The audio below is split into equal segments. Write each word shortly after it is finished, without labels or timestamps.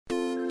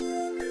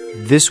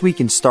This Week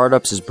in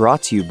Startups is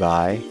brought to you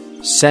by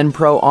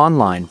SendPro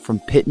Online from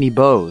Pitney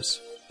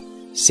Bowes.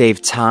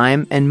 Save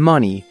time and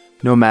money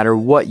no matter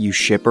what you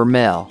ship or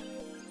mail.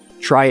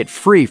 Try it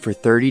free for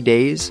 30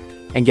 days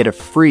and get a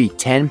free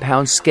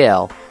 10-pound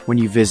scale when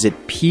you visit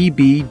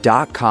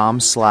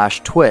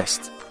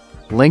pb.com/twist.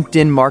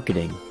 LinkedIn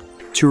Marketing.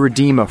 To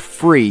redeem a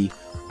free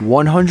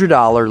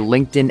 $100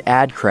 LinkedIn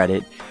ad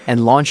credit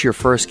and launch your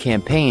first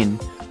campaign,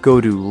 go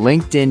to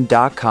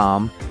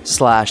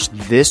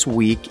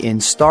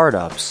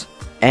linkedin.com/thisweekinstartups.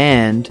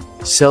 And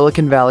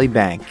Silicon Valley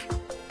Bank,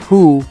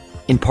 who,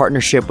 in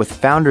partnership with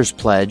Founders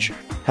Pledge,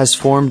 has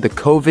formed the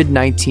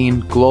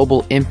COVID-19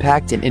 Global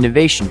Impact and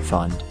Innovation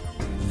Fund.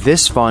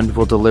 This fund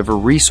will deliver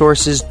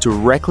resources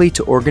directly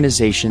to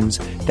organizations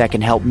that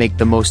can help make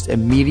the most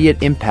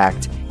immediate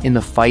impact in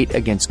the fight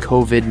against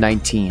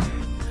COVID-19.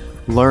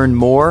 Learn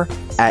more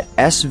at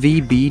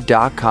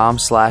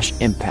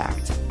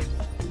svb.com/impact.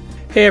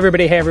 Hey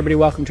everybody,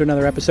 welcome to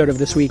another episode of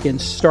This Week in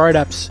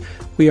Startups.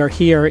 We are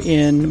here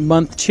in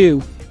month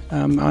 2,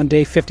 on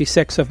day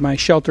 56 of my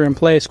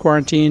shelter-in-place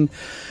quarantine,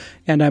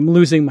 and I'm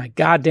losing my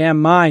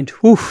goddamn mind.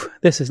 Oof,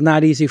 this is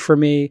not easy for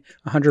me,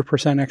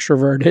 100%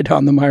 extroverted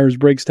on the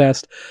Myers-Briggs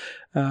test.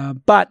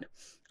 But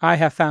I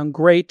have found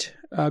great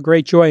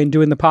joy in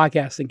doing the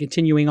podcast and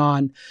continuing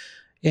on,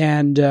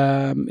 and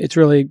it's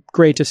really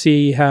great to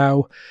see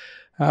how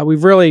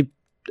we've really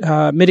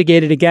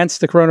mitigated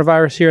against the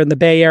coronavirus here in the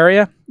Bay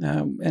Area.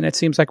 And it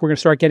seems like we're going to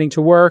start getting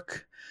to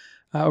work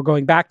or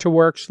going back to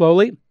work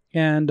slowly.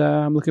 And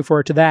I'm looking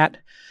forward to that.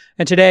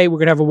 And today we're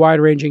going to have a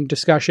wide-ranging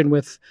discussion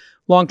with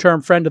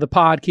long-term friend of the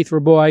pod, Keith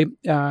Rabois.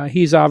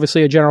 He's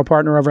obviously a general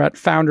partner over at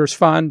Founders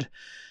Fund.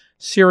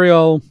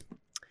 Serial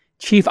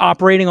chief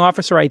operating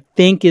officer, I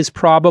think, is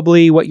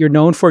probably what you're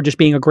known for, just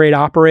being a great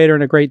operator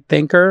and a great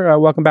thinker.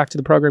 Welcome back to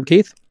the program,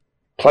 Keith.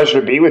 Pleasure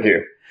to be with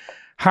you.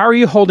 How are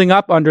you holding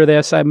up under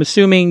this? I'm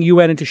assuming you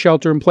went into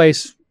shelter in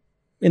place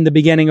in the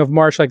beginning of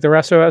March like the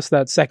rest of us,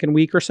 that second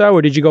week or so,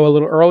 or did you go a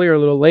little earlier, a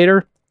little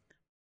later?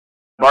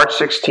 March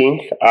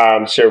 16th,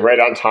 so right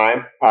on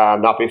time,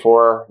 not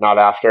before, not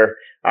after.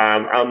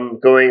 I'm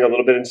going a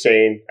little bit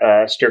insane,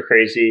 stir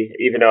crazy,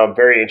 even though I'm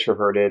very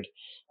introverted.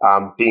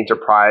 Being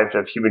deprived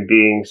of human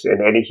beings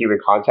and any human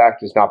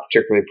contact is not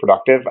particularly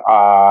productive.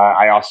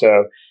 I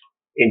also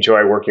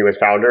enjoy working with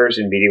founders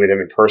and meeting with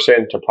them in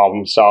person to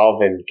problem solve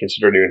and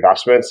consider new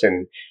investments.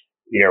 And,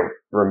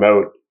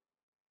 remote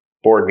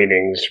board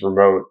meetings,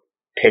 remote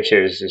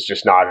pitches is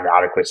just not an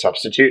adequate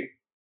substitute.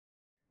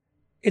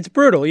 It's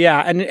brutal,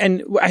 yeah.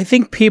 And I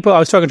think I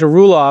was talking to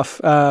Roelof,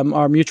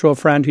 our mutual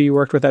friend who you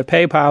worked with at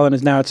PayPal and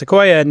is now at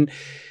Sequoia, and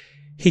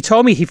he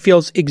told me he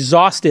feels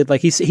exhausted.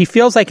 Like he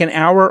feels like an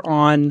hour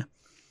on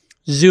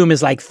Zoom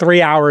is like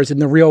 3 hours in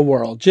the real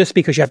world, just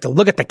because you have to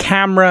look at the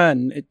camera,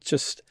 and it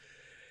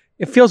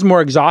feels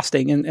more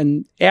exhausting.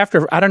 And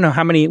after, I don't know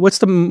what's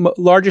the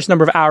largest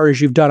number of hours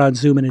you've done on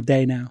Zoom in a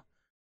day now?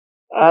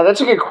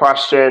 That's a good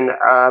question.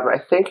 I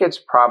think it's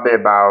probably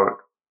I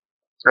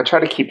try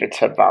to keep it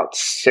to about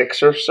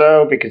 6 or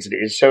so because it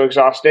is so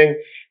exhausting.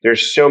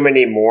 There's so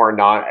many more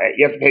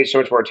you have to pay so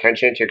much more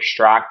attention to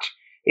extract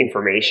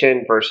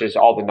information versus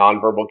all the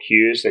nonverbal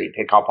cues that you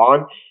pick up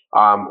on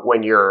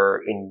when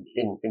you're in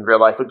real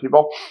life with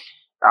people.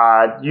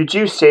 You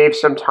do save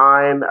some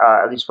time,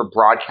 at least for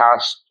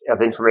broadcast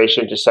of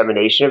information,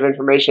 dissemination of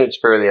information. It's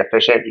fairly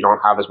efficient. You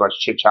don't have as much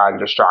chit chat and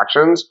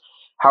distractions.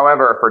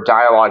 However, for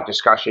dialogue,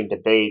 discussion,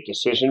 debate,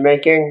 decision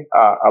making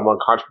among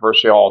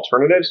controversial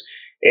alternatives,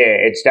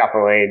 it's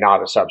definitely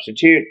not a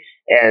substitute.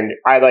 And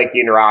I like the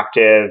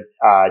interactive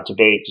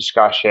debate,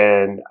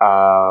 discussion,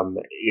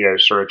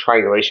 sort of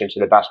triangulation to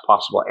the best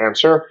possible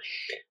answer.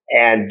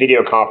 And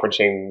video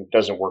conferencing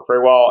doesn't work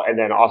very well. And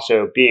then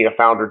also being a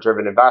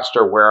founder-driven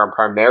investor where I'm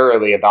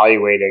primarily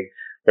evaluating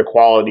the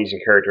qualities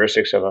and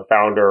characteristics of a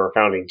founder or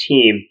founding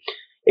team,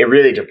 it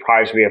really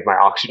deprives me of my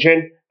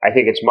oxygen. I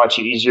think it's much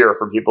easier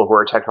for people who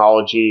are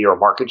technology or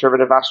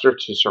market-driven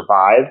investors to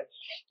survive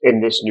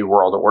in this new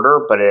world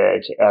order, but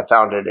I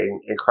found it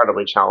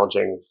incredibly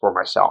challenging for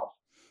myself.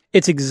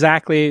 It's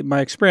exactly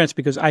my experience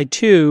because I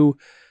too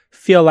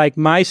feel like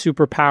my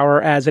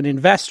superpower as an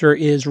investor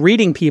is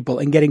reading people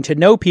and getting to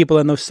know people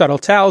and those subtle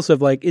tells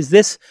of like, is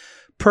this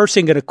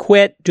person going to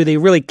quit? Do they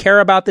really care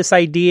about this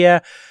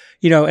idea?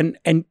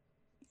 And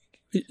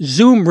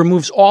Zoom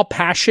removes all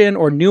passion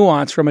or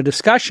nuance from a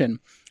discussion.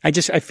 I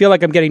feel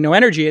like I'm getting no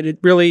energy. And it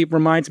really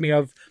reminds me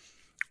of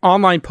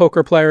online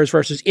poker players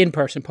versus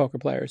in-person poker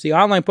players. The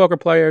online poker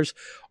players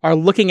are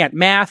looking at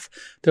math.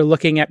 They're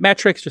looking at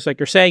metrics, just like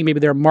you're saying. Maybe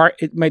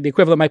the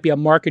equivalent might be a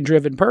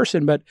market-driven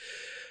person. But,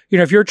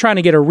 if you're trying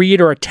to get a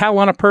read or a tell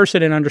on a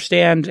person and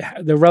understand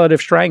the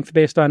relative strength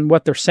based on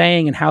what they're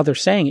saying and how they're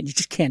saying it, you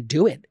just can't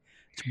do it.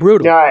 It's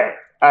brutal. Yeah,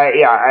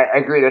 I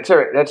agree. That's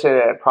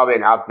probably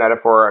an apt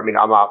metaphor. I mean,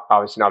 I'm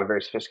obviously not a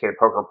very sophisticated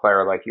poker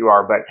player like you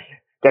are, but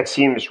that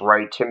seems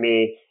right to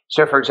me.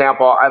 So, for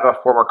example, I have a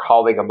former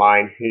colleague of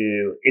mine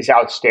who is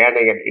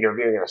outstanding at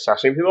interviewing and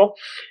assessing people.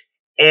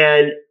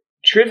 And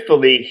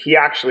truthfully, he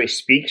actually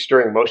speaks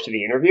during most of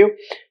the interview.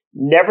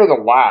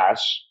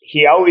 Nevertheless,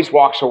 he always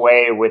walks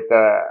away with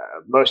the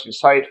most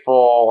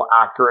insightful,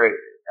 accurate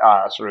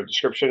sort of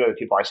description of the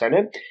people I send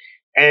him.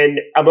 And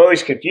I'm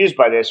always confused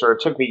by this, or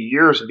it took me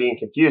years of being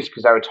confused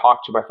because I would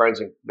talk to my friends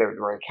and they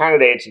were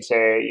candidates and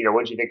say,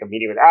 what did you think of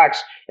meeting with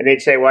X? And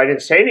they'd say, well, I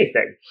didn't say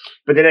anything.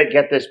 But then I'd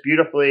get this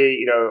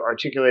beautifully,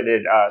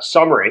 articulated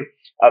summary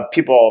of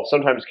people,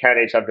 sometimes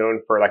candidates I've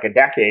known for like a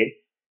decade,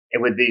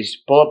 and with these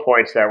bullet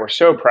points that were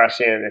so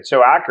prescient and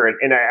so accurate.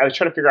 And I was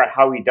trying to figure out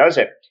how he does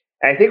it.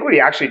 And I think what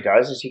he actually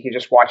does is he can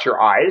just watch your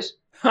eyes,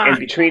 and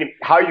between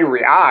how you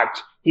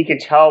react, he can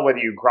tell whether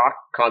you grok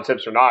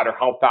concepts or not, or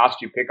how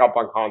fast you pick up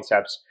on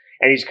concepts.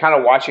 And he's kind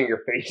of watching your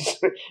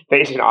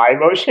face and eye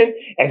motion,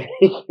 and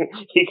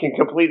he can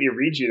completely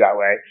read you that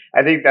way.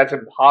 I think that's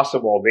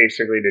impossible,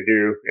 basically, to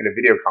do in a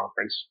video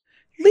conference.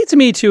 Leads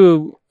me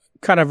to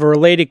kind of a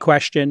related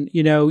question.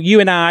 You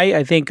and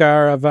I think,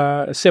 are of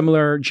a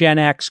similar Gen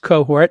X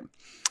cohort,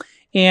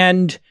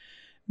 and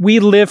we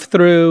lived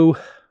through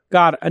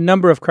a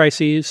number of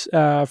crises,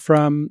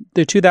 from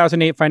the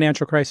 2008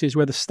 financial crisis,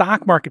 where the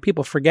stock market,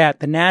 people forget,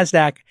 the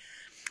NASDAQ,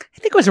 I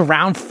think it was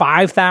around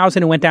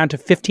 5,000 and went down to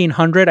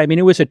 1,500. I mean,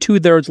 it was a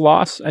 2/3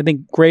 loss, I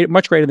think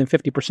much greater than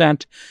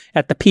 50%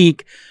 at the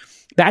peak.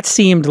 That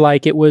seemed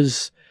like it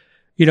was,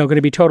 going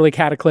to be totally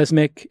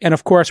cataclysmic. And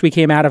of course, we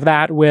came out of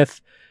that with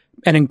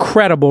an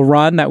incredible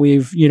run that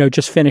we've,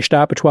 just finished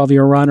up, a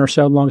 12-year run or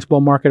so, longest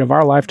bull market of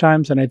our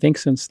lifetimes. And I think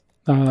since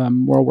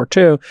World War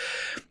II.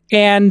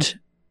 And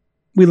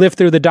we lived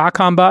through the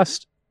dot-com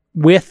bust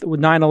with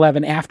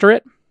 9/11 after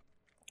it.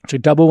 It's a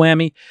double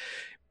whammy.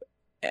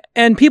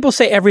 And people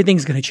say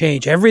everything's going to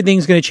change.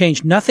 Everything's going to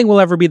change. Nothing will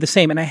ever be the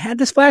same. And I had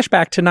this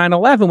flashback to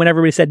 9/11 when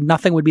everybody said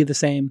nothing would be the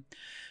same.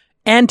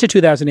 And to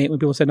 2008 when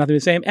people said nothing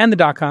was the same. And the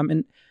dot-com.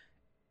 And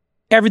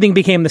everything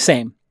became the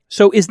same.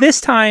 So is this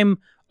time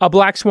a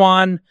black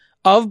swan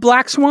of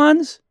black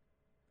swans?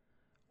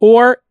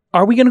 Or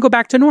are we going to go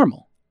back to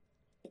normal?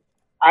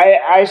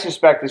 I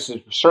suspect this is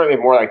certainly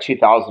more like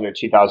 2000 or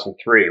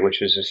 2003,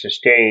 which was a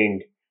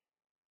sustained,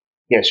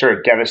 sort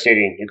of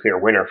devastating nuclear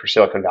winter for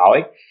Silicon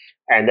Valley.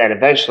 And then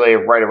eventually,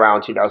 right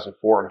around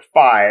 2004 and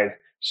 5,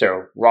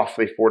 so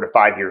roughly 4 to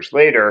 5 years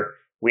later,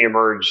 we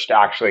emerged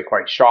actually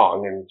quite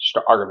strong and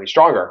arguably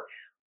stronger.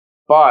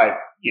 But,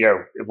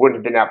 it wouldn't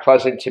have been that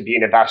pleasant to be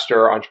an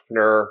investor,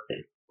 entrepreneur,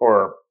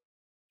 or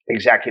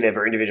executive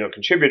or individual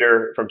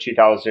contributor from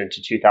 2000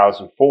 to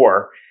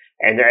 2004.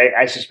 And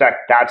I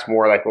suspect that's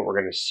more like what we're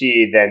going to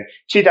see. Then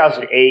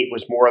 2008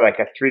 was more like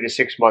a 3 to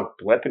 6 month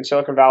blip in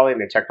Silicon Valley and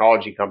the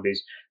technology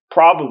companies,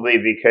 probably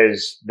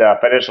because the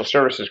financial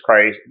services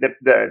crisis,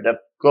 the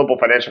global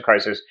financial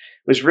crisis,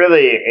 was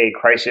really a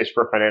crisis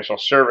for financial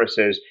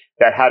services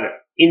that had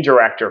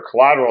indirect or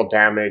collateral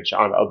damage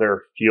on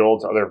other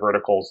fields, other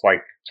verticals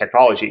like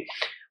technology.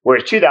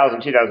 Whereas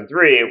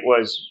 2003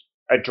 was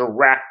a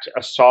direct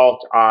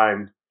assault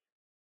on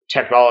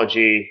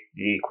technology,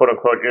 the quote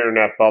unquote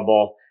internet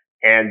bubble,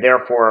 and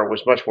therefore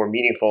was much more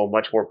meaningful,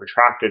 much more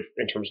protracted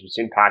in terms of its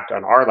impact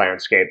on our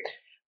landscape.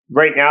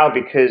 Right now,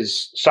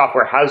 because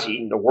software has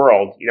eaten the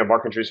world,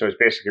 Mark Andreessen is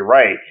basically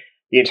right.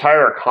 The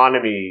entire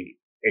economy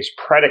is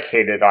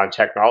predicated on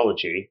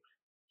technology,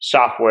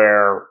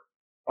 software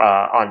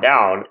on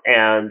down,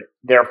 and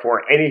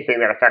therefore anything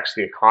that affects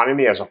the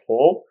economy as a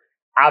whole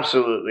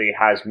absolutely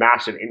has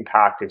massive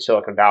impact in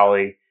Silicon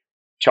Valley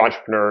to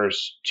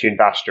entrepreneurs, to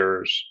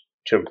investors,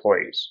 to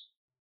employees.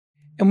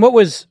 And what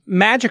was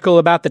magical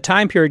about the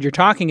time period you're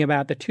talking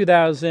about, the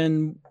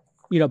 2000,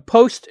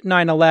 post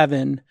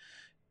 9/11,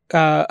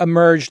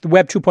 emerged the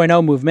Web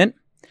 2.0 movement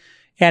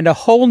and a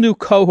whole new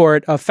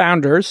cohort of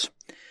founders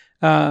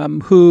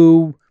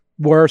who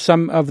were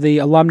some of the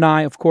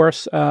alumni, of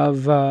course, of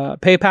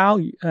PayPal.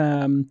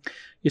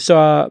 You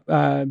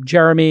saw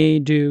Jeremy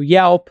do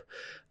Yelp.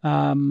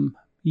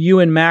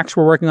 You and Max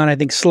were working on, I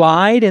think,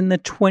 Slide in the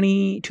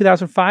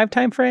 2005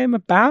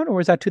 timeframe, or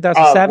was that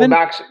 2007?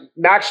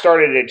 Max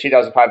started in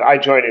 2005. I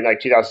joined in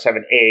like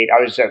 2007, 8.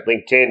 I was at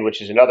LinkedIn,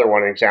 which is another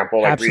one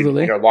example. Like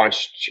Absolutely. We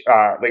launched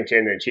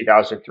LinkedIn in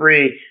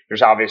 2003.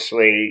 There's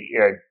obviously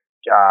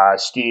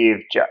Steve,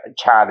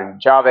 Chad,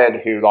 and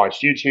Javed who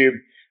launched YouTube.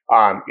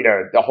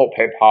 The whole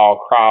PayPal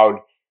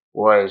crowd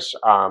was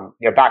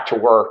back to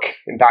work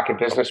and back in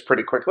business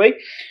pretty quickly,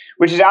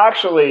 which is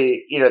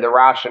actually the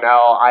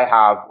rationale I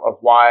have of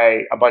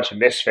why a bunch of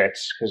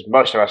misfits, because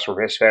most of us were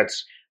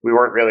misfits, we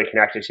weren't really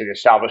connected to the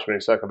establishment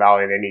in Silicon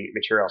Valley in any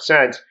material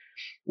sense,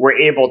 were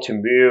able to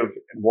move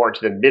more to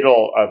the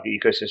middle of the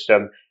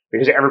ecosystem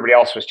because everybody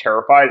else was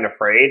terrified and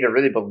afraid and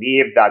really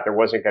believed that there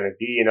wasn't going to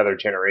be another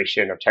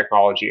generation of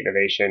technology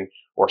innovation,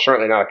 or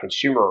certainly not a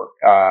consumer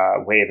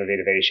wave of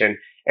innovation.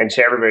 And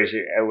so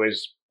it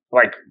was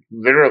like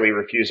literally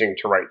refusing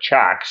to write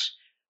checks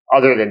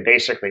other than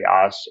basically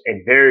us.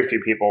 And very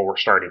few people were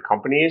starting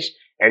companies.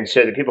 And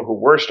so the people who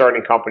were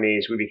starting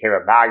companies, we became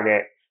a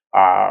magnet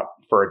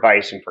for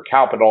advice and for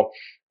capital.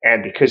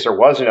 And because there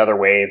was another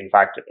wave, in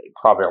fact,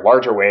 probably a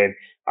larger wave,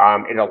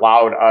 it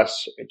allowed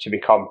us to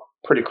become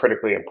pretty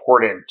critically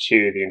important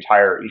to the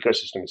entire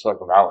ecosystem in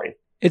Silicon Valley.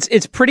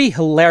 It's pretty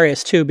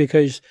hilarious too,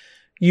 because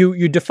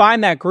you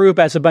define that group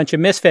as a bunch of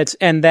misfits,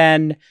 and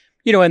then,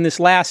 in this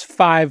last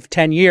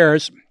 5-10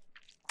 years,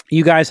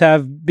 you guys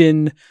have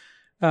been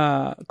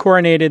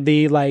coronated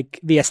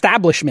the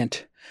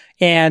establishment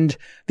and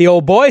the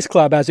old boys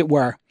club, as it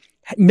were.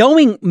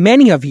 Knowing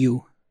many of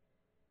you,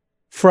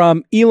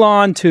 from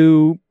Elon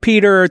to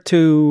Peter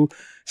to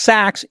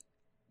Sachs,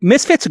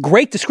 misfits, a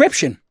great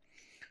description.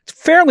 It's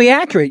fairly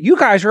accurate. You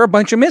guys are a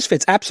bunch of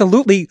misfits,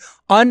 absolutely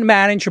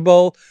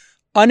unmanageable,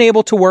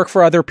 unable to work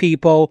for other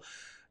people,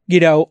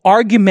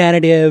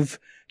 argumentative,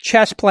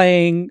 chess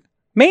playing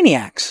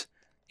maniacs.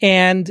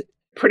 And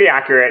pretty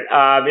accurate.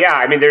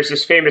 There's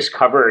this famous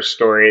cover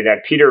story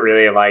that Peter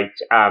really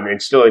liked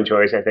and still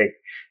enjoys, I think,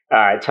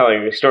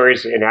 telling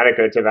stories and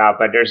anecdotes about.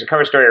 But there's a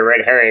cover story of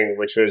Red Herring,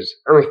 which was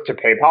Earth to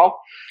PayPal.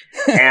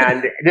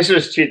 And this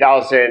was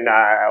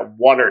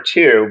 2001 or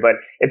 2, but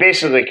it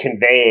basically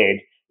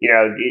conveyed,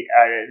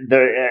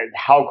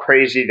 how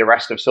crazy the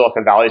rest of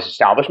Silicon Valley's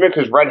establishment,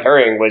 because Red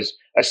Herring was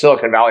a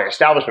Silicon Valley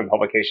establishment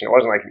publication. It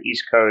wasn't like an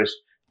East Coast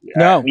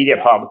media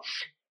pub.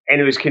 And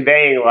it was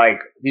conveying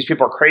these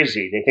people are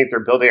crazy. They think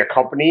they're building a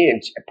company in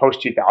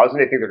post 2000.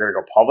 They think they're going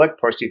to go public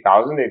post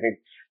 2000. They think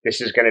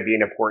this is going to be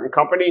an important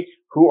company.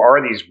 Who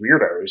are these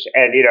weirdos?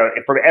 And,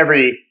 from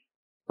every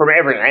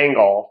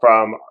angle,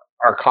 from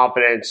our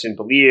confidence and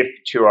belief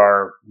to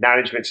our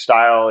management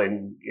style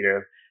and,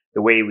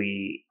 the way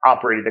we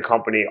operated the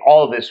company,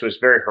 all of this was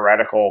very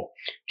heretical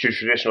to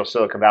traditional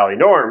Silicon Valley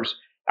norms.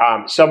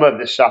 Some of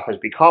this stuff has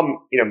become,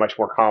 much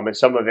more common.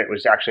 Some of it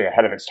was actually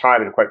ahead of its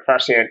time and quite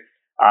prescient.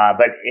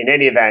 But in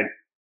any event,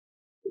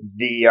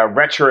 the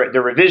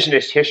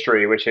revisionist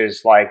history, which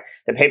is like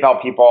the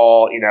PayPal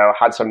people,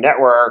 had some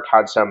network,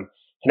 had some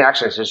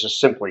connections, is just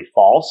simply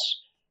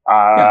false.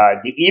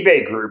 The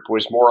eBay group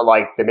was more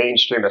like the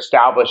mainstream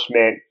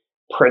establishment,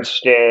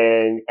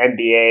 Princeton,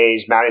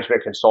 MBAs,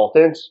 management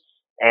consultants.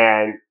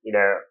 And,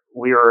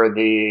 we were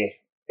the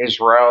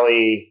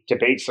Israeli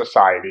Debate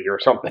Society or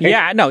something.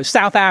 Yeah, no,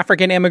 South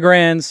African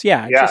immigrants.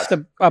 Yeah, yes.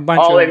 Just a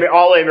bunch of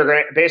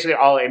basically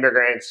all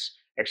immigrants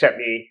except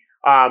me.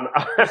 All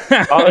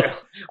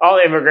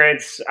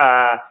immigrants,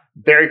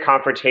 very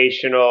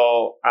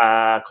confrontational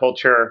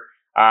culture.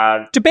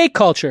 Debate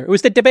culture. It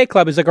was the debate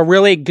club. It was like a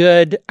really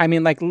good,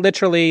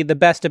 literally the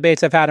best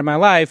debates I've had in my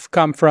life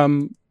come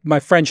from my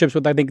friendships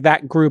with, I think,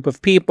 that group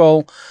of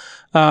people.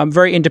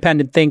 Very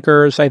independent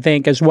thinkers, I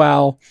think, as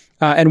well,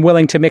 and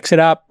willing to mix it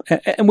up,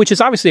 and which is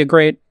obviously a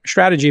great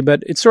strategy,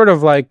 but it's sort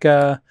of like,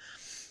 what's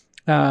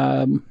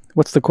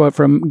the quote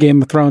from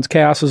Game of Thrones?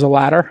 Chaos is a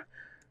ladder,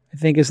 I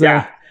think is the...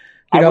 Yeah.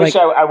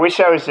 I wish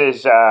I was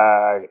as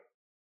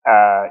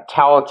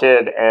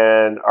talented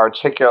and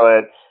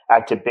articulate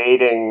at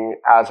debating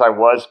as I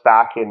was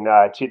back in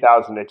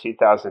 2000 to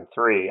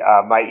 2003.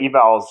 My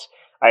emails,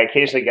 I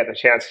occasionally get the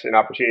chance and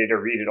opportunity to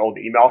read an old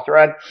email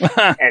thread,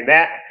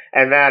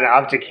 and then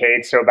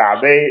abdicate so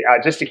badly.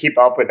 Just to keep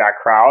up with that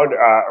crowd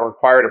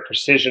required a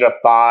precision of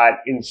thought,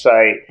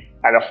 insight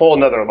at a whole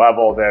nother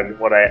level than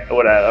what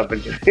I've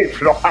been doing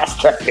for the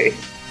last decade.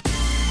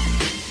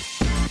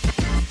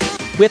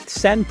 With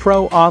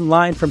SendPro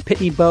Online from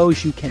Pitney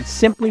Bowes, you can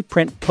simply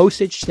print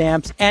postage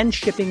stamps and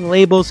shipping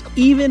labels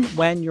even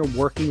when you're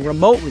working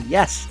remotely.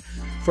 Yes,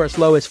 for as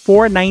low as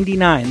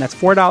 $4.99. That's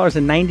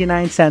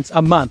 $4.99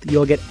 a month.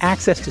 You'll get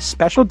access to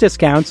special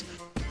discounts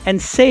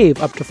and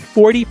save up to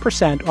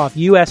 40% off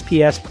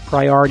USPS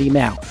Priority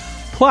Mail.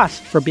 Plus,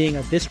 for being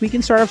a This Week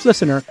in Startups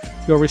listener,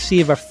 you'll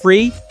receive a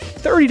free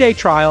 30-day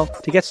trial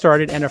to get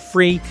started and a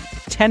free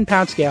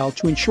 10-pound scale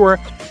to ensure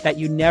that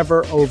you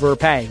never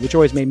overpay, which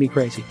always made me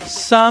crazy.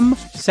 Some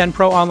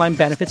SendPro Online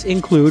benefits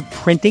include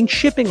printing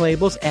shipping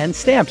labels and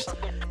stamps,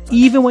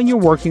 even when you're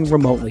working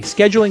remotely.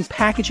 Scheduling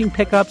packaging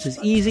pickups is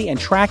easy, and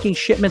tracking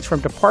shipments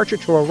from departure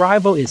to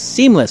arrival is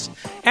seamless.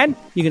 And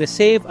you're going to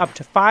save up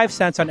to 5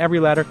 cents on every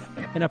letter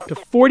and up to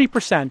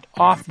 40%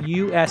 off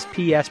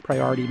USPS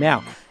Priority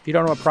Mail. If you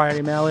don't know what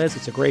Priority Mail is,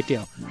 it's a great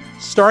deal.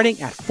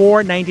 Starting at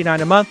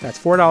 $4.99 a month, that's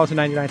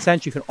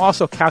 $4.99. You can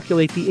also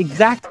calculate the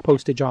exact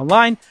postage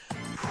online,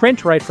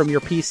 print right from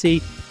your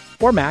PC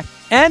or Mac,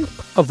 and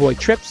avoid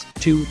trips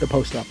to the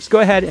post office. Go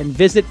ahead and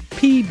visit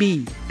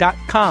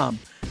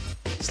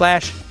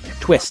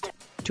pb.com/twist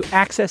to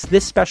access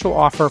this special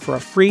offer for a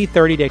free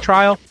 30-day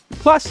trial,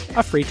 plus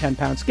a free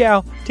 10-pound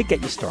scale to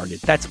get you started.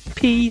 That's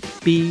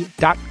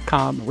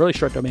pb.com, a really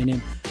short domain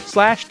name,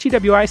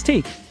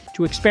 /TWIST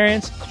to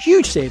experience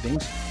huge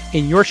savings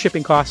in your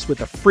shipping costs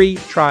with a free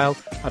trial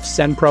of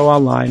SendPro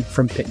Online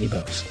from Pitney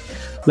Bowes.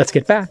 Let's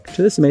get back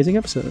to this amazing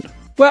episode.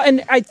 Well,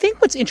 and I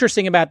think what's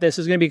interesting about this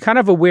is going to be kind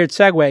of a weird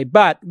segue,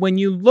 but when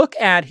you look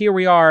at, here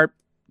we are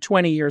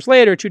 20 years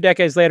later, 2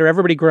 decades later,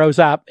 everybody grows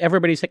up,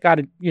 everybody's got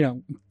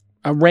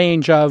a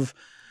range of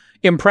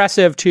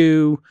impressive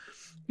to,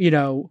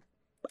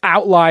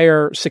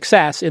 outlier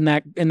success in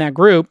that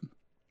group.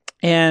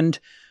 And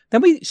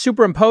then we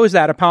superimpose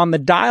that upon the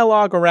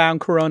dialogue around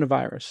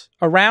coronavirus,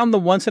 around the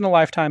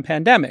once-in-a-lifetime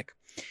pandemic.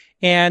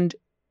 And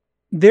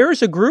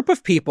there's a group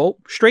of people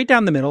straight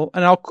down the middle,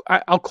 and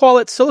I'll call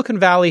it Silicon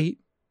Valley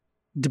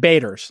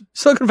debaters,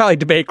 Silicon Valley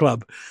Debate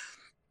Club,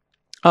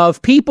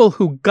 of people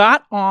who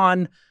got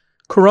on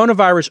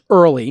coronavirus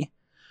early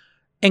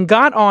and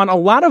got on a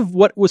lot of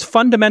what was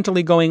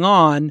fundamentally going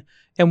on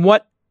and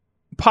what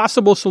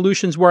possible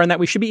solutions were, and that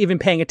we should be even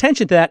paying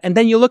attention to that. And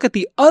then you look at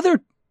the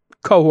other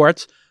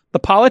cohorts, the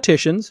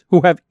politicians,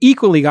 who have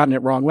equally gotten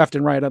it wrong left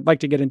and right. I'd like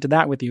to get into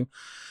that with you,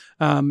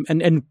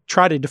 and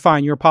try to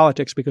define your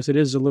politics, because it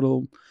is a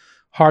little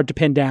hard to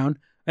pin down.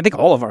 I think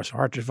all of ours are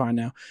hard to define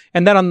now.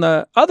 And then on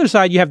the other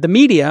side, you have the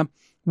media,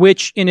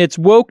 which in its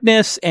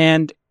wokeness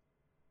and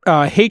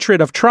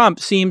hatred of Trump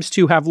seems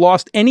to have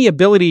lost any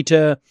ability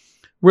to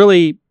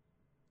really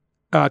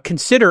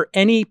consider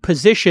any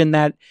position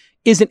that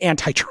isn't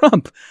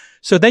anti-Trump.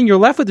 So then you're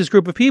left with this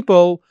group of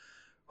people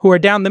who are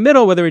down the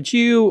middle, whether it's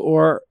you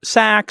or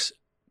Sachs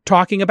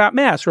talking about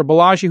masks, or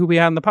Balaji, who we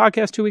had on the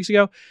podcast 2 weeks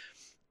ago.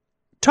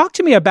 Talk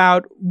to me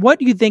about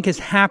what you think has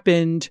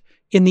happened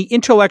in the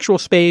intellectual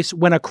space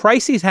when a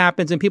crisis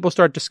happens and people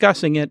start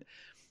discussing it.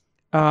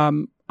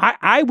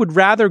 I would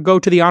rather go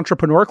to the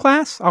entrepreneur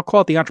class, I'll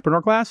call it the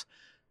entrepreneur class,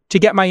 to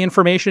get my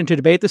information to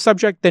debate the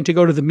subject than to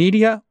go to the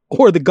media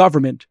or the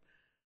government.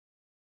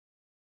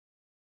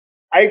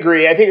 I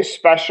agree. I think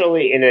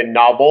especially in a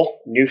novel,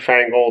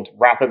 newfangled,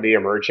 rapidly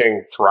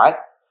emerging threat,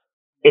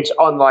 it's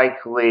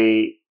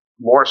unlikely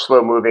more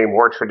slow-moving,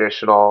 more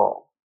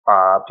traditional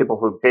people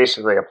who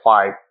basically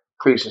apply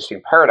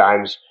pre-existing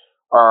paradigms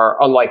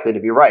are unlikely to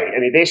be right. I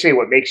mean, basically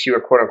what makes you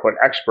a quote-unquote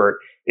expert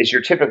is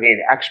you're typically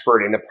an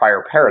expert in the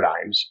prior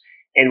paradigms.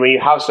 And when you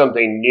have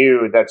something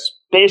new that's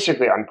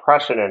basically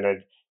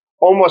unprecedented,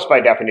 almost by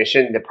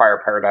definition, the prior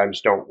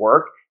paradigms don't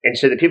work. And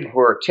so the people who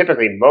are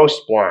typically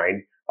most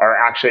blind are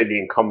actually the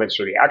incumbents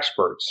or the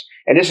experts.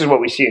 And this is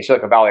what we see in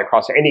Silicon Valley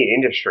across any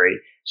industry.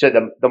 So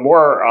the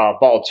more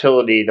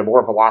volatility, the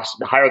more velocity,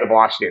 the higher the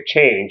velocity of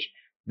change,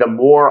 the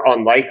more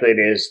unlikely it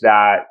is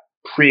that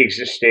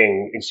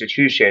pre-existing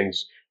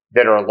institutions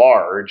that are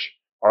large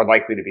are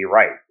likely to be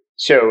right.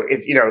 So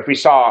if we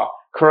saw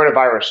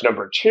coronavirus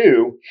number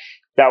 2,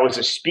 that was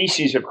a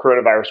species of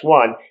coronavirus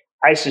 1,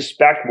 I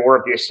suspect more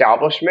of the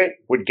establishment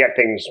would get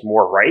things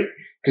more right,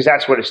 because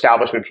that's what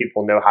establishment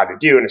people know how to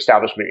do, and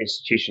establishment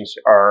institutions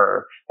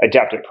are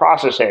adept at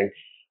processing.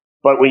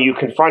 But when you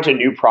confront a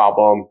new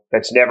problem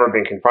that's never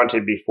been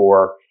confronted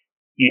before,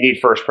 you need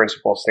first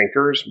principles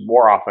thinkers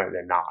more often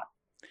than not.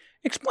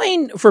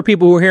 Explain for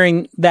people who are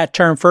hearing that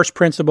term, first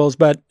principles,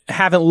 but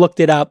haven't looked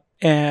it up.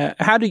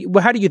 How do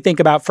you think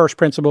about first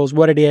principles,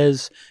 what it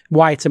is,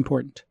 why it's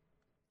important?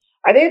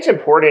 I think it's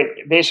important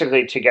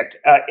basically to get,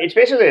 it's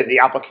basically the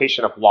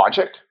application of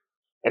logic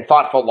and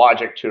thoughtful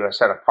logic to a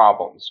set of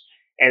problems.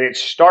 And it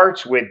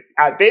starts with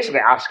basically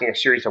asking a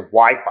series of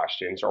why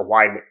questions, or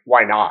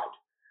why not.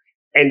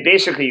 And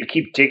basically you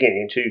keep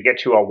digging until you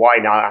get to a why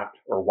not,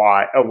 or a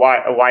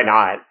why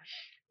not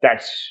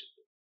that's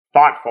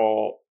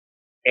thoughtful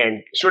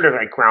and sort of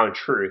like ground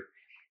truth.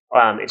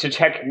 It's a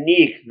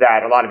technique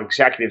that a lot of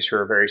executives who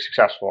are very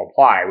successful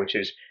apply, which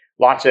is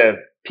lots of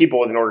people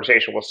with an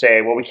organization will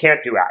say, well, we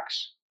can't do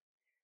X.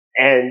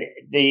 And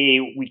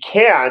the we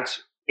can't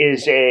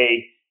is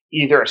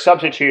either a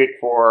substitute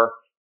for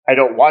I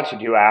don't want to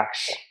do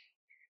X,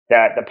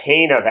 that the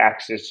pain of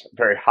X is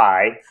very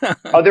high.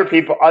 Other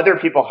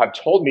people have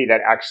told me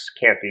that X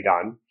can't be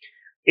done.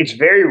 It's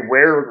very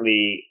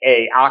rarely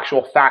a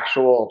actual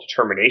factual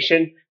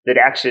determination that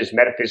X is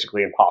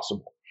metaphysically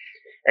impossible.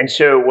 And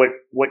so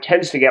what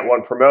tends to get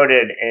one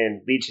promoted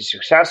and lead to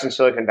success in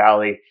Silicon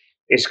Valley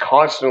is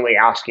constantly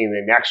asking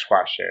the next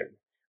question,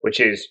 which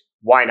is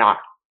why not?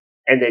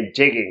 And then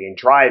digging and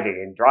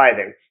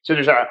driving. So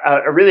there's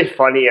a really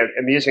funny,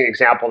 amusing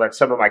example that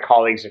some of my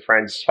colleagues and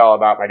friends tell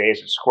about my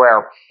days at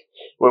Square.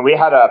 When we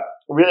had a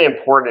really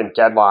important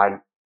deadline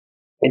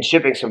in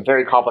shipping some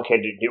very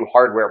complicated new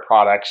hardware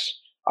products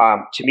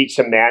to meet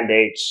some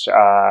mandates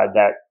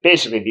that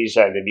basically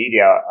Visa and the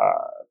media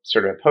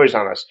sort of imposed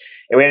on us.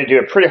 And we had to do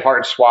a pretty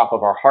hard swap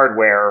of our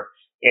hardware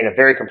in a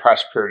very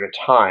compressed period of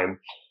time.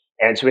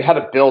 And so we had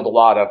to build a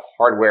lot of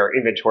hardware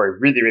inventory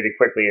really, really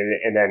quickly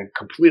and then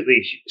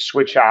completely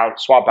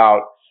swap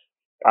out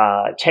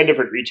 10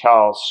 different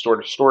retail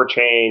store-to-store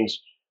chains,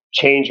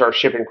 change our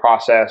shipping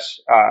process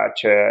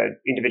to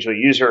individual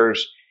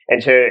users.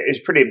 It's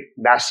pretty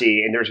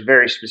messy, and there's a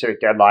very specific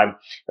deadline,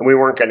 and we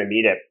weren't going to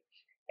meet it.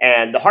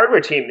 And the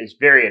hardware team is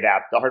very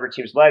adept. The hardware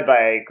team is led by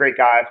a great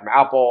guy from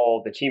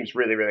Apple. The team's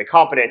really, really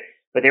competent,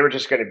 but they were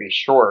just going to be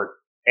short.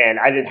 And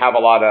I didn't have a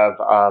lot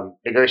of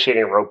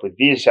negotiating rope with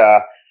Visa.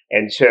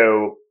 And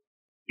so,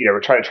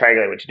 we're trying to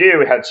triangulate what to do.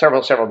 We had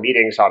several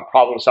meetings on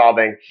problem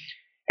solving.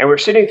 And we're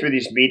sitting through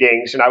these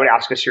meetings, and I would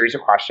ask a series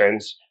of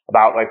questions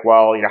about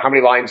how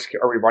many lines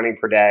are we running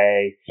per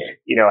day?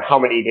 How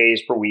many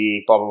days per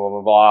week, blah, blah, blah,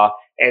 blah, blah.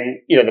 And,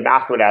 the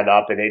math would add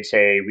up, and they'd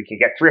say, we can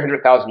get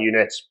 300,000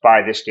 units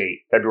by this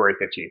date, February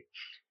 15th.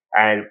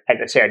 And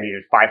I'd say I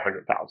needed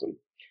 500,000.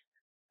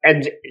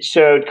 And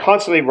so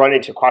constantly run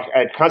into questions,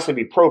 I'd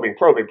constantly be probing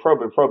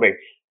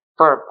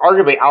for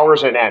arguably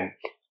hours on end.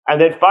 And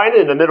then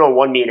finally in the middle of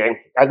one meeting,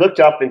 I looked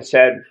up and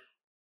said,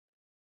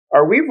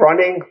 are we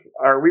running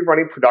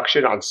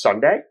production on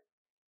Sunday?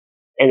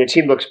 And the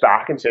team looks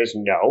back and says,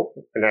 no.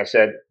 And I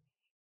said,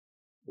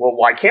 well,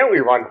 why can't we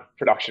run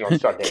production on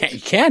Sundays?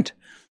 You can't.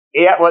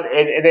 Yeah, well,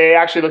 and they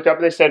actually looked up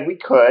and they said, we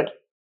could,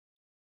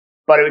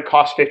 but it would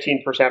cost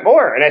 15%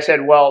 more. And I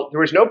said, well, there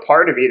was no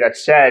part of me that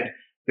said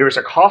there was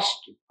a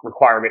cost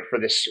requirement for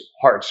this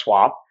hard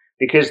swap,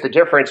 because the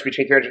difference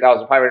between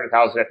 300,000 and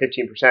 500,000 at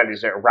 15%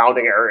 is a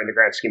rounding error in the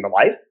grand scheme of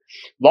life.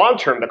 Long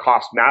term, the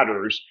cost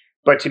matters,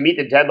 but to meet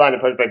the deadline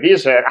imposed by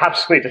Visa, it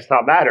absolutely does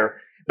not matter.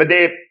 But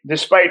they,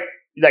 despite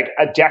like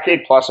a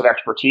decade plus of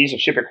expertise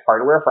of shipping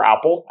hardware for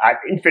Apple at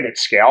infinite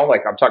scale,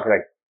 like I'm talking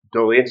like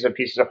billions of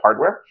pieces of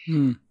hardware,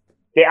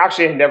 they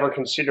actually had never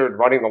considered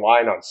running the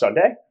line on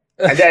Sunday.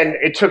 And then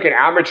it took an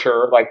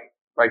amateur like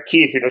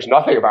Keith, who knows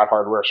nothing about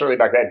hardware, certainly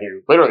back then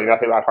knew literally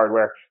nothing about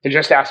hardware, to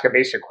just ask a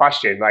basic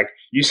question. Like,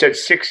 you said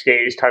 6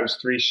 days times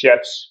 3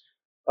 shifts.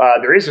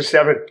 There is a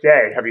 7th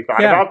day. Have you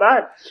thought about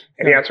that?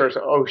 And the answer is,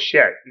 oh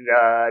shit,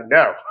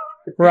 no.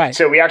 Right.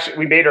 So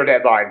we made our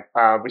deadline.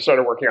 We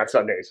started working on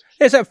Sundays.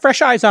 So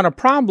Fresh Eyes on a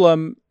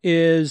Problem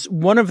is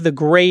one of the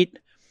great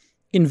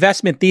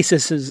investment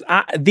theses. Is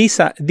that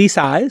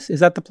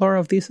the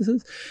plural of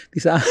theses?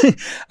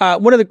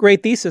 One of the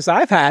great theses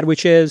I've had,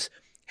 which is,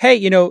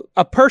 hey,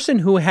 a person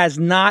who has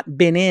not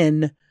been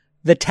in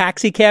the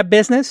taxi cab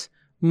business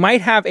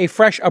might have a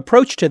fresh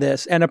approach to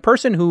this. And a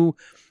person who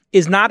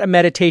is not a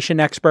meditation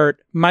expert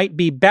might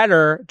be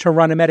better to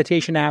run a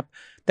meditation app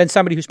than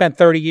somebody who spent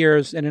 30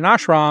 years in an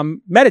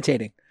ashram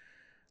meditating.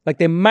 Like,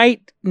 they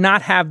might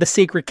not have the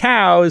sacred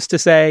cows to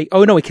say,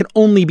 oh, no, it can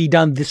only be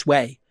done this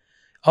way.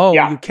 Oh,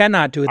 you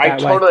cannot do it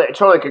that way. I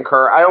totally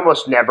concur. I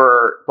almost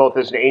never, both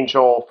as an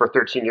angel for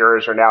 13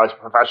 years or now as a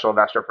professional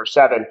investor for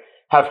 7,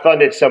 have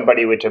funded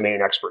somebody with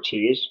domain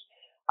expertise.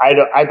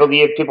 I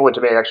believe people with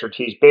domain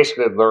expertise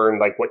basically learn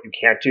like what you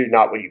can't do,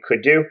 not what you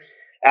could do.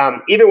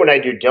 Even when I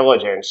do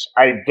diligence,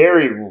 I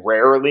very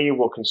rarely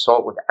will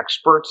consult with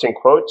experts in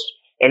quotes.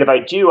 And if I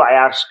do, I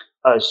ask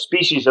a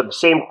species of the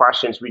same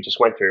questions we just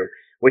went through,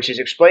 which is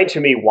explain to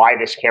me why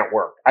this can't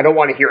work. I don't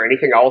want to hear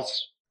anything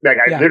else. Like,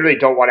 I literally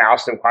don't want to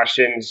ask them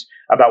questions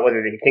about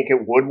whether they think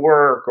it would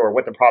work or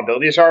what the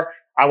probabilities are.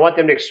 I want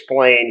them to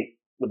explain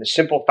with a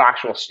simple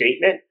factual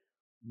statement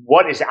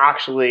what is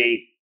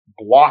actually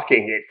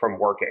blocking it from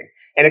working.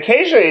 And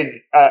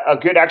occasionally a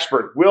good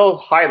expert will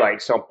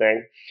highlight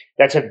something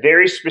that's a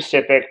very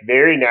specific,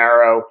 very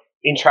narrow,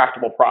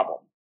 intractable problem.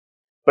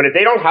 But if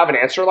they don't have an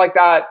answer like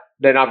that,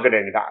 then I'm going to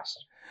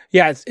invest.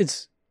 Yeah,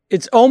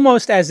 it's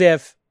almost as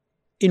if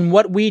in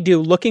what we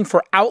do, looking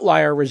for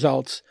outlier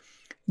results,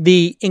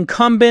 the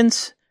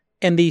incumbents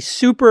and the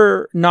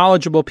super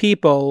knowledgeable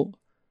people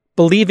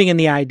believing in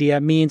the idea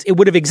means it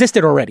would have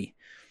existed already.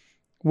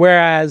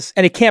 Whereas,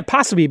 and it can't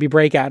possibly be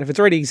breakout. If it's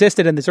already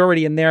existed and it's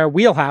already in their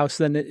wheelhouse,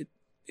 then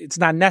it's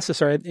not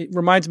necessary. It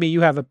reminds me,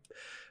 you have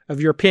of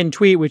your pinned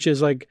tweet, which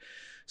is like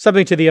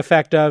something to the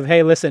effect of,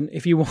 hey, listen,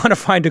 if you want to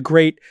find a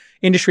great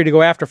industry to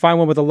go after, find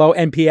one with a low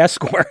NPS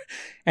score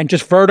and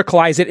just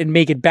verticalize it and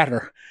make it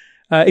better.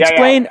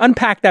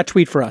 Unpack that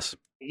tweet for us.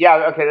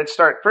 Yeah, okay, let's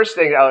start. First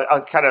thing,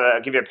 I'll kind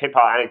of give you a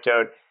PayPal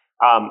anecdote.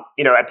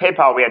 At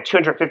PayPal, we had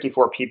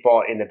 254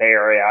 people in the Bay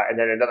Area and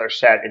then another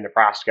set in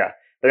Nebraska.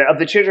 But of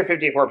the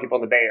 254 people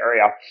in the Bay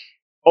Area,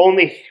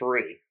 only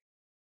 3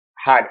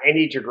 had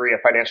any degree of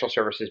financial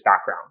services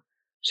background.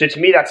 So to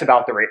me, that's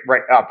about the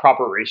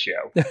proper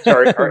ratio.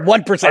 So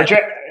 1%.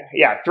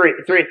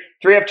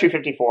 Three of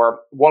 254.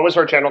 One was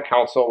our general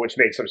counsel, which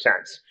made some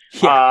sense.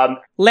 Yeah.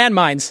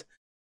 Landmines.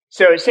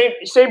 So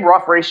same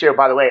rough ratio,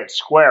 by the way, at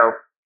Square.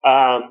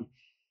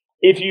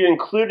 If you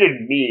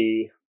included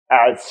me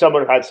as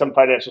someone who had some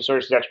financial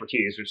services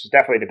expertise, which is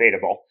definitely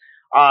debatable,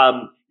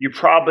 you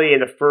probably in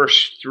the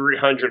first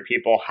 300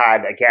 people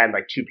had, again,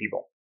 like 2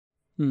 people.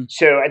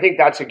 So I think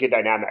that's a good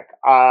dynamic.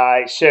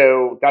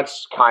 So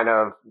that's kind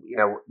of,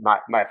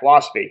 my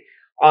philosophy.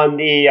 On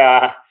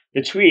the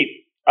tweet,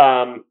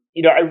 I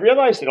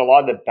realized that a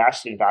lot of the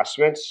best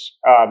investments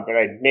that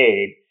I'd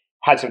made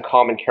had some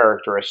common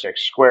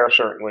characteristics. Square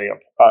certainly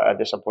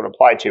this would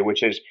apply to,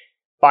 which is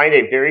find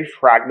a very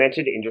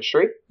fragmented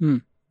industry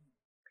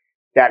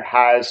that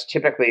has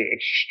typically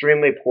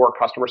extremely poor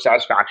customer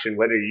satisfaction,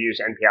 whether you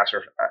use NPS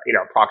or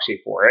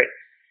proxy for it,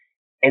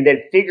 and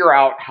then figure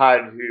out how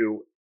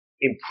to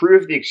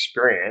improve the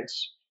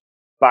experience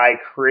by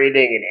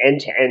creating an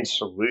end-to-end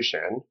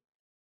solution,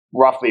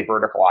 roughly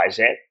verticalize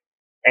it.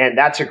 And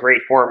that's a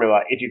great formula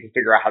if you can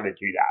figure out how to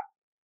do that.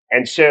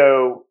 And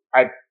so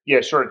I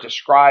sort of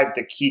described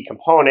the key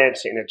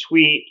components in a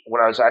tweet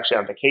when I was actually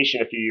on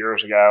vacation a few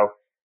years ago,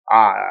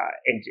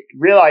 and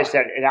realized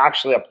that it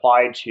actually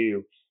applied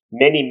to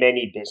many,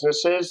 many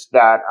businesses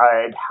that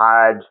I'd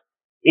had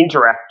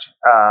indirect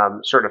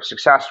sort of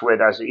success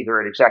with as either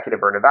an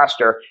executive or an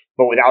investor,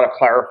 but without a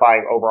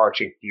clarifying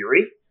overarching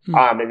theory.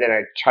 And then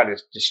I try to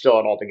distill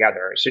it all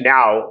together. So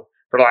now,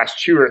 for the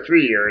last 2 or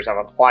 3 years, I've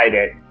applied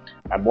it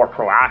more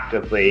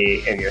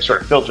proactively and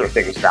sort of filter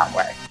things that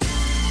way.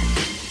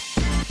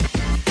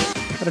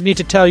 I don't need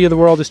to tell you the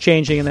world is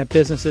changing and that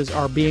businesses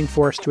are being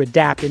forced to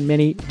adapt in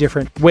many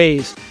different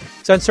ways.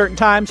 It's uncertain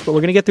times, but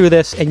we're going to get through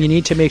this, and you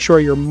need to make sure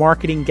your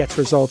marketing gets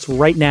results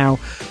right now.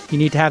 You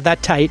need to have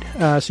that tight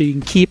so you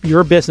can keep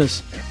your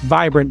business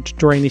vibrant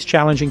during these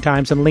challenging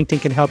times, and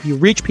LinkedIn can help you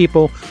reach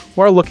people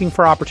who are looking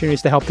for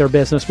opportunities to help their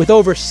business. With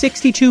over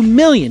 62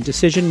 million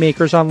decision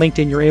makers on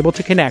LinkedIn, you're able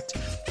to connect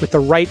with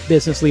the right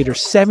business leaders.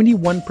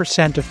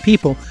 71% of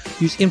people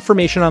use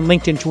information on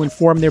LinkedIn to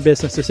inform their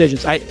business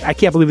decisions. I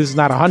can't believe this is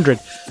not 100.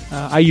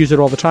 I use it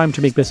all the time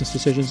to make business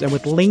decisions. And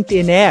with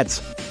LinkedIn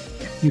ads,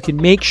 you can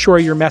make sure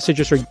your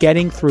messages are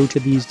getting through to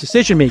these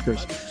decision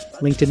makers.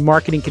 LinkedIn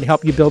marketing can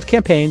help you build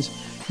campaigns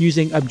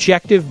using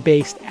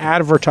objective-based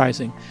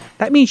advertising.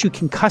 That means you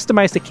can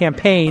customize the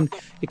campaign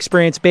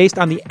experience based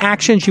on the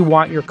actions you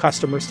want your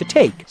customers to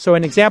take. So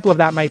an example of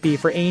that might be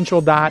for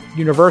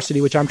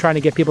Angel.University, which I'm trying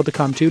to get people to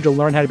come to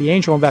learn how to be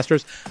angel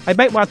investors. I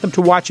might want them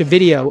to watch a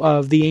video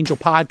of the Angel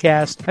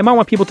podcast. I might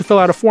want people to fill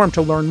out a form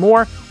to learn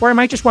more, or I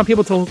might just want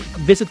people to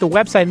visit the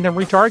website and then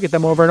retarget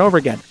them over and over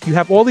again. You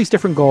have all these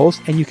different goals,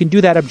 and you can do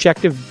that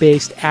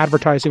objective-based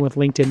advertising with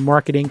LinkedIn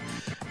marketing.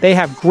 They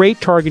have great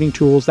targeting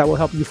tools that will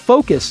help you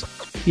focus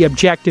the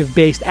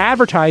objective-based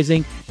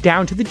advertising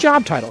down to the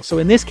job title. So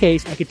in this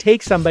case, I could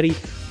take somebody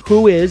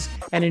who is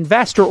an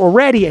investor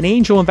already, an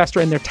angel investor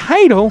in their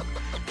title,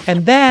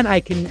 and then I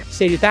can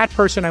say to that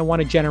person, I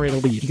want to generate a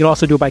lead. You can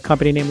also do it by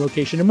company name,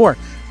 location, and more.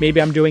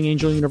 Maybe I'm doing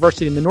Angel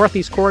University in the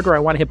Northeast corridor. I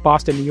want to hit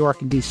Boston, New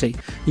York, and DC.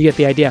 You get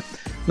the idea.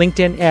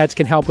 LinkedIn ads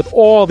can help with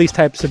all these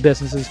types of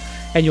businesses,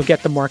 and you'll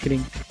get the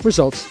marketing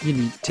results you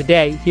need.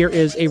 Today, here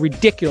is a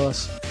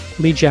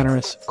ridiculously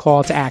generous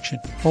call to action.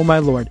 Oh my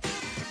Lord.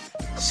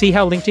 See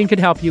how LinkedIn can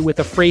help you with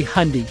a free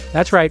Hyundai.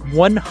 That's right,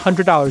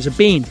 $100, a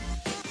bean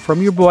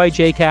from your boy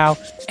Jay Cal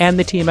and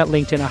the team at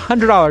LinkedIn.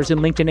 $100 in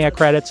LinkedIn ad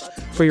credits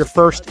for your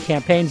first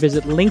campaign.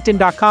 Visit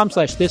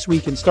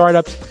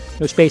linkedin.com/thisweekinstartups.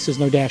 No spaces,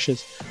 no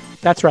dashes.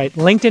 That's right,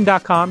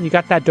 linkedin.com. You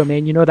got that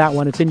domain. You know that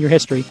one. It's in your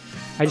history.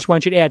 I just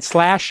want you to add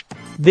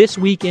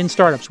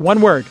 /thisweekinstartups.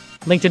 One word,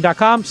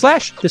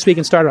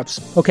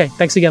 linkedin.com/thisweekinstartups. Okay,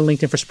 thanks again,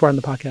 LinkedIn, for supporting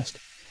the podcast.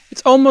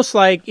 It's almost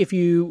like if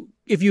you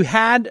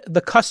had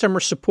the customer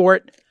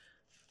support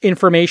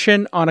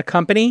information on a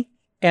company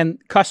and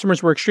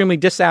customers were extremely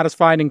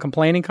dissatisfied and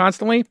complaining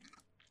constantly,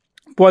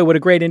 boy, what a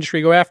great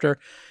industry to go after.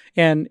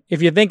 And if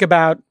you think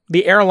about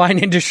the airline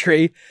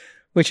industry,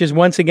 which is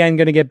once again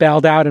going to get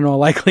bailed out in all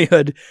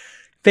likelihood,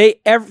 they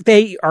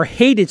are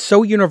hated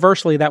so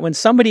universally that when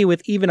somebody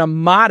with even a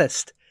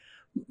modest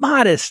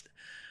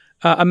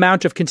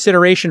amount of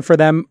consideration for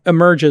them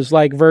emerges,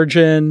 like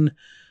Virgin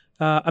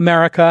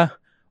America,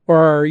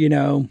 or,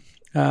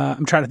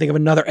 I'm trying to think of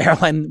another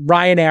airline,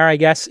 Ryanair, I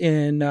guess,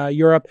 in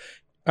Europe,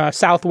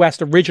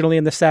 Southwest originally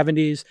in the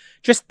 70s,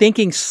 just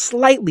thinking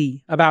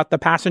slightly about the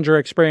passenger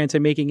experience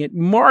and making it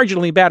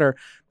marginally better,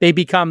 they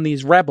become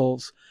these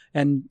rebels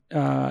and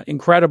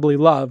incredibly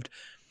loved.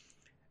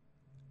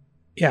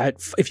 Yeah,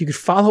 if you could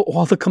follow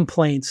all the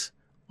complaints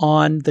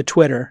on the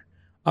Twitter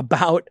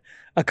about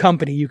a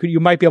company, you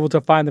might be able to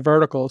find the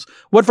verticals.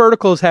 What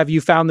verticals have you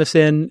found this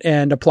in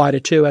and applied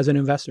it to as an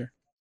investor?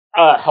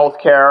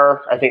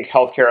 Healthcare. I think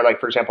healthcare, like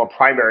for example,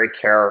 primary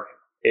care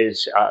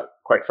is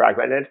quite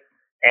fragmented,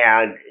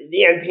 and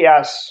the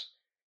NPS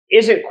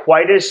isn't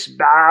quite as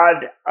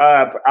bad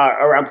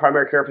around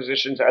primary care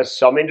physicians as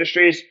some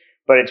industries,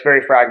 but it's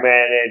very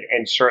fragmented,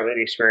 and certainly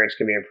the experience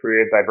can be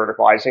improved by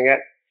verticalizing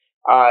it.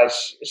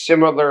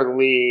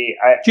 Similarly,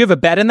 do you have a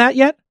bet in that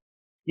yet?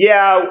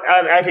 Yeah,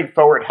 I think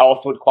Forward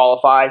Health would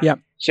qualify. Yeah.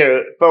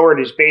 So Forward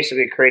is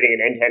basically creating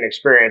an end-to-end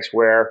experience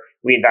where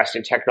we invest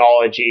in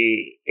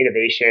technology,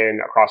 innovation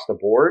across the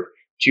board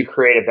to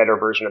create a better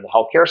version of the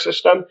healthcare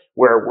system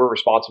where we're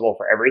responsible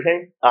for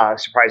everything,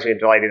 surprising and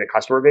delighting the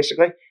customer,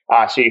 basically.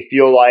 So you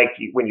feel like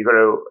when you go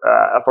to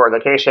a Forward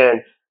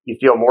location, you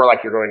feel more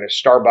like you're going to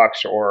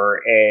Starbucks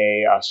or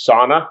a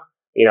sauna,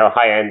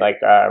 high-end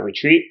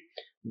retreat,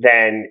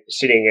 than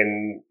sitting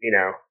in,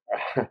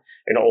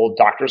 an old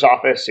doctor's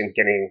office and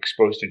getting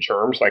exposed to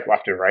germs like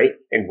left and right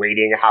and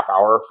waiting a half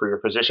hour for your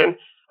physician.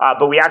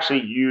 But we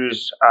actually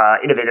use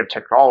innovative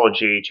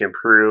technology to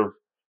improve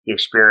the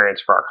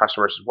experience for our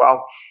customers as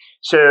well.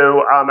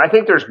 So I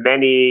think there's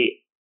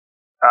many,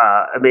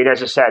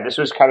 as I said, this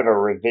was kind of a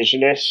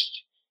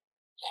revisionist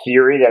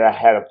theory that I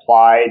had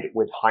applied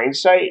with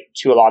hindsight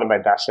to a lot of my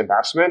best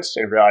investments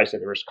and realized that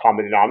there was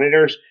common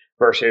denominators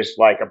versus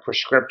like a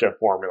prescriptive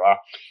formula.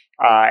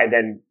 And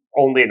then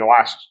only in the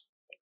last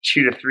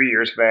 2 to 3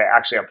 years have I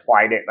actually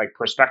applied it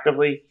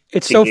prospectively.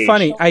 It's so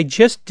funny. I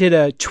just did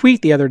a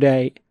tweet the other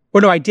day,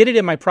 or no, I did it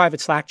in my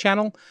private Slack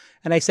channel.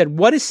 And I said,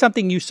 what is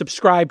something you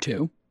subscribe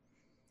to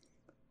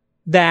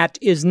that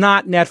is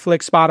not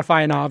Netflix,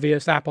 Spotify, and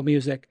Obvious, Apple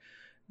Music,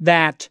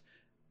 that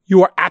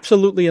you are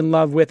absolutely in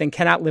love with and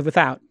cannot live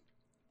without?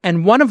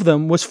 And one of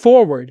them was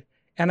Forward.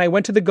 And I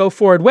went to the Go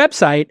Forward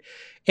website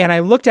and I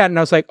looked at it and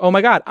I was like, oh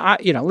my God,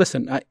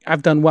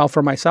 I've done well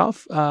for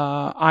myself.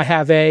 I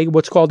have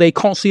what's called a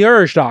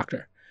concierge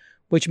doctor,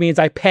 which means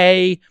I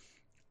pay,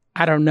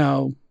 10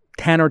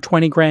 or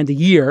 20 grand a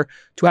year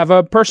to have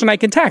a person I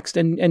can text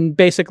and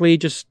basically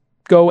just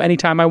go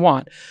anytime I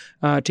want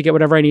to get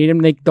whatever I need,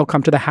 and they'll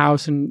come to the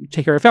house and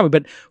take care of family.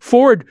 But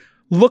Ford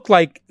looked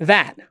like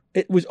that.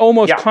 It was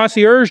almost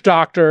concierge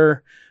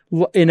doctor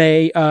in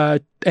a, I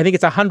think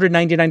it's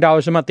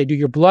 $199 a month. They do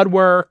your blood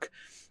work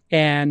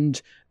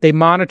and they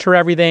monitor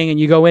everything, and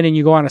you go in and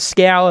you go on a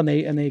scale and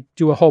they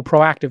do a whole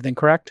proactive thing,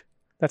 correct?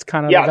 That's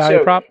kind of the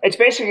value prop? It's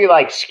basically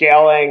like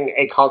scaling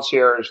a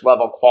concierge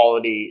level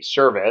quality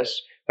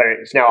service, but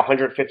it's now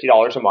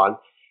 $150 a month.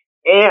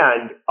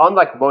 And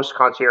unlike most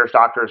concierge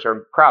doctors,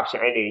 or perhaps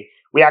any,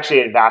 we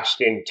actually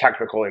invest in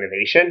technical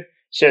innovation.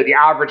 So the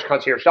average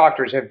concierge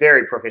doctor is a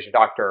very proficient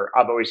doctor.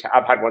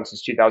 I've had one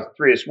since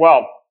 2003 as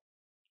well,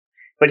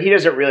 but he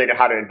doesn't really know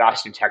how to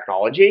invest in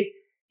technology.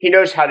 He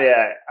knows how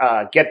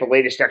to get the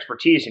latest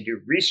expertise and do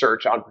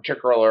research on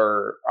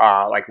particular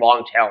like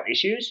long tail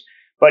issues,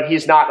 but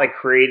he's not like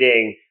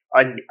creating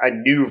a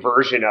new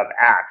version of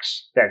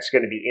X that's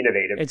going to be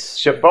innovative.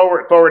 So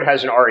Forward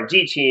has an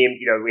R&D team.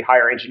 We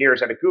hire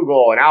engineers out of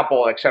Google and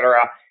Apple, et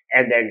cetera,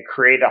 and then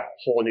create a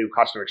whole new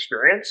customer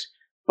experience.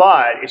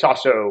 But it's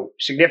also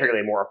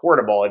significantly more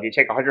affordable. If you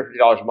take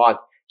 $150 a month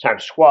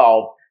times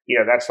 12,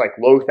 that's like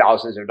low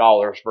thousands of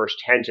dollars versus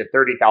 $10,000 to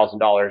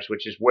 $30,000,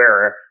 which is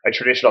where a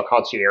traditional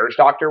concierge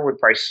doctor would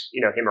price,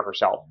 him or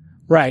herself.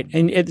 Right.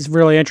 And it's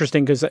really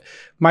interesting because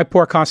my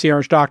poor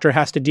concierge doctor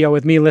has to deal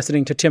with me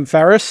listening to Tim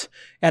Ferriss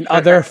and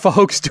other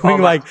folks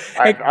doing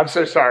I'm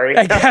so sorry.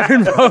 And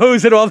Kevin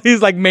Rose and all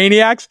these like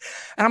maniacs.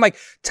 And I'm like,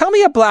 tell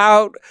me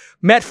about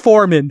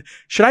metformin.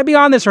 Should I be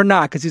on this or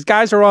not? Because these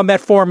guys are all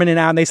metformin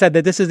now, and they said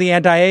that this is the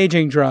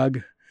anti-aging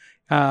drug.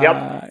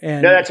 Yep.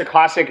 No, that's a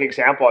classic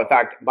example. In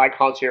fact, my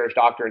concierge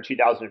doctor in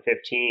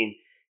 2015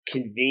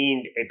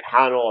 convened a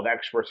panel of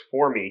experts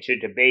for me to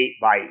debate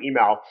by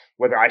email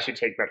whether I should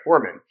take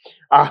metformin.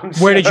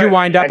 Where did you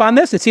wind up on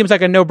this? It seems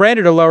like a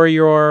no-brainer to lower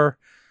your,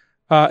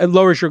 it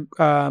lowers your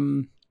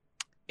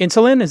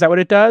insulin. Is that what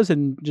it does?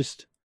 And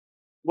just...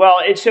 Well,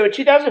 so in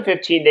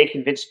 2015, they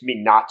convinced me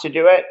not to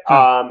do it.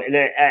 And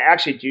I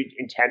actually do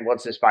intend,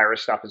 once this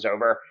virus stuff is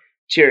over,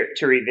 to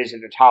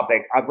revisit the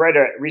topic. I've read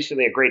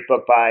recently a great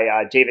book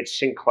by David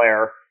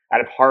Sinclair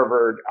out of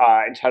Harvard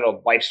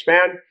entitled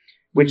Lifespan,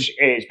 which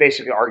is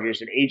basically argues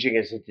that aging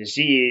is a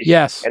disease.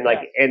 Yes. And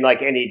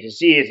like any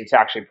disease, it's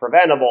actually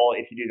preventable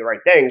if you do the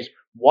right things.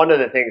 One of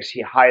the things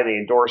he highly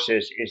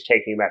endorses is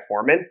taking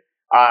metformin.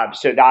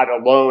 So that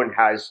alone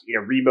has,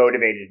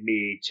 remotivated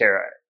me to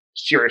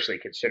seriously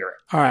consider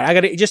it. All right. I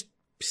got to just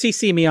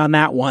CC me on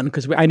that one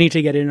because I need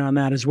to get in on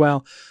that as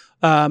well.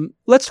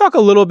 Let's talk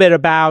a little bit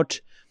about,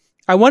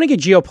 I want to get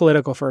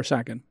geopolitical for a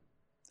second,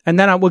 and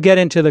then we'll get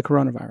into the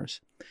coronavirus.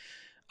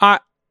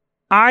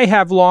 I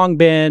have long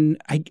been,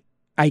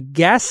 I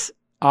guess,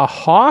 a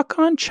hawk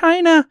on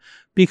China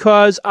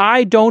because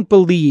I don't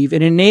believe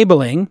in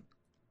enabling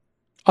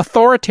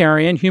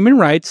authoritarian human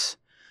rights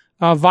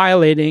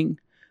violating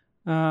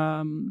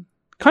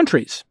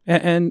countries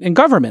and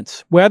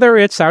governments, whether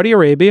it's Saudi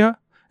Arabia,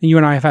 and you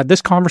and I have had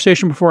this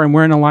conversation before, and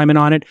we're in alignment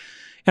on it.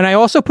 And I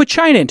also put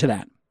China into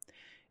that.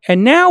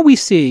 And now we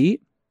see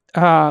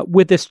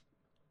with this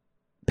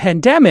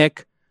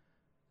pandemic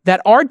that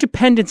our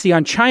dependency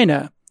on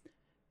China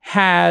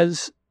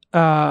has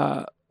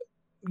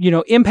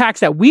impacts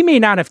that we may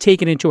not have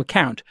taken into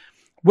account,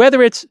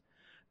 whether it's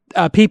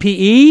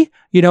PPE,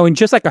 and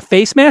just like a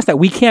face mask, that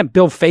we can't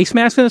build face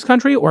masks in this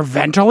country, or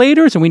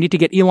ventilators, and we need to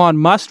get Elon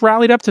Musk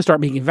rallied up to start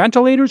making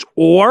ventilators,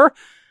 or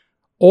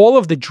all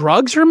of the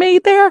drugs are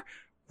made there,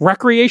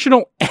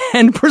 recreational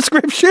and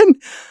prescription.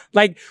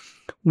 Like,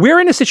 we're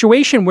in a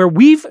situation where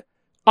we've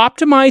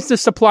optimized the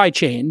supply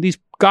chain. These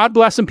God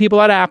bless them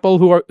people at Apple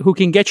who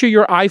can get you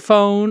your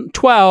iPhone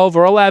 12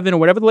 or 11 or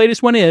whatever the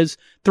latest one is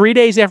 3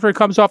 days after it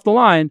comes off the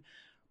line.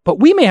 But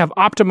we may have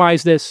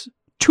optimized this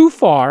too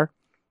far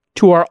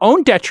to our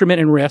own detriment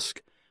and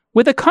risk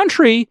with a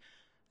country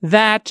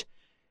that,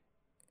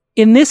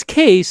 in this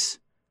case,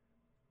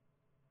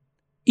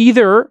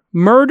 either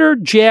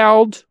murdered,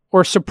 jailed,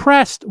 or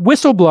suppressed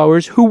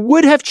whistleblowers who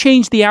would have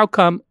changed the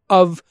outcome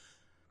of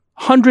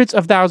hundreds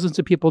of thousands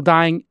of people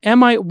dying.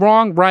 Am I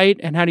wrong, right?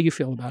 And how do you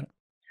feel about it?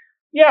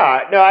 Yeah,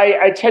 no,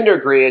 I tend to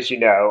agree, as you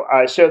know.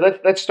 So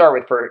let's start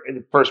with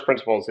first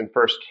principles and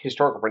first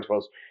historical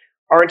principles.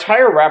 Our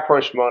entire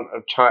rapprochement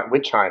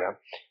with China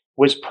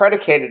was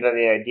predicated on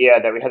the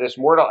idea that we had this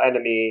mortal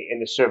enemy in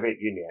the Soviet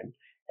Union,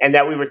 and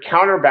that we would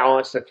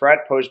counterbalance the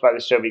threat posed by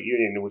the Soviet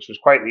Union, which was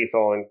quite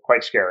lethal and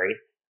quite scary,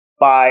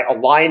 by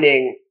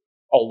aligning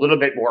a little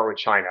bit more with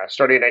China,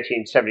 starting in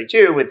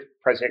 1972 with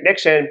President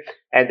Nixon,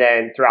 and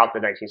then throughout the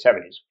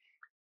 1970s.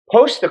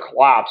 Post the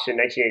collapse in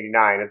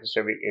 1989 of the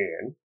Soviet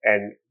Union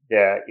and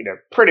the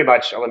pretty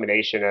much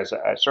elimination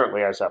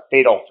certainly as a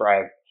fatal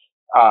threat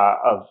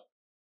of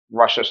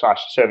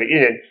Russia/Soviet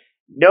Union,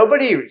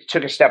 nobody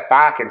took a step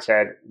back and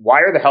said,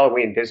 why are the hell are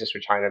we in business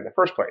with China in the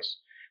first place?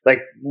 Like,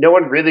 no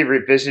one really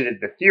revisited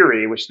the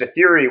theory, which the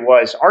theory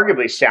was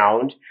arguably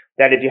sound,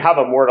 that if you have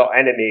a mortal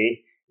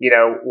enemy,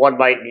 one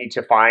might need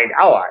to find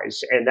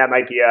allies, and that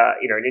might be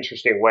an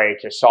interesting way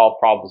to solve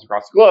problems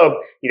across the globe.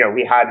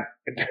 We had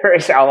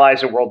various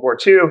allies in World War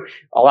II.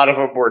 A lot of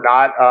them were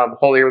not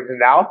holier than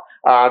thou.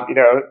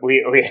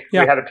 We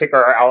had to pick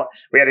our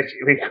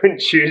we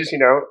couldn't choose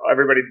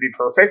everybody to be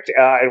perfect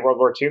in World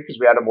War II because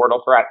we had a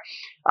mortal threat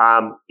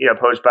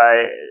posed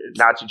by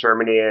Nazi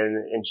Germany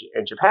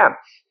and Japan.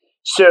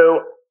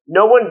 So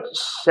no one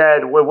said,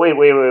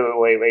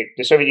 wait,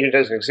 the Soviet Union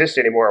doesn't exist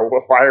anymore.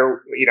 Why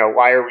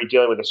are we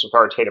dealing with this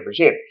authoritative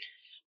regime?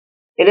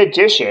 In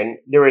addition,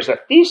 there was a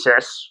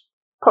thesis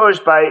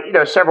posed by,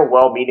 several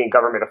well-meaning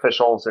government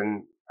officials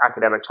and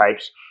academic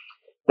types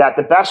that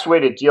the best way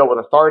to deal with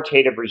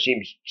authoritative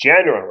regimes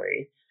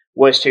generally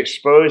was to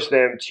expose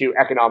them to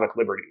economic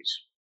liberties.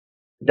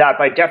 That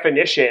by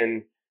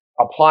definition,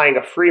 applying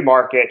a free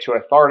market to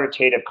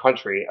authoritarian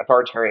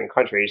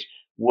countries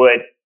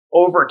would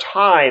over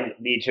time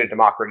lead to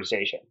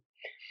democratization.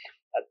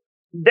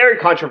 Very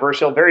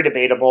controversial, very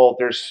debatable.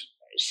 There's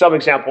some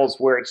examples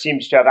where it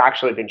seems to have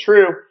actually been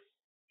true.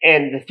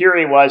 And the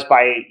theory was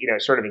by,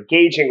 sort of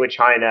engaging with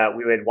China,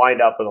 we would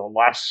wind up with a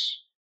less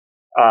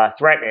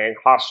threatening,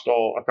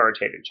 hostile,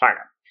 authoritarian China.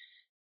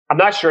 I'm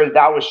not sure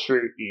that was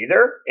true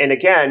either. And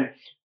again,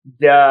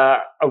 the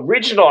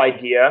original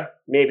idea,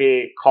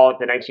 maybe call it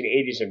the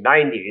 1980s and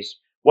 90s,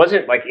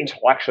 wasn't like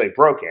intellectually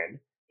broken.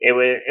 It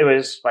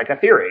was like a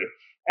theory,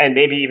 and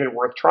maybe even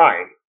worth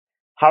trying.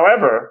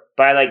 However,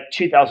 by like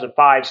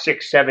 2005,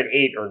 6, 7,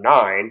 8, or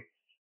 9,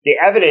 the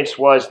evidence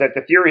was that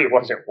the theory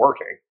wasn't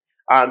working.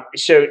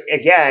 So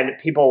again,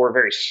 people were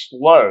very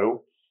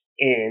slow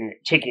in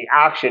taking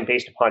action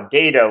based upon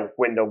data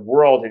when the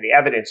world and the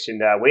evidence and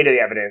the weight of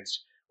the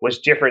evidence was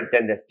different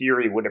than the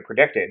theory would have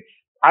predicted.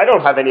 I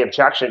don't have any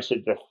objection to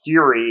the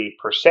theory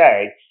per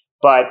se,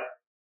 but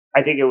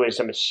I think it was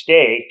a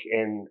mistake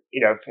and,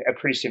 a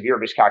pretty severe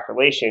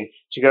miscalculation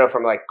to go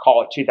from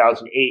call it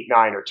 2008,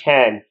 9, or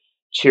 10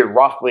 to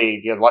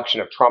roughly the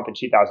election of Trump in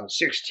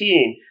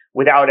 2016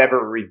 without ever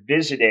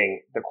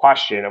revisiting the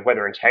question of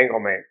whether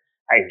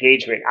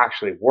engagement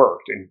actually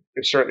worked. And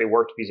it certainly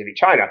worked vis-a-vis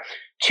China.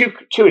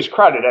 To his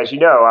credit, as you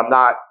know, I'm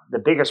not the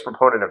biggest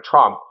proponent of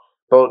Trump,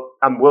 but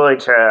I'm willing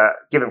to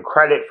give him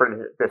credit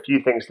for the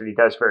few things that he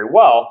does very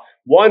well.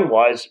 One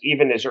was,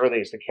 even as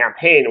early as the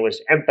campaign,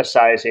 was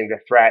emphasizing the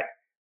threat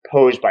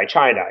posed by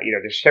China.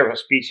 There's several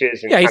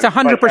speeches. And he's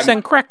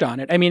 100% correct on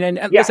it. I mean,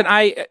 listen,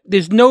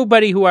 there's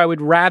nobody who I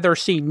would rather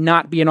see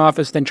not be in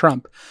office than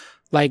Trump.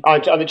 On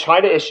the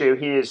China issue,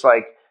 he is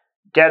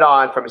dead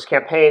on from his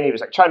campaign. He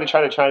was like, China.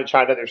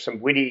 There's some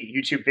witty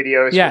YouTube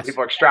videos where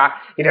people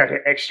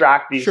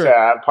extract these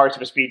parts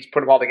of a speech,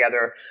 put them all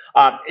together.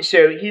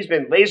 So he's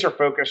been laser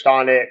focused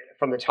on it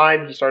from the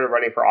time he started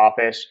running for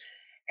office.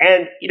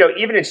 And,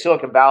 even in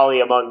Silicon Valley,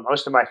 among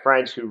most of my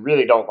friends who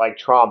really don't like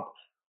Trump,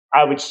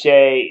 I would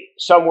say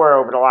somewhere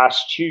over the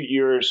last 2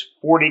 years,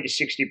 40 to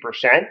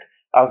 60%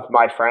 of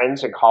my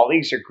friends and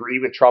colleagues agree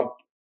with Trump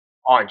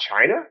on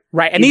China.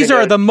 Right. And these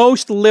are the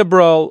most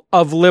liberal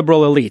of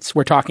liberal elites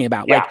we're talking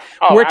about. Yeah.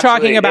 We're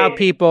talking about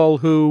people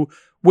who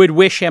would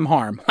wish him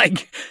harm.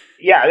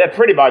 Yeah, they're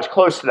pretty much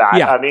close to that.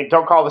 Yeah. I mean,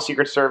 don't call the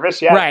Secret Service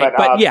yet. Right.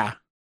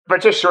 But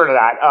just short of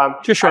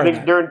that.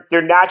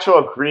 Their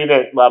natural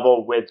agreement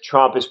level with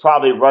Trump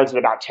runs at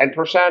about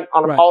 10%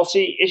 on a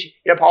policy,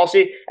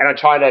 and on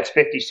China it's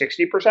 50,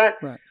 60%.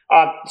 Right.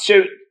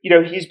 So,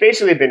 he's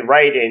basically been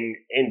right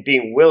in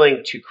being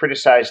willing to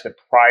criticize the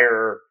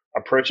prior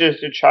approaches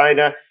to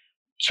China,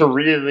 to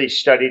really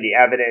study the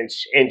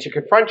evidence and to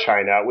confront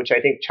China, which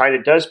I think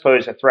China does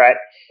pose a threat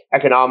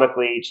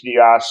economically to the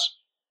U.S.,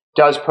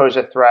 does pose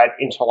a threat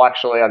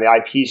intellectually on the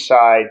IP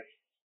side.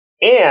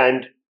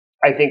 And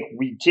I think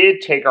we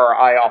did take our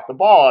eye off the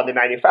ball on the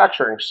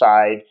manufacturing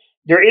side.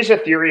 There is a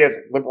theory of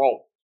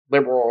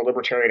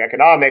libertarian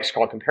economics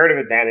called comparative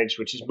advantage,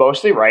 which is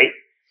mostly right,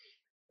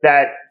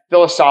 that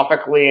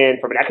philosophically and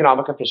from an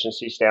economic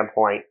efficiency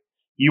standpoint,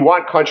 you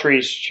want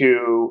countries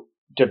to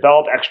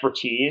develop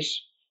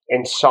expertise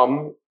in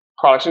some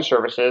products and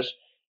services,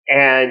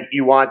 and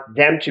you want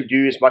them to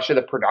do as much of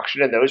the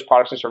production in those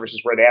products and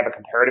services where they have a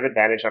comparative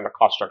advantage on a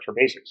cost structure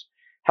basis.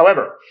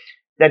 However,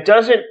 that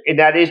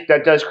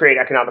does create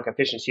economic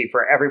efficiency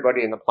for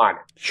everybody in the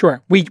planet.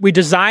 Sure. We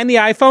design the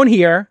iPhone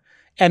here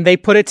and they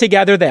put it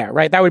together there,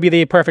 right? That would be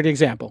the perfect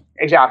example.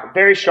 Exactly.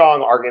 Very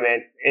strong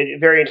argument,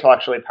 very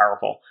intellectually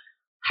powerful.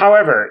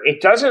 However,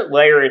 it doesn't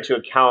layer into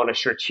account a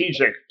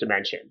strategic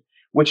dimension,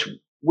 which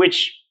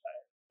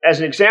as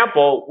an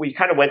example, we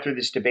kind of went through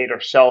this debate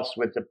ourselves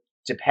with the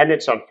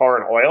dependence on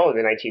foreign oil in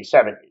the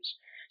 1970s.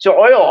 So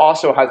oil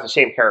also has the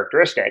same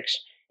characteristics.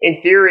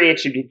 In theory, it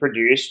should be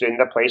produced in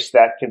the place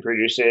that can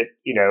produce it,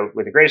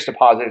 with the greatest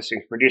deposits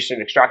and produce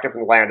and extract it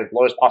from the land at the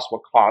lowest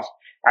possible cost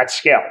at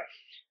scale.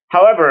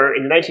 However,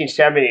 in the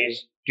 1970s,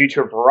 due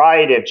to a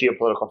variety of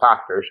geopolitical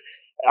factors,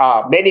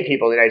 many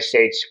people in the United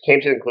States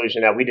came to the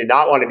conclusion that we did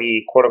not want to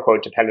be, quote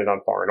unquote, dependent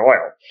on foreign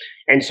oil.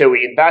 And so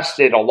we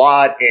invested a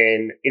lot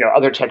in,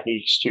 other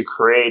techniques to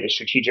create a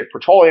strategic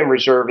petroleum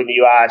reserve in the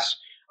U.S.,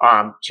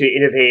 to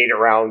innovate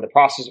around the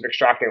process of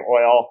extracting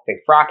oil, think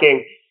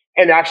fracking.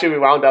 And actually we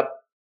wound up,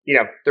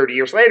 30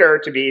 years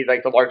later to be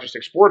like the largest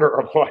exporter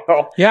of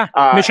oil. Yeah.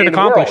 Mission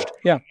accomplished.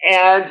 Yeah.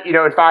 And,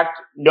 in fact,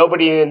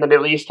 nobody in the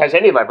Middle East has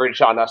any leverage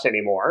on us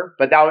anymore.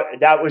 But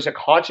that was a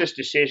conscious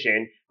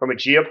decision from a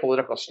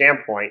geopolitical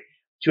standpoint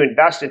to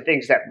invest in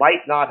things that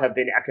might not have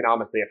been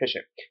economically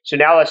efficient. So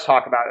now let's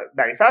talk about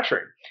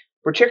manufacturing,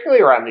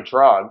 particularly around the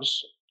drugs.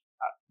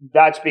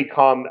 That's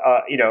become,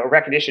 a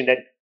recognition that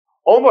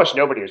almost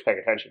nobody was paying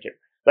attention to.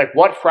 Like,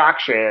 what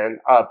fraction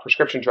of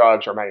prescription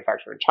drugs are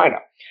manufactured in China?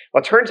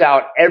 Well, it turns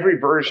out every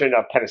version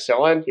of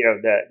penicillin,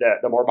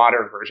 the more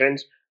modern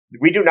versions,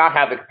 we do not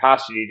have the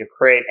capacity to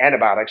create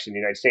antibiotics in the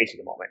United States at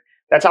the moment.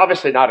 That's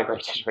obviously not a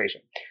great situation,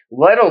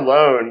 let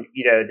alone,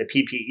 the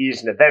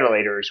PPEs and the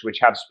ventilators, which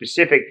have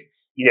specific,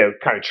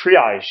 kind of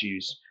triage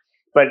use.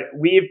 But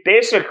we've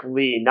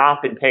basically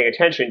not been paying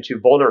attention to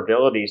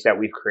vulnerabilities that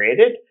we've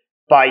created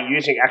by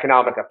using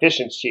economic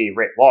efficiency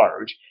writ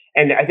large.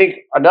 And I think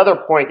another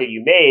point that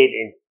you made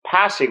in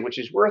passing, which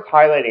is worth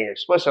highlighting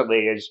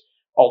explicitly, is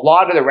a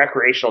lot of the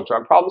recreational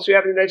drug problems we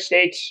have in the United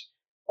States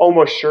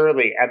almost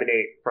surely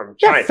emanate from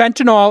China. Yeah,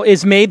 fentanyl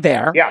is made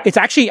there. Yeah. It's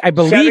actually, I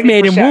believe,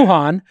 made in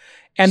Wuhan,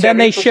 and then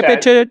they ship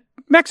it to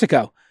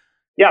Mexico.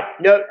 Yeah,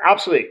 no,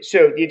 absolutely.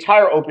 So the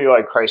entire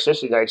opioid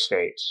crisis in the United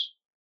States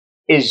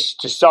is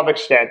to some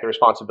extent the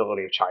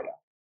responsibility of China.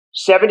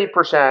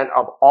 70%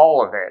 of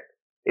all of it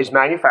is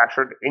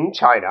manufactured in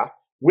China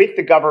with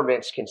the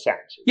government's consent.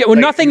 Yeah, well,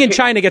 nothing in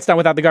China gets done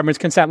without the government's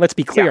consent. Let's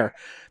be clear.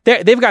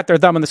 Yeah. They've got their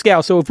thumb on the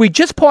scale. So if we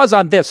just pause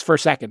on this for a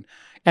second,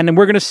 and then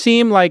we're going to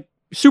seem like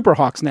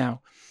superhawks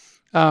now.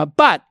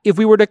 But if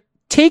we were to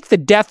take the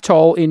death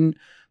toll in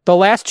the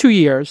last 2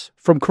 years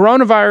from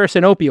coronavirus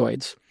and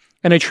opioids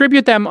and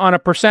attribute them on a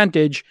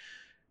percentage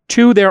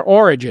to their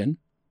origin,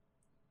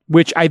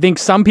 which I think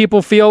some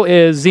people feel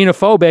is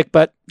xenophobic,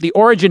 but the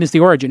origin is the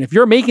origin. If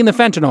you're making the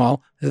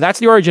fentanyl, that's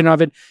the origin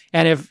of it.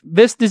 And if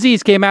this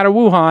disease came out of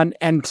Wuhan,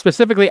 and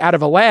specifically out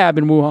of a lab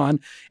in Wuhan,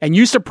 and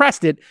you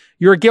suppressed it,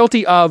 you're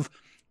guilty of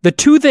the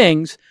two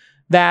things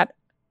that,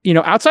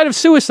 outside of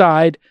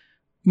suicide,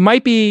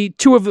 might be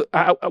two of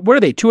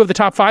the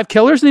top 5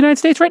 killers in the United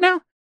States right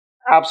now?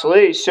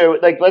 Absolutely. So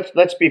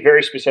let's be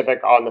very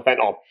specific on the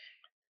fentanyl.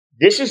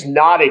 This is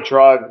not a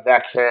drug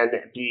that can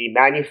be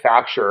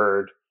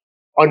manufactured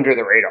under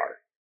the radar.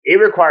 It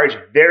requires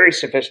very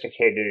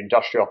sophisticated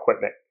industrial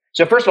equipment.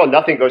 So first of all,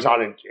 nothing goes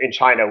on in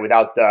China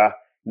without the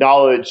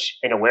knowledge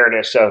and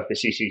awareness of the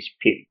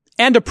CCP.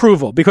 And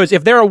approval, because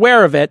if they're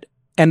aware of it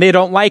and they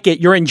don't like it,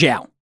 you're in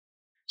jail.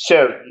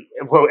 So,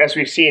 as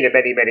we've seen in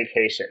many, many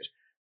cases.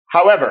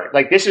 However,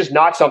 this is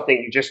not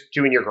something you just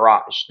do in your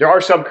garage. There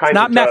are some kinds of drugs.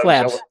 Not meth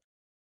labs.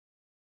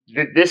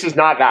 This is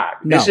not that.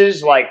 No. This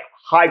is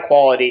high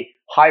quality,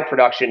 high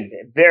production,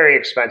 very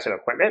expensive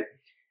equipment.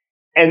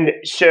 And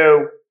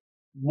so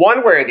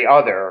one way or the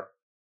other,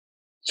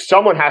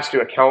 someone has to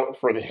account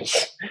for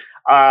this.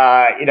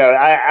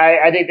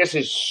 I think this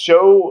is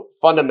so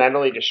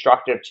fundamentally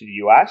destructive to the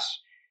U.S.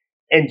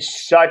 and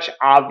such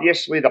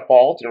obviously the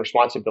fault and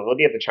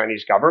responsibility of the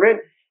Chinese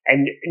government.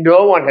 And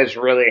no one has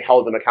really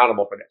held them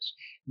accountable for this.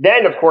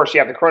 Then, of course, you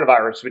have the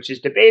coronavirus, which is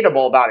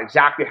debatable about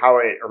exactly how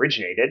it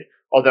originated.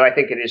 Although I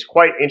think it is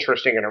quite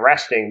interesting and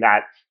arresting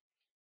that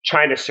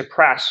China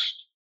suppressed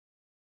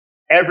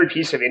every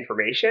piece of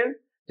information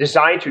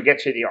designed to get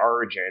to the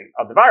origin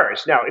of the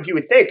virus. Now, if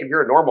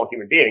you're a normal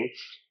human being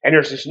and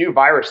there's this new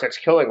virus that's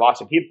killing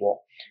lots of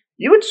people,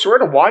 you would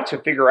sort of want to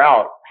figure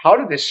out, how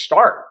did this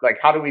start?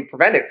 How do we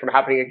prevent it from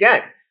happening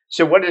again?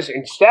 So what does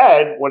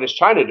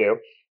China do?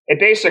 It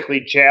basically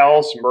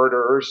jails,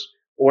 murders,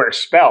 or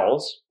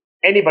expels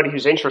anybody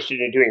who's interested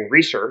in doing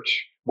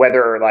research,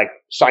 whether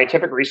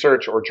scientific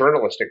research or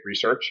journalistic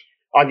research,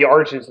 on the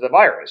origins of the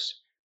virus.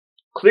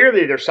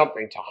 Clearly, there's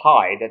something to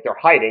hide that they're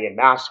hiding and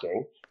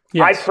masking.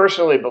 Yes. I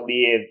personally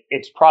believe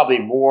it's probably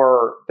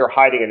more they're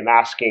hiding and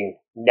masking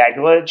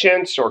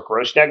negligence or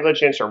gross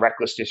negligence or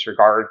reckless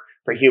disregard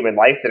for human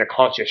life than a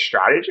conscious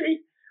strategy.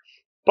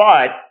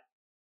 But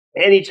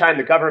anytime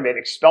the government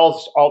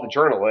expels all the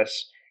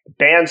journalists,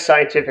 bans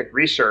scientific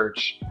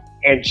research,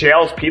 and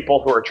jails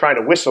people who are trying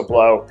to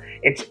whistleblow,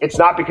 it's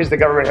not because the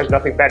government has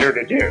nothing better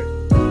to do.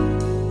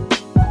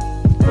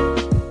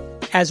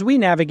 As we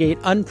navigate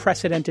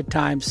unprecedented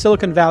times,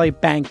 Silicon Valley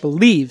Bank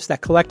believes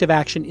that collective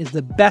action is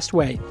the best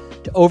way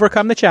to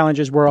overcome the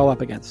challenges we're all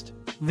up against.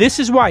 This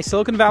is why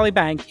Silicon Valley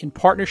Bank, in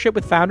partnership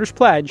with Founders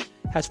Pledge,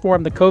 has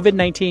formed the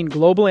COVID-19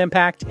 Global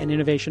Impact and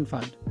Innovation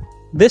Fund.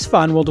 This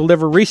fund will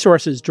deliver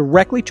resources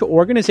directly to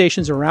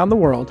organizations around the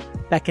world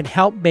that can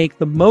help make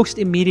the most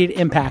immediate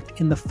impact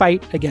in the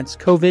fight against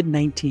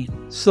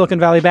COVID-19. Silicon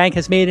Valley Bank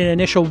has made an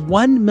initial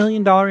 $1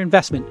 million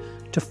investment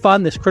to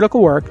fund this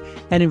critical work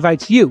and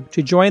invites you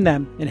to join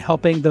them in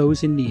helping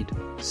those in need.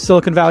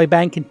 Silicon Valley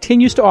Bank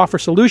continues to offer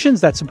solutions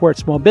that support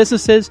small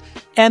businesses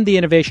and the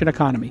innovation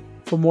economy.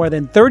 For more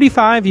than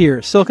 35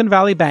 years, Silicon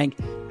Valley Bank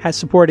has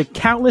supported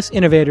countless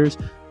innovators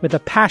with a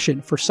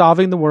passion for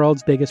solving the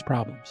world's biggest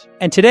problems,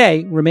 and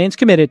today remains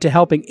committed to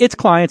helping its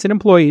clients and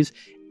employees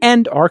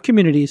and our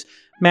communities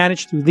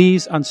manage through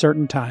these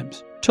uncertain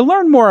times. To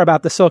learn more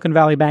about the Silicon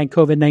Valley Bank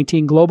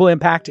COVID-19 Global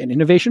Impact and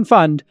Innovation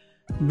Fund,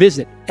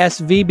 visit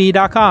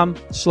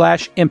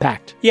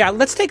svb.com/impact. Yeah,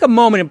 let's take a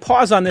moment and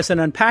pause on this and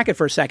unpack it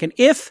for a second.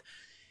 If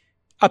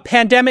a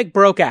pandemic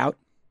broke out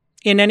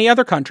in any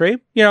other country,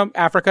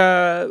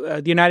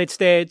 Africa, the United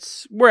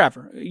States,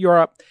 wherever,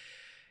 Europe,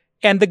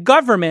 and the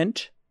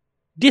government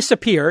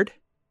disappeared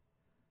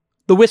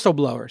the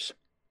whistleblowers,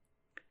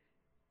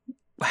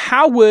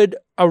 how would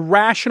a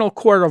rational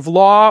court of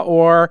law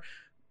or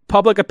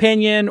public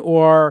opinion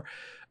or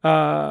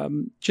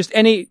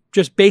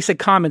just basic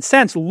common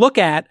sense look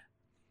at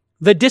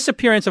the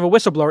disappearance of a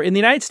whistleblower? In the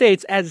United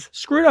States, as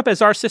screwed up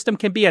as our system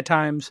can be at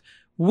times,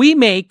 we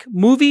make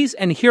movies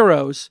and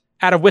heroes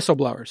out of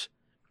whistleblowers.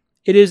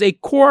 It is a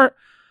core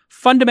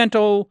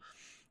fundamental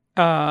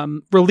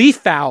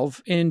relief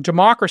valve in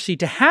democracy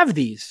to have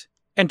these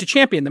and to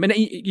champion them. And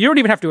you don't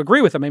even have to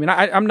agree with them. I mean,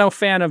 I'm no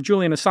fan of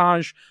Julian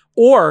Assange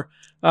or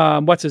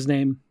what's his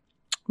name?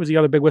 Who's the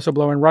other big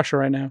whistleblower in Russia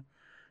right now?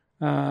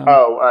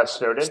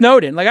 Snowden.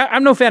 Snowden. Like,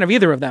 I'm no fan of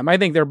either of them. I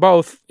think they're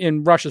both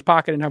in Russia's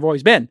pocket and have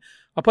always been.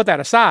 I'll put that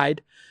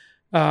aside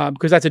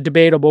because that's a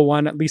debatable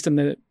one, at least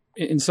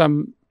in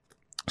some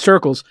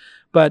circles.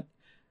 But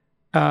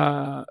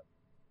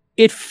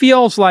it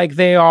feels like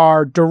they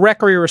are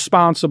directly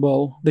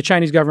responsible, the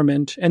Chinese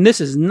government, and this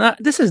is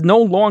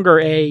no longer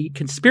a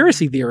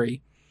conspiracy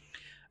theory,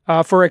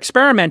 for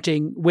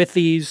experimenting with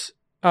these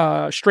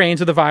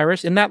strains of the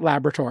virus in that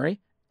laboratory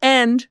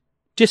and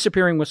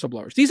disappearing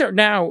whistleblowers. These are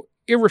now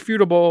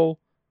irrefutable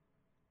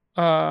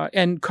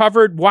and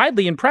covered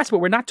widely in press, but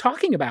we're not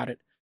talking about it.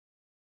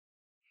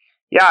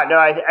 Yeah, no,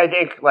 I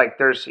think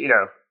there's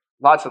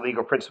lots of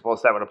legal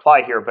principles that would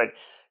apply here, but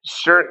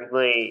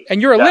certainly.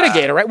 And you're a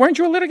litigator, right? Weren't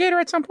you a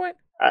litigator at some point?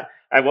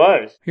 I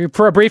was.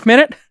 For a brief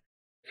minute?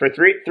 For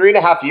three and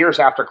a half years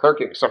after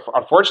clerking. So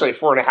unfortunately,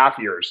 4.5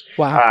 years.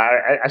 Wow.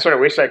 I sort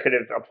of wish I could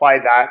have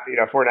applied that,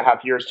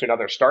 4.5 years to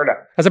another startup.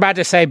 I was about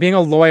to say, being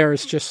a lawyer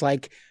is just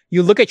like,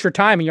 you look at your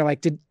time and you're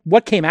like,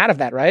 what came out of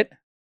that, right?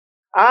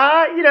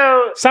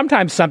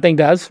 Sometimes something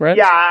does, right?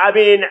 Yeah, I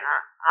mean,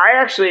 I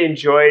actually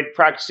enjoyed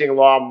practicing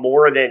law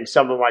more than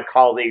some of my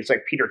colleagues.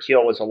 Like Peter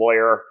Thiel was a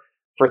lawyer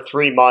for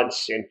 3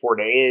 months and 4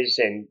 days,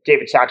 and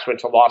David Sachs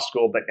went to law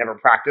school but never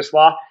practiced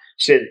law.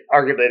 So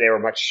arguably they were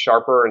much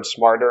sharper and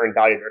smarter and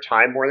valued their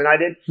time more than I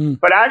did.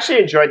 But I actually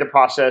enjoyed the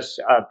process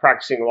of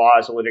practicing law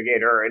as a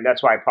litigator, and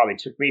that's why it probably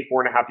took me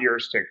 4.5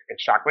 years to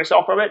extract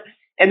myself from it.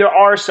 And there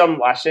are some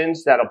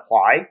lessons that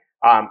apply.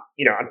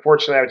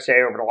 Unfortunately, I would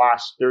say over the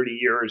last 30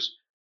 years,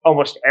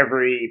 almost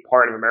every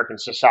part of American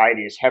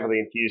society is heavily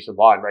infused with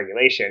law and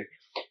regulation.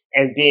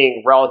 And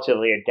being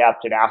relatively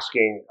adept at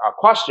asking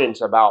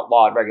questions about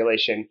law and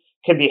regulation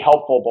can be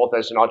helpful both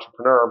as an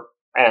entrepreneur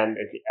and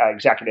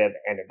executive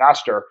and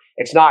investor.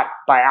 It's not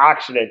by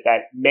accident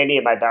that many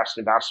of my best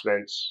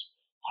investments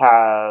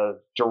have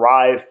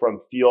derived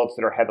from fields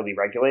that are heavily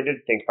regulated.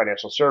 Think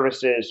financial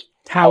services,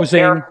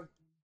 housing, healthcare,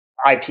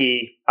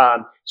 IP.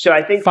 So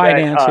I think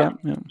finance.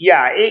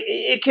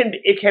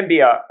 It can be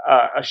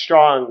a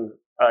strong,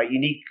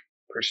 unique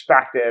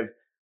perspective.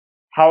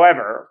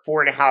 However,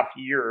 4.5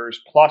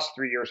 years plus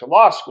 3 years of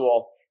law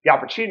school, the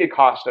opportunity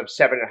cost of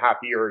 7.5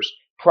 years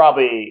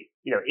probably,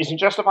 isn't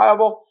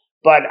justifiable.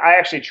 But I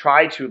actually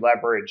try to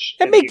leverage.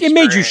 It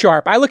made you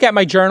sharp. I look at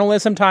my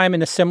journalism time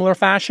in a similar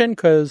fashion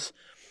because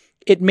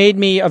it made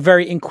me a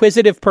very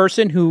inquisitive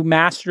person who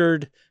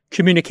mastered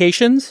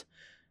communications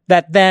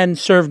that then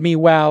served me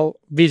well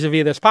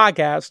vis-a-vis this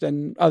podcast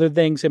and other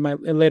things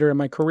later in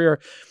my career.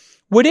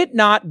 Would it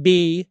not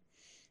be,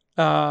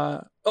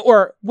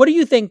 or what do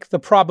you think the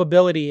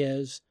probability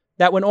is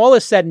that when all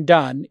is said and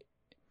done,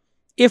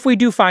 if we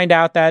do find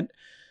out that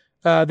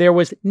there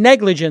was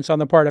negligence on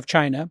the part of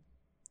China,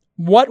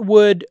 what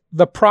would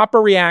the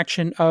proper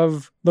reaction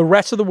of the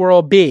rest of the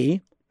world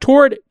be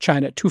toward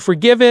China? To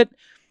forgive it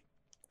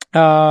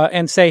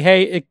and say,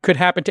 hey, it could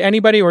happen to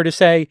anybody, or to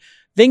say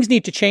things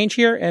need to change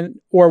here,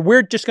 or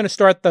we're just going to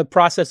start the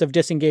process of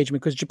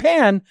disengagement? Because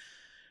Japan,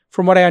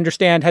 from what I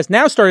understand, has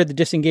now started the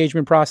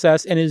disengagement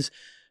process and is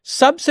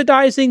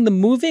subsidizing the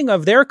moving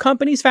of their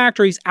companies'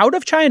 factories out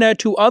of China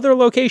to other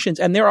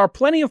locations. And there are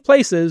plenty of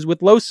places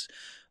with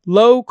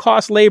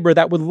low-cost labor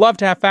that would love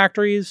to have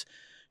factories.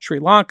 Sri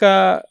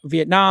Lanka,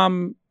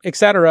 Vietnam,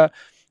 etc.,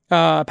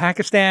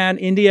 Pakistan,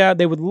 India,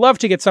 they would love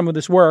to get some of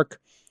this work.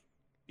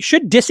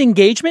 Should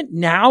disengagement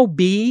now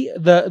be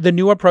the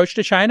new approach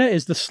to China?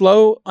 Is the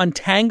slow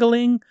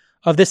untangling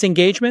of this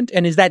engagement?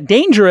 And is that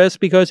dangerous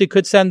because it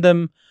could send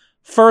them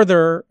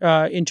further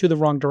into the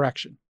wrong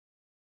direction?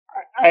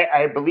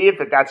 I believe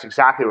that that's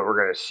exactly what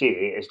we're going to see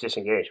is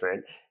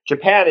disengagement.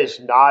 Japan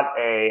is not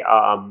a,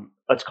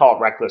 let's call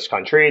it reckless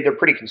country. They're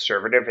pretty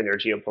conservative in their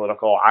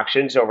geopolitical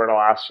actions over the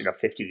last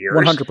 50 years.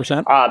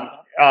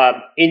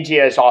 100%.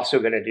 India is also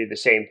going to do the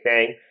same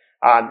thing.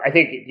 I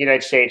think the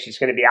United States is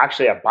going to be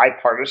actually a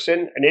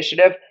bipartisan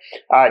initiative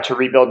to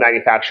rebuild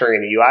manufacturing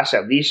in the U.S.,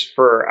 at least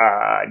for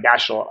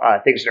national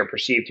things that are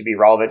perceived to be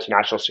relevant to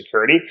national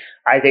security.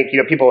 I think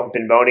people have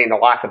been moaning the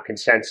lack of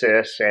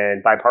consensus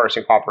and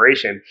bipartisan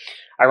cooperation.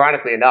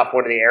 ironically enough,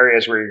 one of the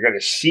areas where you're going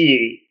to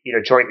see,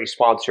 jointly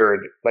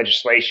sponsored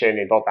legislation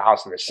in both the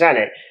House and the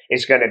Senate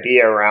is going to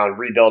be around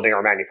rebuilding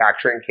our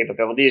manufacturing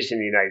capabilities in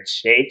the United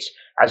States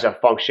as a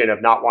function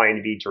of not wanting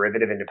to be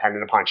derivative and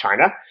dependent upon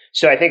China.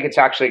 So I think it's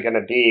actually going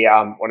to be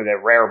one of the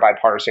rare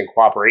bipartisan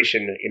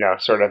cooperation,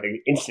 sort of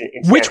instant.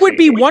 Which would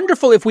be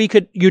wonderful if we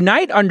could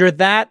unite under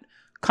that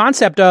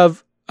concept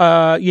of,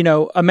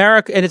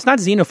 America, and it's not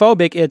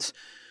xenophobic, it's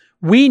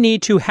we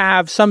need to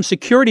have some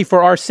security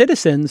for our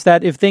citizens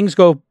that if things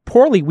go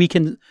poorly, we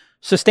can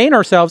sustain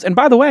ourselves. And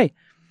by the way,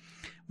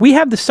 we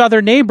have the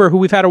southern neighbor who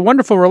we've had a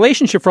wonderful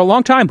relationship for a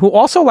long time, who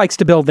also likes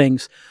to build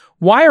things.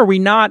 Why are we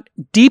not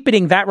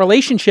deepening that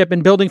relationship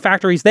and building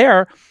factories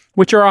there,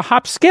 which are a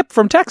hop skip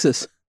from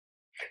Texas?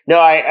 No,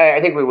 I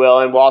think we will,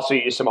 and we'll also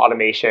use some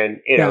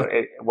automation.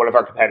 One of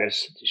our competitive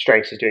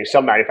strengths is doing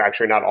some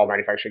manufacturing. Not all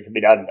manufacturing can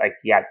be done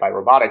yet by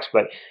robotics,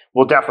 but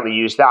we'll definitely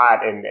use that,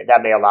 and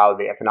that may allow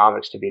the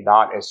economics to be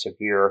not as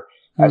severe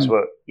as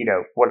what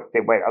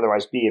they might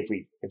otherwise be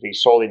if we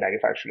solely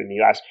manufactured in the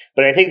U.S.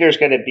 But I think there's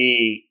going to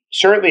be,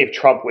 certainly if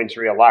Trump wins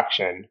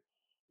re-election,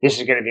 this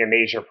is going to be a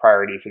major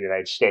priority for the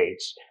United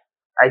States.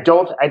 I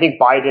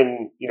think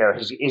Biden,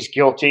 is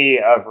guilty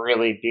of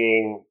really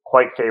being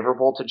quite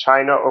favorable to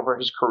China over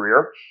his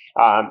career.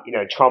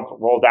 Trump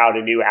rolled out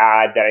a new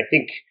ad that I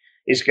think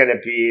is going to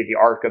be the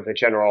arc of the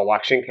general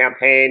election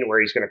campaign,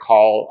 where he's going to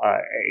call,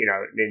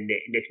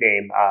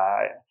 nickname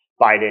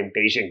Biden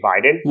Beijing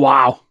Biden.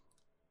 Wow.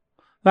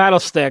 That'll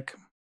stick.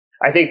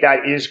 I think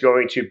that is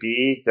going to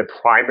be the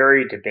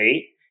primary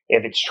debate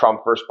if it's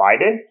Trump versus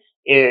Biden.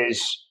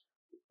 Is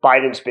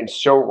Biden's been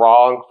so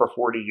wrong for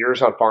 40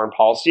 years on foreign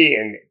policy,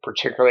 and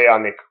particularly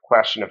on the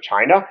question of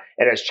China.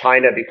 And as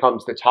China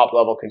becomes the top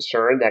level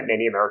concern that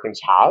many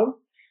Americans have,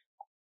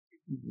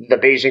 the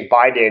Beijing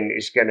Biden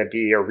is going to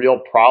be a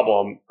real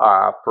problem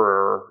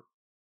for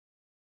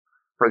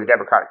the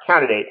Democratic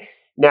candidate.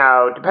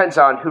 Now, it depends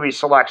on who he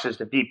selects as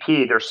the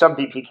VP. There's some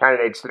VP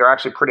candidates that are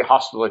actually pretty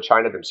hostile to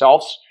China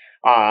themselves.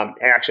 And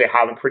actually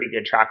have a pretty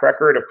good track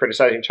record of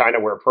criticizing China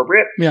where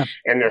appropriate. Yeah.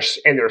 And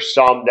there's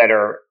some that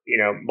are,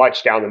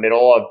 much down the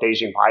middle of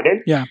Beijing Biden.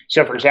 Yeah.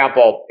 So for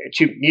example,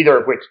 neither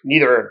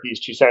of these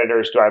two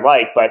senators do I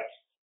like, but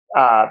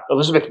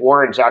Elizabeth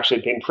Warren's actually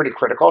been pretty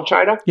critical of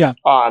China. Yeah.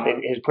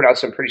 And has put out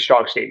some pretty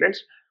strong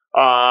statements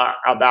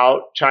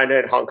about China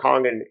and Hong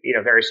Kong and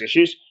various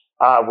issues.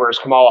 Whereas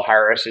Kamala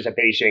Harris is a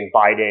Beijing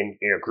Biden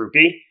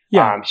groupie.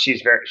 Yeah.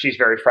 She's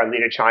very friendly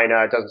to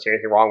China, doesn't say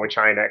anything wrong with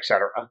China, et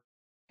cetera.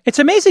 It's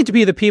amazing to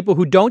be the people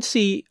who don't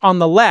see on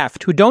the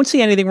left, who don't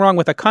see anything wrong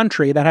with a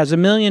country that has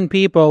 1 million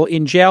people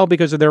in jail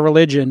because of their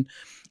religion,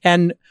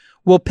 and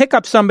will pick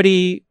up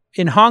somebody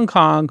in Hong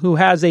Kong who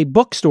has a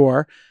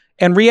bookstore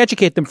and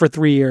re-educate them for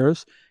 3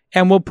 years,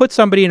 and will put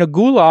somebody in a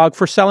gulag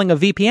for selling a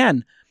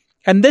VPN.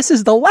 And this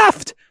is the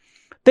left.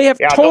 They have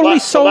totally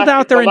sold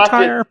out their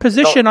entire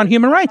position on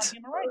human rights.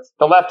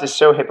 The left is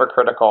so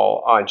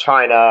hypocritical on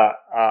China,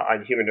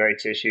 on human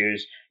rights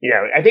issues.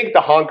 I think the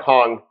Hong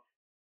Kong,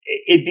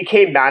 it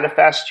became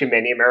manifest to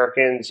many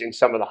Americans in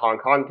some of the Hong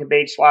Kong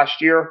debates last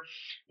year,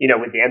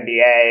 with the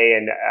NBA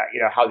and,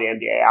 how the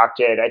NBA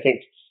acted. I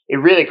think it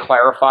really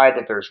clarified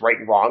that there's right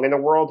and wrong in the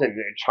world, and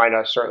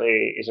China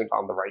certainly isn't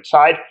on the right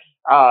side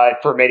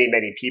for many,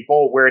 many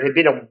people, where it had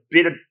been a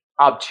bit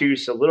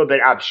obtuse, a little bit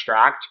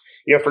abstract.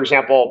 For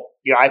example,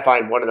 I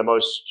find one of the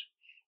most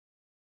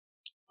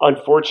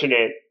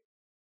unfortunate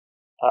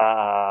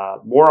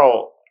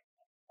moral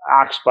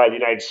acts by the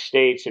United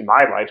States in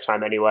my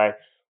lifetime anyway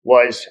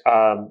was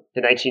the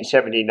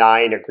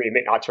 1979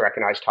 agreement not to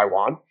recognize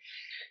Taiwan.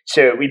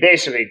 So we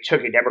basically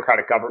took a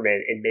democratic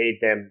government and made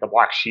them the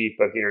black sheep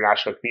of the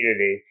international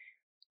community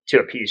to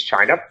appease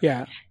China.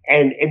 Yeah.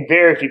 And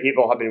very few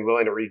people have been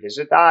willing to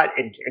revisit that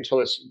until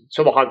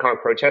the Hong Kong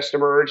protests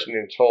emerged and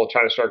until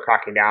China started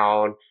cracking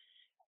down.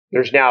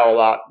 There's now a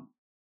lot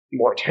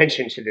more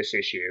attention to this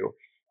issue.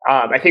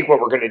 I think what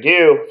we're going to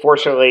do,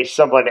 fortunately,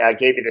 someone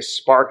gave me this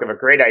spark of a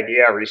great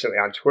idea recently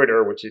on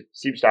Twitter, which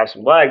seems to have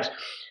some legs,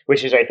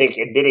 which is, I think,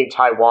 admitting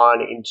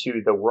Taiwan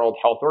into the World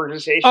Health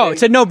Organization. Oh,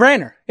 it's a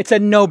no-brainer. It's a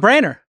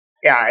no-brainer.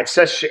 Yeah,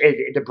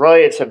 the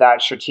brilliance of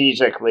that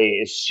strategically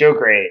is so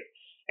great,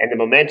 and the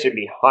momentum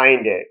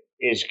behind it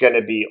is going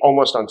to be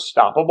almost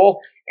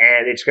unstoppable,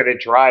 and it's going to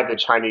drive the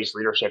Chinese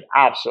leadership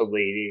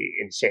absolutely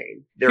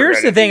insane.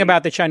 Here's the thing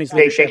about the Chinese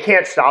leadership. They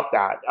can't stop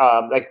that.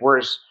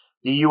 Whereas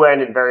the UN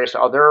and various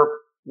other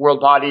world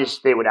bodies,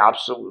 they would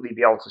absolutely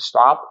be able to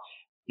stop.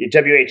 The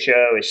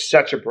WHO is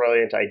such a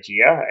brilliant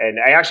idea, and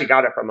I actually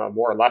got it from a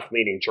more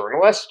left-leaning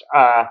journalist.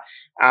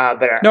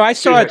 No, I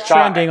saw it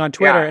trending on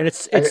Twitter, and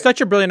it's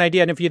such a brilliant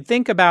idea. And if you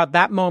think about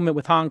that moment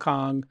with Hong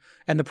Kong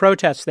and the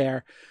protests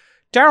there,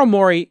 Daryl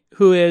Morey,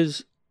 who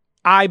is,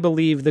 I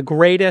believe, the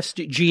greatest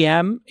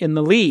GM in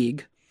the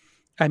league,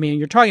 I mean,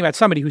 you're talking about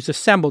somebody who's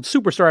assembled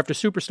superstar after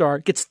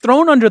superstar, gets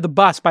thrown under the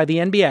bus by the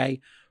NBA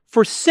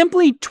for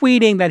simply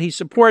tweeting that he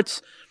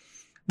supports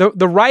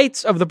the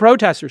rights of the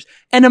protesters.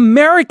 An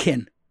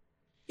American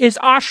is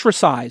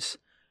ostracized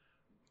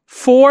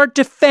for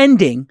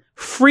defending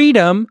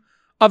freedom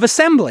of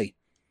assembly.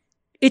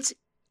 It's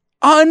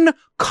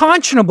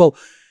unconscionable.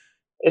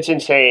 It's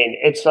insane.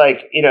 It's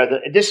like,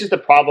 this is the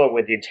problem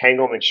with the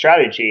entanglement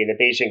strategy and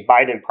the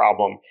Beijing-Biden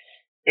problem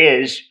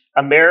is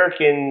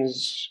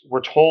Americans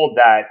were told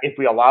that if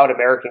we allowed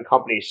American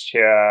companies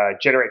to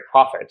generate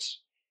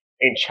profits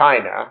in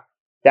China,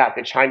 that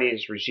the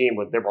Chinese regime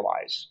would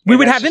liberalize. We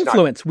would have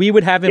influence. We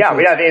would have influence. Yeah,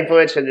 we'd have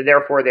influence, and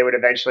therefore they would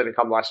eventually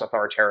become less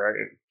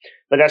authoritarian.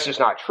 But that's just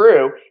not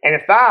true. And in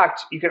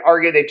fact, you could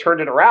argue they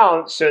turned it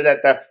around so that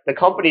the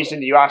companies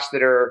in the U.S.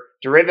 that are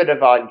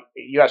derivative on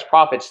U.S.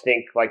 profits,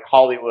 think like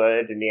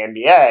Hollywood and the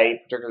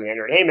NBA, particularly the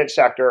entertainment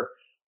sector,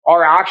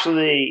 are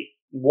actually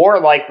more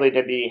likely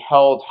to be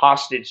held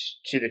hostage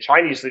to the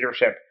Chinese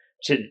leadership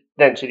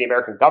than to the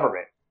American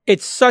government.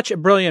 It's such a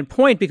brilliant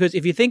point, because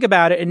if you think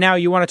about it, and now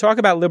you want to talk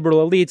about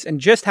liberal elites and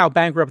just how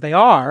bankrupt they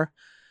are,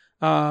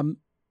 the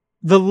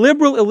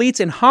liberal elites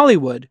in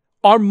Hollywood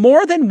are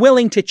more than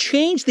willing to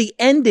change the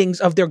endings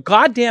of their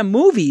goddamn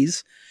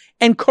movies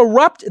and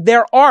corrupt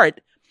their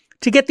art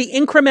to get the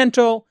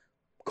incremental,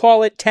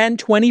 call it 10,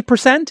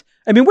 20%.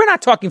 I mean, we're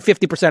not talking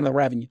 50% of the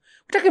revenue.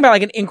 We're talking about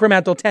like an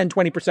incremental 10,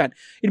 20%.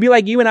 It'd be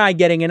like you and I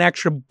getting an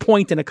extra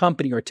point in a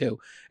company or two.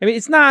 I mean,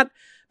 it's not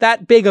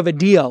that big of a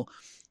deal.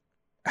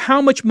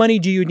 How much money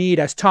do you need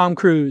as Tom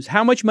Cruise?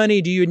 How much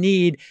money do you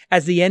need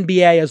as the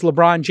NBA, as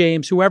LeBron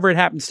James, whoever it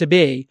happens to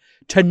be,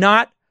 to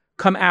not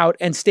come out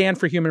and stand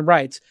for human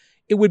rights?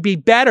 It would be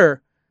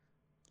better,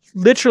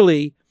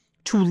 literally,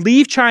 to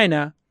leave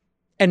China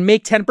and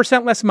make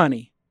 10% less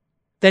money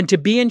than to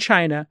be in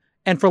China.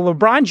 And for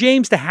LeBron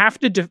James to have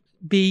to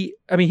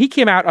he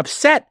came out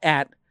upset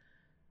at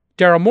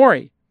Daryl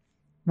Morey,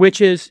 which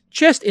is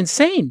just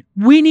insane.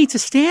 We need to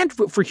stand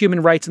for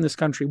human rights in this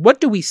country. What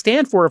do we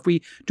stand for if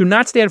we do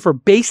not stand for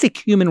basic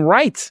human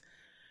rights?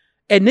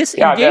 And this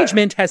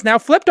engagement has now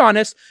flipped on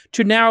us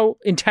to now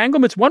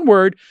entanglement's one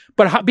word,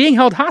 but being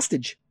held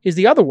hostage is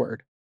the other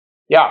word.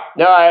 Yeah,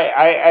 no,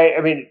 I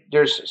mean,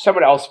 there's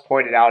someone else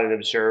pointed out and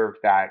observed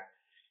that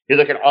you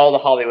look at all the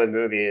Hollywood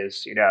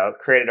movies,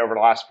 created over the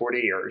last 40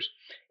 years,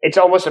 it's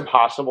almost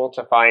impossible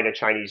to find a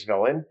Chinese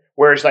villain.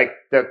 Whereas like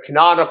the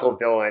canonical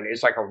villain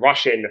is like a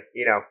Russian,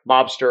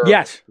 mobster,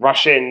 yes,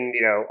 Russian,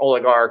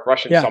 oligarch,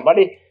 Russian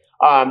somebody.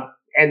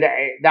 And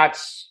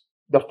that's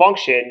the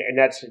function. And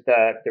that's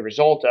the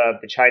result of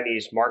the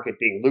Chinese market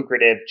being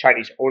lucrative,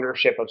 Chinese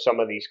ownership of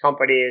some of these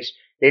companies.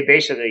 They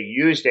basically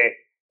used it,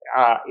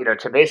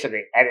 to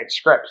basically edit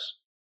scripts.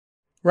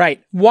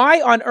 Right.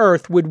 Why on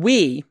earth would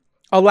we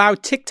allow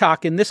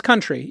TikTok in this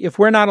country if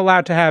we're not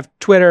allowed to have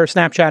Twitter,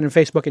 Snapchat, and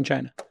Facebook in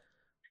China?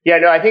 Yeah,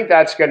 no, I think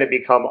that's going to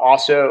become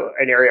also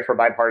an area for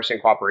bipartisan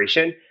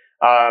cooperation.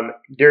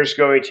 There's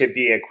going to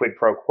be a quid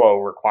pro quo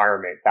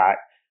requirement that,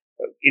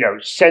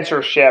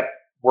 censorship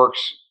works.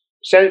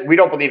 We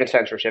don't believe in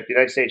censorship. The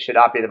United States should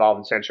not be involved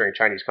in censoring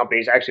Chinese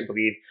companies. I actually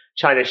believe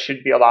China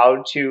should be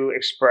allowed to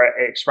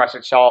express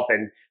itself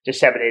and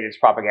disseminate its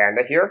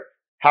propaganda here.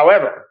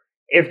 However,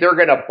 if they're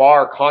going to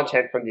bar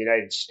content from the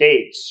United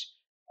States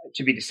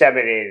to be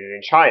disseminated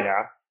in China,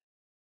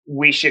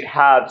 we should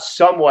have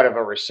somewhat of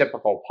a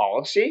reciprocal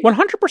policy.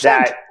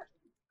 100%.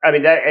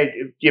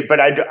 But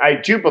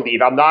I do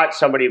believe, I'm not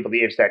somebody who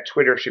believes that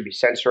Twitter should be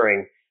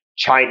censoring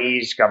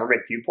Chinese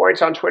government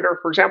viewpoints on Twitter,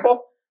 for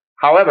example.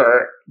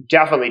 However,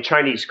 definitely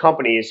Chinese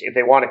companies, if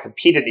they want to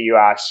compete in the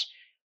U.S.,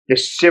 the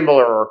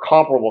similar or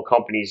comparable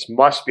companies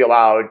must be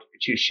allowed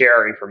to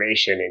share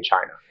information in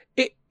China.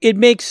 It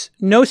makes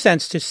no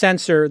sense to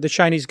censor the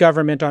Chinese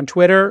government on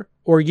Twitter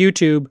or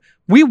YouTube.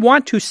 We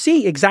want to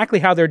see exactly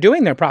how they're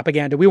doing their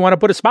propaganda. We want to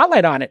put a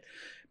spotlight on it.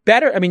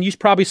 Better. I mean, you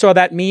probably saw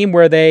that meme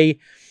where they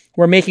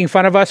were making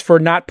fun of us for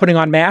not putting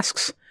on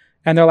masks.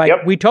 And they're like,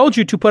 yep, we told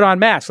you to put on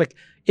masks. Like,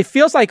 it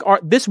feels like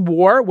this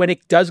war, when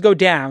it does go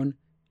down,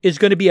 is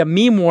going to be a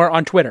meme war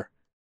on Twitter.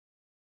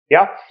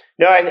 Yeah.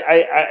 No,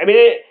 I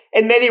mean,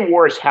 and many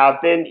wars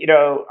have been,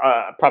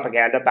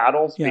 propaganda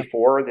battles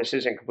before. This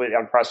isn't completely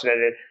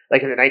unprecedented.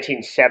 Like in the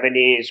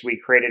 1970s,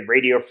 we created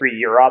Radio Free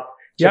Europe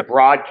to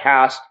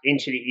broadcast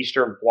into the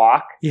Eastern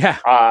Bloc. Yeah,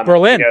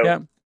 Berlin.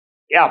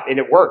 Yeah, and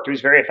it worked. It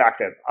was very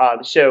effective.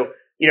 So,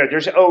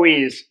 there's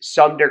always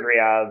some degree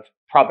of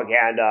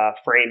propaganda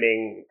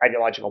framing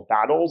ideological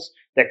battles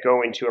that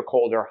go into a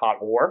cold or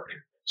hot war.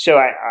 So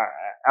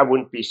I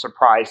wouldn't be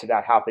surprised if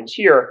that happens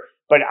here.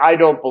 But I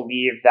don't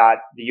believe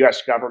that the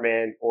U.S.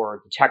 government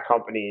or the tech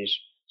companies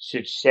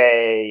should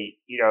say,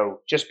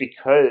 just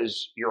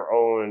because you're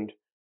owned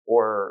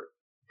or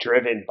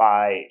driven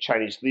by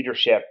Chinese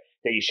leadership,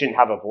 that you shouldn't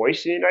have a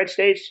voice in the United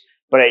States.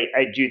 But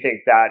I do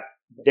think that,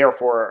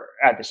 therefore,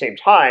 at the same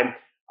time,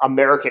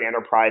 American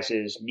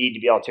enterprises need to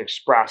be able to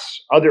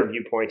express other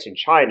viewpoints in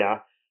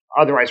China.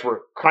 Otherwise, we're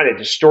kind of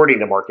distorting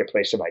the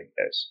marketplace of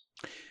ideas.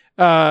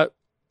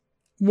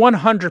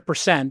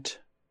 100%.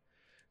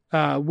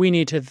 We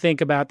need to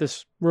think about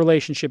this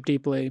relationship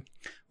deeply.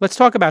 Let's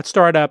talk about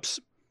startups.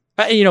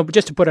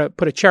 Just to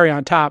put a cherry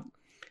on top,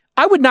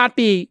 I would not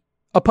be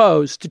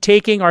opposed to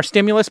taking our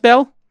stimulus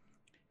bill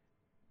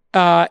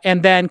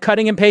and then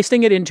cutting and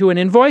pasting it into an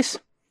invoice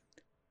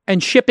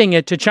and shipping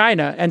it to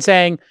China and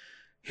saying,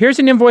 here's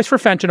an invoice for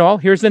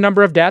fentanyl. Here's the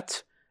number of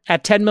deaths.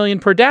 at $10 million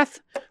per death.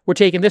 We're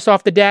taking this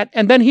off the debt.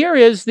 And then here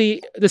is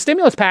the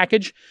stimulus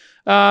package.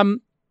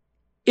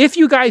 If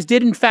you guys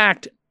did, in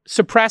fact,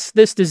 suppress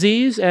this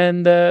disease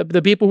and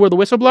the people who are the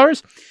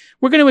whistleblowers,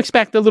 we're going to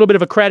expect a little bit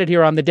of a credit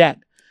here on the debt.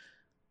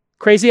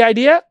 Crazy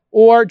idea?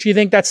 Or do you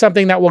think that's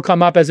something that will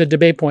come up as a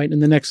debate point in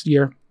the next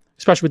year,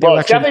 especially with the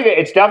election?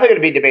 It's definitely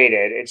going to be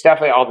debated. It's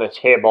definitely on the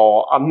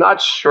table. I'm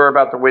not sure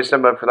about the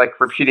wisdom of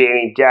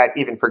repudiating debt,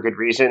 even for good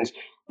reasons.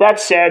 That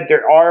said,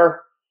 there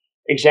are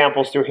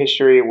examples through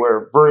history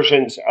where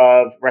versions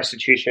of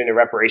restitution and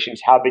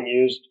reparations have been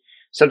used,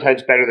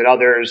 sometimes better than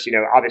others.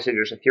 Obviously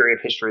there's a theory of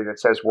history that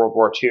says World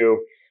War II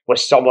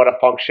was somewhat a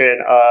function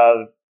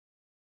of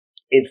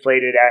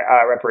inflated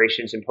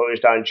reparations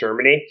imposed on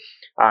Germany.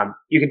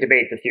 You can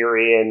debate the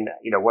theory and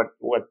what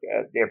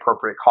the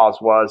appropriate cause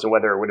was and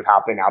whether it would have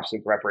happened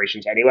absent the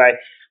reparations anyway.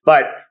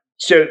 But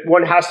so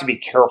one has to be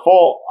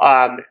careful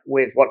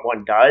with what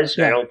one does.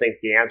 Yeah. I don't think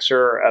the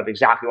answer of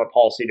exactly what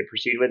policy to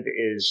proceed with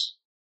is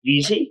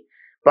easy,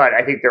 but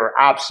I think there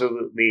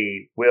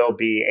absolutely will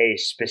be a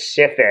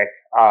specific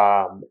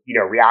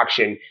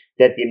reaction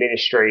that the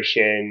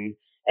administration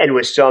and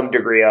with some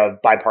degree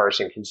of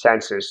bipartisan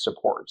consensus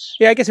supports.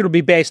 Yeah, I guess it'll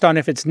be based on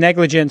if it's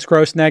negligence,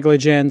 gross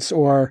negligence,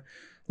 or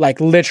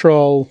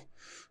literal,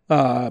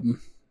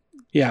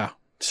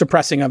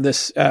 suppressing of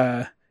this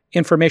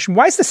information.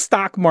 Why is the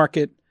stock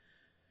market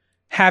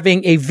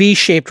having a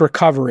V-shaped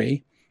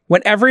recovery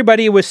when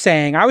everybody was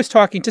saying, I was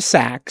talking to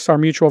Sachs, our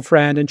mutual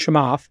friend, and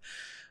Chamath,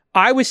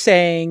 I was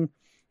saying,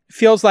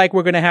 feels like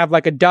we're going to have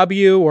a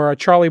W or a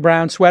Charlie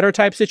Brown sweater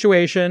type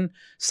situation.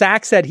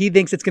 Sachs said he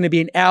thinks it's going to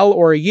be an L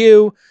or a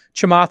U.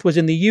 Chamath was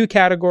in the U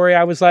category.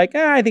 I was like,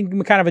 I think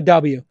I'm kind of a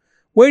W.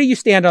 Where do you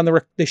stand on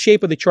the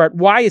shape of the chart?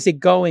 Why is it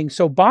going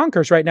so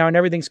bonkers right now and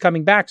everything's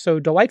coming back so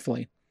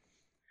delightfully?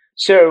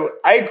 So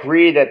I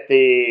agree that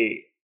the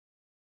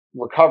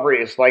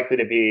recovery is likely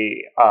to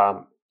be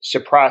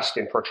suppressed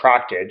and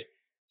protracted.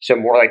 So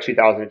more like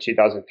 2000 to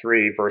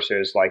 2003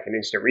 versus an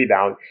instant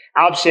rebound,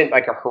 absent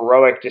a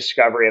heroic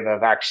discovery of a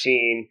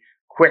vaccine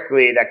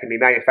quickly that can be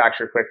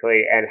manufactured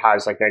quickly and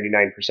has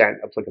 99%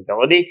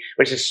 applicability,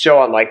 which is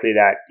so unlikely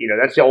that,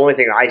 that's the only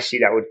thing I see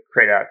that would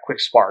create a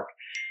quick spark.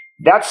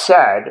 That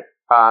said,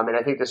 and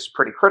I think this is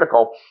pretty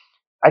critical,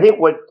 I think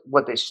what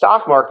the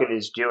stock market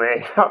is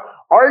doing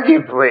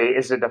arguably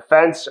is a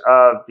defense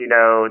of,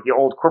 the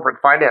old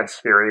corporate finance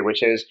theory,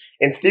 which is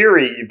in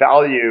theory, you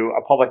value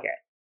a public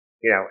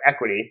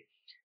equity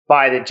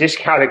by the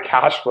discounted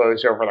cash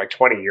flows over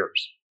 20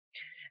 years.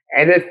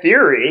 And in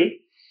theory,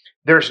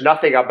 there's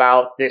nothing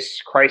about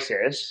this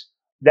crisis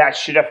that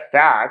should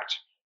affect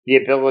the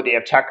ability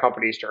of tech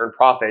companies to earn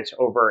profits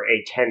over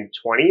a 10,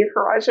 20-year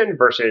horizon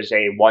versus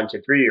a 1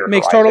 to 3 year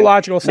Makes horizon. Total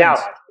logical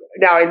sense.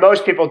 Now, and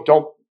most people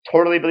don't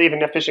totally believe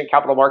in efficient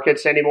capital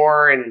markets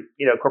anymore. And,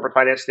 corporate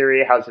finance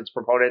theory has its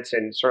proponents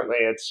and certainly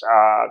its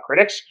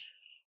critics.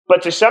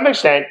 But to some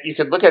extent, you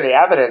could look at the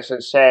evidence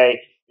and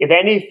say, if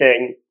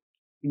anything,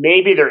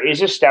 maybe there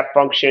is a step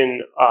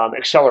function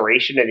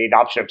acceleration in the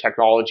adoption of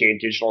technology and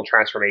digital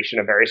transformation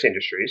of various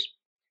industries.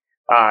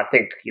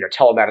 Think,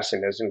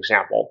 telemedicine as an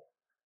example.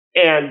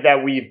 And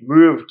that we've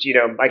moved,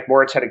 Mike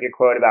Moritz had a good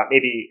quote about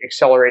maybe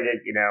accelerated,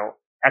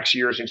 X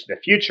years into the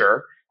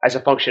future as a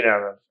function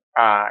of,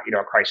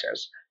 a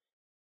crisis.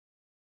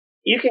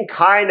 You can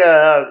kind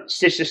of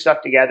stitch this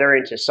stuff together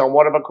into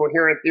somewhat of a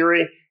coherent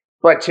theory,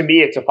 but to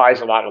me, it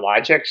defies a lot of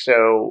logic.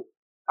 So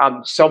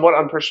I'm somewhat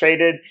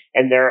unpersuaded,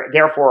 and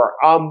therefore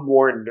I'm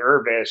more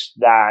nervous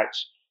that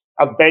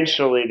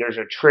eventually there's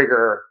a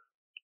trigger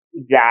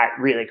that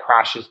really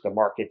crashes the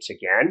markets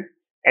again.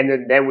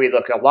 And then we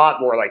look a lot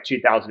more like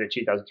 2000 to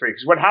 2003.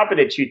 Because what happened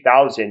in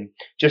 2000,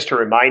 just to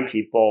remind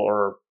people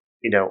or,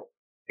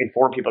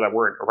 inform people that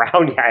weren't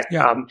around yet,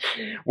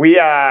 we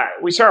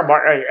saw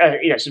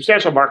a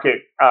substantial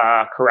market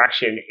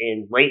correction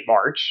in late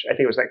March. I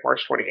think it was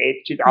March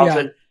 28th,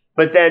 2000. Yeah.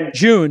 But then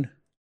June.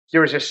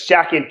 There was a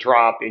second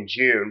drop in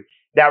June.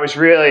 That was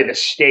really the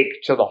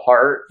stake to the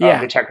heart of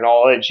the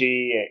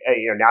technology,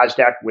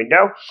 NASDAQ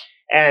window.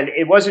 And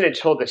it wasn't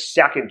until the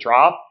second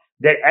drop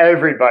that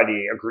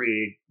everybody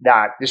agreed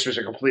that this was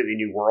a completely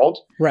new world.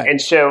 Right.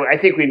 And so I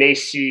think we may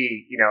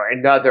see,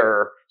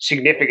 another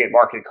significant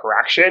market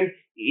correction,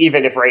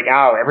 even if right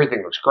now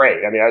everything looks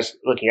great. I mean, I was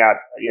looking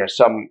at,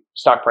 some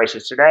stock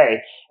prices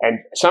today, and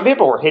some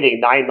people were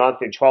hitting 9-month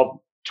and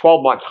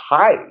 12-month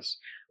highs,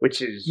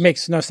 which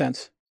makes no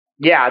sense.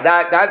 Yeah,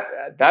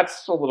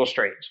 that's a little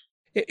strange.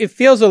 It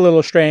feels a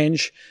little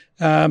strange,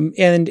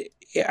 and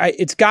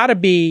it's got to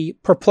be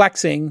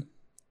perplexing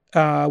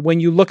when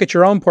you look at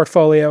your own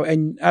portfolio.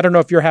 And I don't know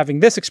if you're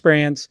having this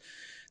experience.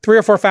 3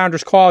 or 4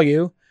 founders call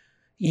you,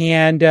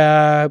 and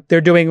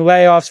they're doing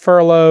layoffs,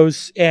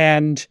 furloughs,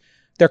 and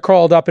they're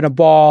curled up in a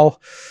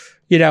ball,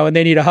 and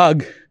they need a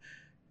hug.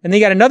 And then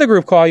you got another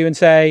group call you and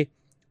say,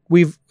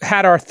 we've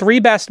had our 3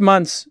 best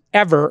months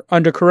ever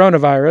under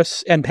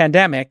coronavirus and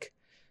pandemic,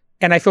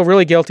 and I feel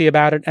really guilty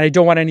about it, and I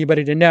don't want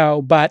anybody to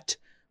know, but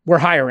we're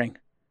hiring.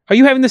 Are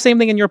you having the same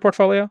thing in your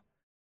portfolio?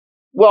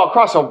 Well,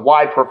 across a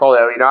wide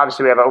portfolio,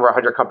 obviously we have over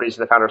 100 companies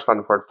in the Founders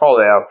Fund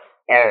portfolio,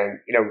 and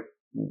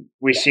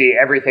we see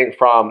everything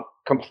from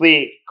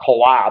complete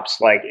collapse,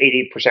 like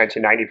 80% to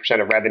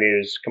 90% of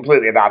revenues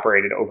completely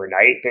evaporated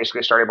overnight,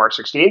 basically starting March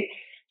 16th,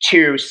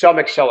 to some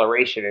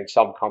acceleration in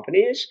some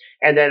companies,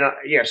 and then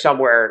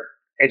somewhere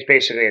it's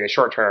basically in the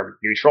short term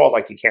neutral,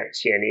 like you can't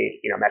see any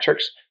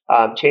metrics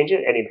change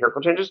it, any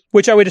empirical changes.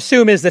 Which I would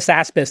assume is the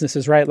SaaS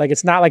businesses, right? Like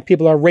it's not like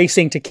people are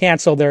racing to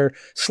cancel their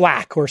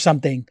Slack or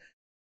something.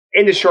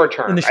 In the short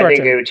term, I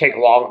think it would take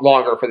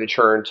longer for the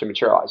churn to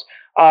materialize.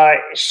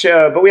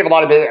 But we have a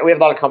lot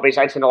of companies.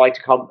 I tend to like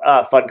to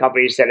fund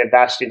companies that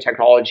invest in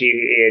technology,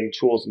 in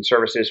tools and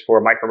services for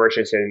micro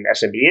merchants and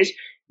SMBs.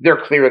 They're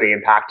clearly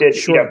impacted,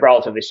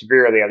 relatively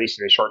severely, at least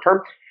in the short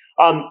term.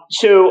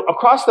 So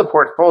across the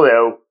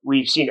portfolio,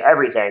 we've seen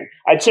everything.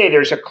 I'd say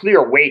there's a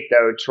clear weight,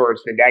 though,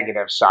 towards the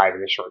negative side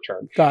in the short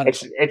term. Got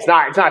it. It's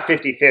not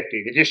 50-50.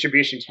 The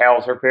distribution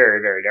tails are very,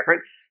 very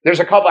different. There's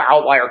a couple of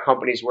outlier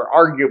companies where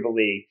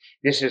arguably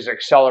this has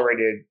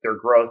accelerated their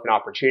growth and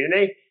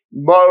opportunity.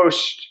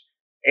 Most,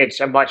 it's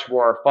a much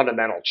more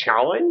fundamental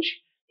challenge.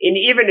 And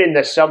even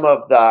in some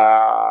of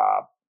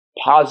the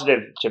positive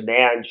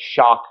demand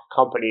shock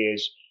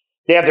companies,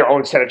 they have their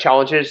own set of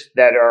challenges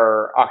that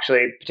are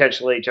actually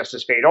potentially just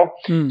as fatal.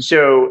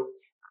 So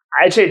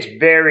I'd say it's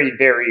very,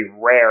 very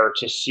rare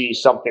to see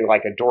something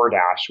like a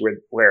DoorDash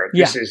where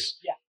this is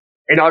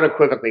an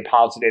unequivocally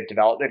positive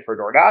development for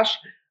DoorDash.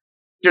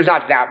 There's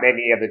not that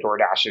many of the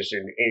DoorDashes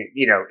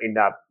in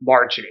the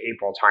March and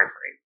April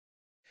timeframe.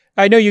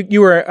 I know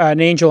you were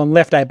an angel in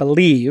Lyft, I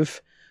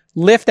believe.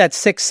 Lyft at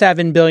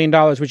 $6-7 billion,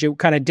 which you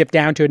kind of dipped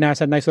down to, and now it's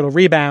had a nice little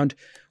rebound.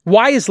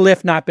 Why has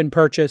Lyft not been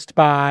purchased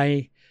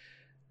by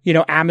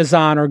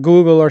Amazon or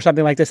Google or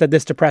something like this at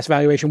this depressed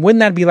valuation? Wouldn't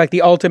that be like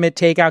the ultimate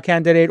takeout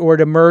candidate, or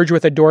to merge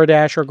with a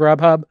DoorDash or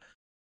Grubhub?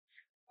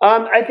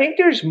 I think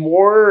there's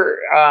more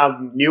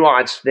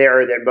nuance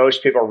there than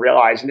most people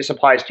realize, and this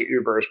applies to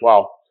Uber as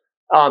well.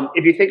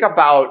 If you think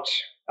about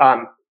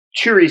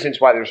two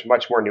reasons why there's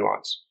much more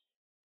nuance.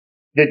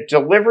 The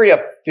delivery of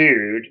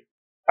food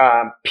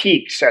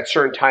peaks at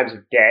certain times of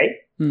day,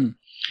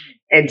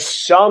 and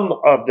some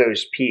of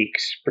those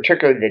peaks,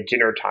 particularly the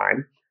dinner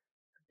time,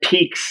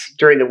 peaks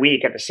during the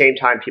week at the same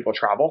time people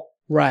travel.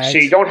 Right. So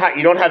you don't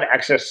have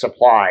excess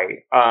supply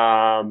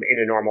in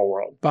a normal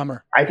world.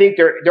 Bummer. I think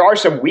there are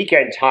some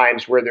weekend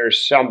times where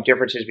there's some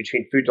differences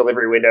between food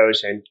delivery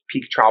windows and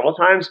peak travel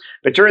times.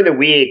 But during the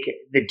week,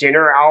 the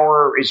dinner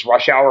hour is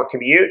rush hour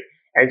commute.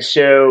 And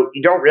so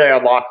you don't really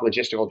unlock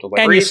logistical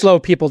deliveries. And you slow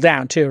people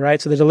down too,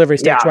 right? So the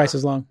deliveries take twice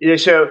as long.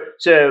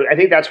 So I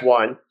think that's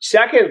one.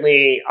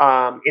 Secondly,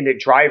 in the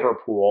driver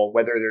pool,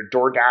 whether they're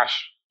DoorDash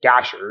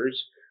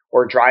dashers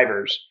or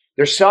drivers,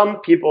 there's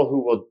some people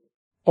who will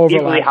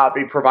equally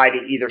happy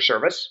providing either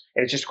service.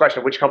 And it's just a question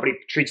of which company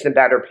treats them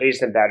better, pays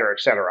them better,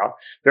 et cetera.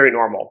 Very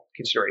normal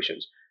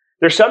considerations.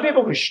 There's some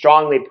people who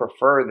strongly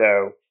prefer,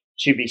 though,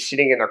 to be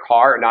sitting in their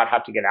car and not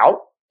have to get out.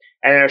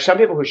 And there are some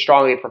people who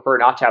strongly prefer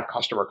not to have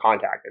customer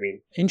contact. I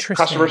mean,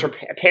 customers are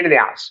a pain in the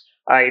ass.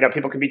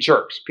 People can be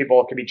jerks.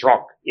 People can be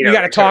drunk. You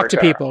got to talk to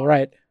people,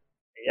 right?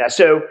 Yeah.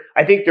 So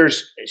I think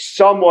there's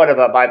somewhat of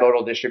a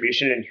bimodal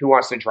distribution in who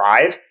wants to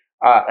drive,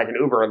 like an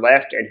Uber or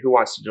Lyft, and who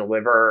wants to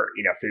deliver,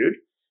 food.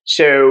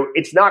 So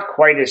it's not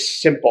quite as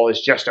simple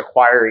as just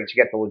acquiring to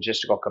get the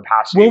logistical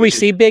capacity. Will we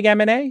see big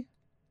M&A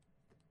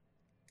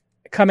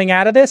coming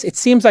out of this? It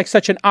seems like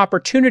such an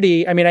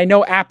opportunity. I mean, I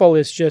know Apple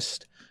is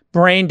just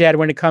brain dead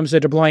when it comes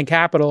to deploying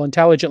capital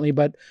intelligently,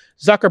 but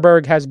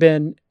Zuckerberg has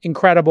been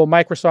incredible.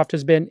 Microsoft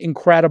has been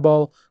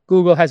incredible.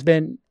 Google has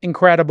been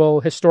incredible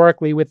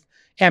historically with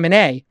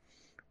M&A.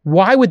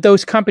 Why would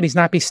those companies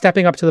not be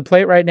stepping up to the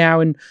plate right now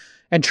and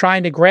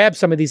trying to grab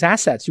some of these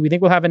assets? Do we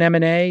think we'll have an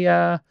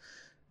M&A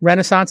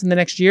renaissance in the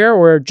next year,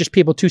 or just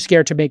people too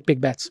scared to make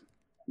big bets?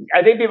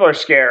 I think people are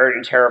scared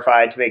and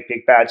terrified to make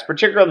big bets,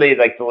 particularly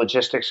like the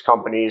logistics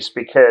companies,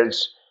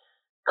 because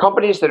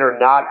companies that are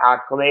not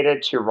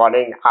acclimated to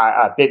running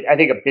I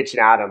think of bits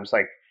and atoms,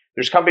 like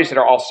there's companies that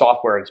are all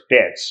software, it's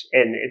bits,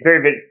 and it's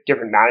very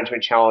different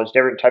management challenge,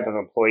 different type of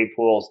employee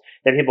pools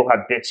than people who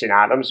have bits and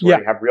atoms, where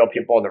you have real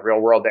people in the real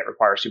world that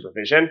require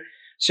supervision.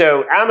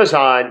 So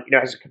Amazon,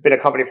 has been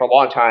a company for a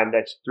long time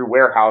that's through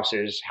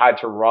warehouses had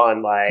to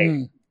run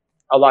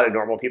a lot of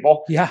normal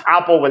people. Yeah.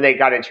 Apple, when they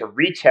got into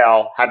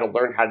retail, had to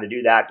learn how to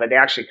do that, but they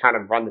actually kind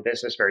of run the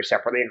business very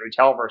separately in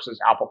retail versus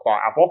Apple.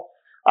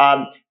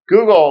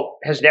 Google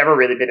has never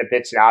really been a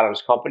bits and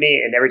atoms company,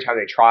 and every time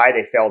they try,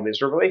 they fail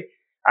miserably.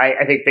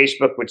 I think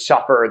Facebook would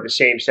suffer the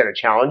same set of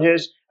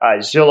challenges.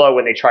 Zillow,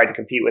 when they tried to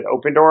compete with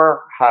Opendoor,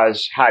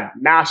 has had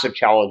massive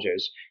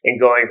challenges in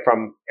going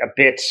from a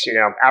bits,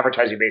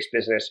 advertising-based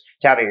business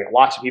to having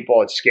lots of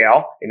people at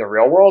scale in the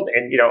real world.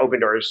 And,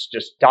 Opendoor is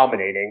just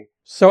dominating.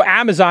 So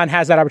Amazon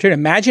has that opportunity.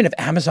 Imagine if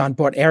Amazon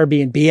bought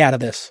Airbnb out of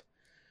this.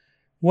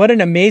 What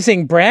an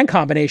amazing brand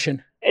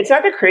combination. It's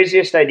not the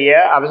craziest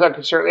idea. Amazon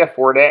can certainly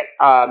afford it.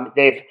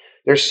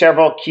 There's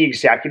several key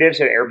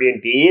executives at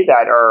Airbnb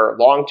that are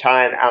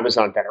longtime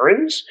Amazon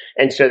veterans.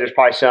 And so there's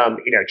probably some,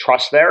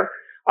 trust there.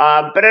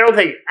 But I don't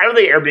think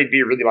Airbnb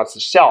really wants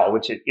to sell,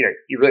 which is,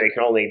 you really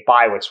can only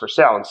buy what's for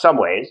sale in some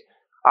ways.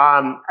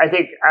 I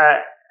think,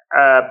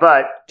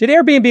 but did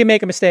Airbnb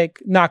make a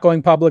mistake not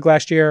going public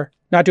last year,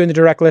 not doing the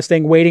direct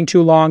listing, waiting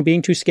too long,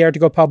 being too scared to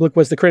go public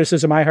was the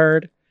criticism I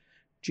heard?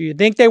 Do you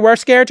think they were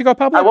scared to go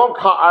public?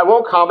 I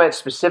won't comment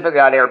specifically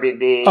on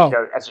Airbnb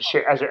as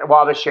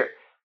a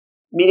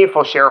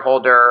meaningful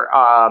shareholder.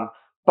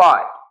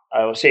 But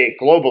I will say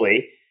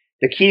globally,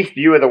 the Keith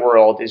view of the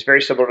world is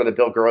very similar to the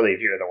Bill Gurley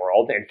view of the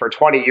world. And for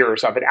 20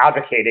 years, I've been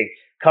advocating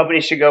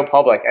companies should go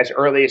public as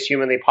early as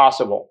humanly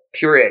possible,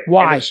 period.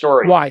 Why? End of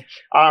story. Why?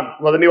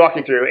 Well, let me walk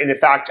you through. And in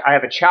fact, I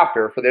have a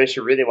chapter for those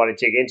who really want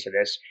to dig into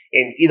this.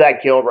 And Eli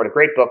Gill wrote a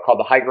great book called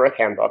The High Growth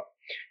Handbook.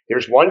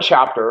 There's one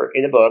chapter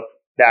in the book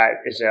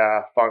that is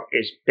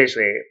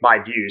basically my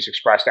views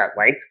expressed at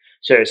length.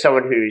 So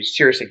someone who's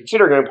seriously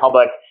considering going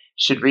public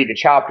should read the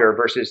chapter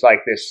versus like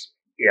this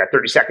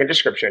 30-second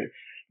description.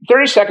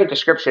 30-second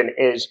description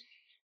is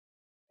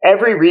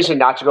every reason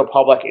not to go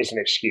public is an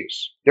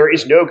excuse. There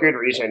is no good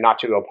reason not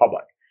to go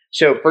public.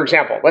 So, for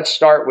example, let's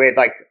start with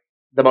like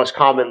the most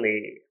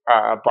commonly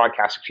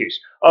broadcast excuse.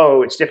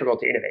 Oh, it's difficult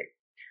to innovate.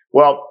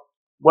 Well,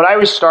 when I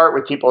always start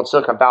with people in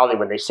Silicon Valley,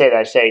 when they say that,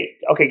 I say,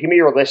 okay, give me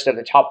your list of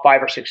the top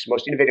 5 or 6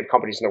 most innovative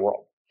companies in the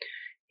world.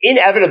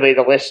 Inevitably,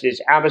 the list is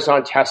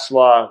Amazon,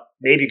 Tesla,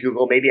 maybe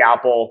Google, maybe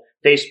Apple,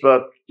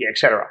 Facebook,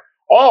 etc.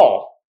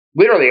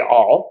 Literally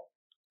all,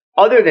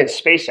 other than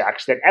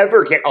SpaceX, that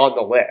ever get on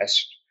the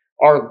list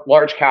are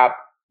large cap,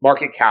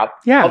 market cap,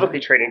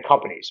 publicly traded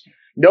companies.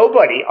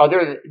 Nobody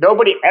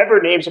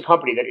ever names a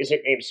company that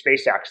isn't named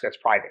SpaceX that's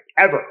private,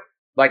 ever.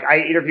 Like I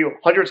interview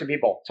hundreds of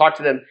people, talk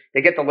to them,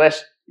 they get the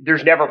list.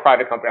 There's never a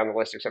private company on the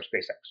list except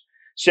SpaceX.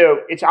 So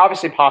it's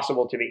obviously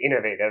possible to be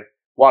innovative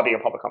while being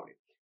a public company.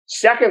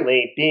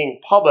 Secondly, being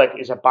public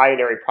is a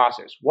binary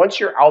process. Once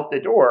you're out the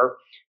door,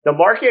 the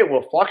market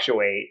will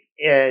fluctuate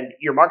and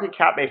your market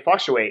cap may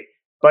fluctuate,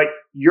 but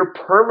you're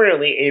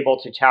permanently able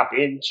to tap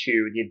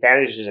into the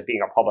advantages of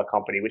being a public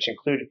company, which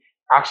include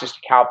access to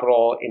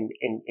capital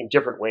in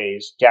different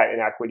ways, debt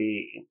and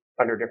equity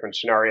under different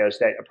scenarios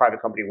that a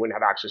private company wouldn't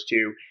have access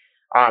to,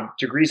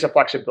 degrees of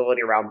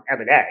flexibility around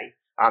M&A.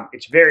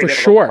 It's very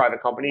difficult for a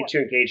private company to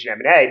engage in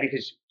M&A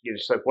because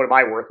it's like, what am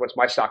I worth? What's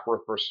my stock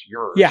worth versus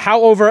yours? Yeah,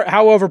 how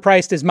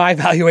overpriced is my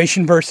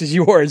valuation versus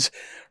yours,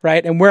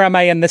 right? And where am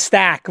I in the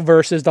stack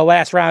versus the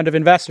last round of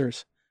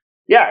investors?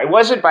 Yeah, it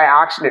wasn't by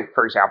accident,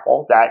 for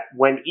example, that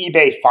when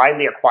eBay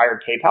finally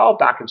acquired PayPal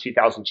back in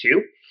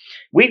 2002,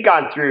 we'd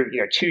gone through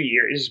 2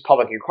 years. This is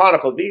publicly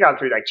chronicled. We'd gone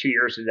through like 2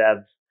 years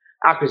of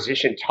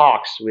acquisition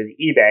talks with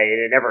eBay, and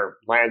it never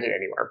landed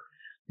anywhere.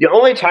 The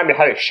only time it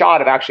had a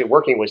shot of actually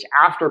working was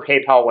after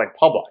PayPal went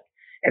public.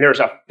 And there was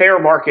a fair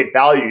market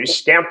value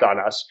stamped on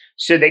us.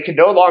 So they could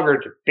no longer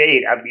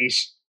debate at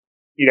least,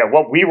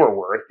 what we were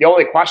worth. The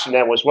only question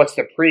then was what's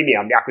the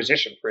premium, the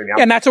acquisition premium.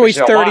 Yeah, and that's always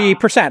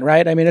 30%,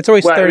 right? I mean, it's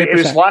always 30%.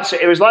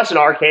 It was less in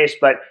our case,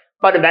 but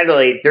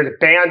fundamentally there's a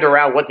band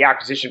around what the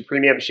acquisition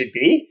premium should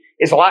be.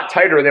 It's a lot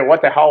tighter than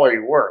what the hell are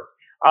you worth.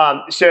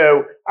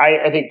 So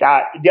I think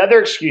that the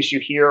other excuse you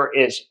hear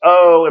is,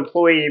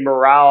 employee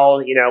morale,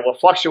 will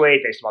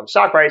fluctuate based upon the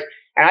stock price.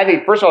 And I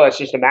think, first of all, that's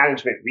just a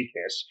management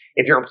weakness.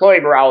 If your employee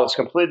morale is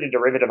completely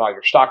derivative on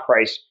your stock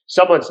price,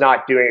 someone's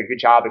not doing a good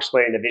job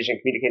explaining the vision,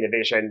 communicating the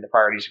vision, the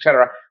priorities, et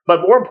cetera.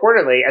 But more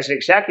importantly, as an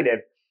executive,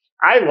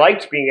 I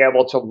liked being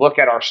able to look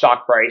at our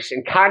stock price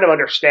and kind of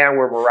understand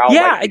where morale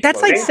might be that's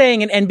floating. like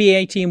saying an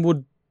NBA team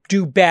would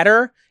do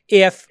better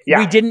if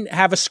we didn't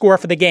have a score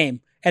for the game.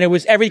 And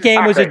every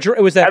game was a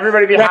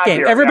everybody be rec happier,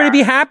 game. Everybody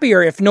be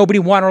happier if nobody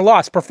won or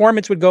lost.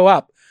 Performance would go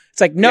up. It's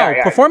like,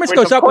 performance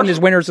goes up when there's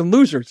winners and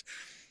losers.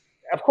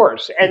 Of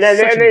course. And then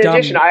in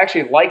addition, I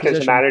actually liked as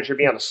a manager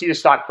being able to see the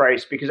stock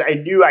price because I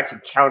knew I could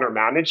counter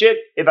manage it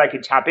if I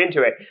could tap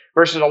into it.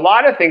 Versus a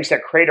lot of things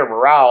that create a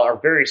morale are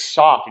very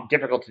soft and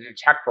difficult to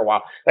detect for a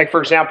while. Like,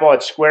 for example,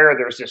 at Square,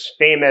 there's this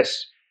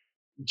famous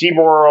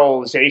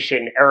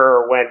demoralization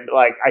error when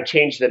I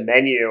changed the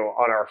menu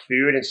on our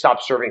food and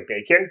stopped serving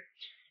bacon.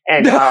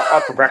 And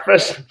for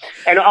breakfast,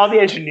 and all the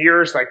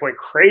engineers went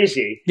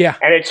crazy. Yeah,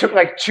 and it took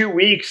 2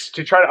 weeks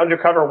to try to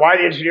uncover why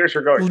the engineers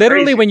were going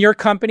literally crazy. When your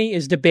company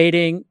is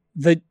debating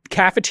the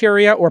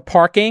cafeteria or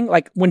parking,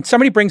 like when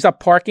somebody brings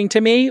up parking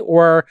to me,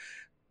 or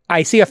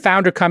I see a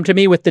founder come to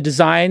me with the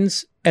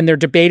designs and they're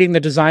debating the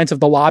designs of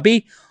the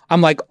lobby,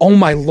 I'm like, oh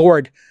my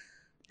Lord,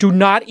 do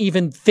not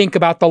even think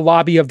about the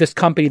lobby of this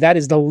company. That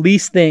is the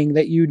least thing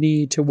that you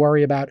need to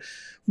worry about.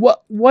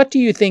 What do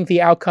you think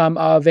the outcome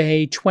of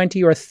a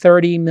 20 or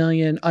 30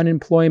 million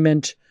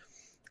unemployment,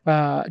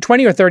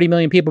 20 or 30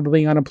 million people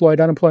being unemployed,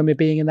 unemployment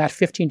being in that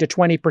 15 to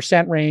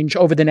 20% range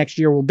over the next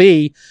year will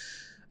be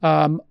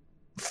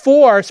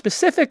for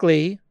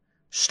specifically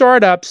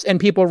startups and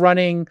people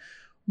running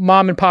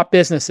mom and pop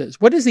businesses?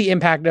 What is the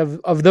impact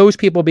of those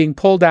people being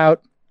pulled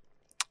out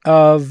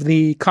of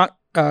the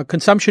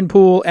consumption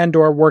pool and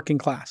or working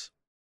class?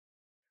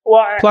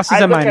 Well,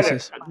 pluses and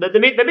minuses.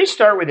 Let me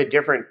start with a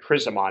different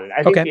prism on it.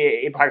 I think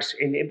the impact's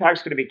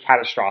going to be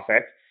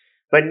catastrophic.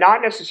 but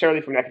not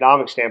necessarily from an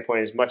economic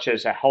standpoint as much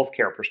as a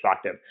healthcare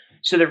perspective.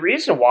 So the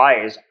reason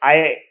why is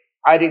I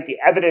think the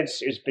evidence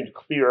has been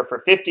clear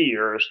for 50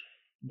 years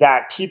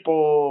that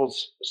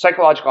people's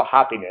psychological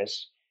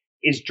happiness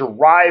is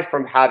derived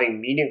from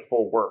having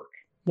meaningful work.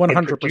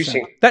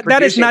 100%.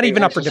 That is not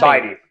even up for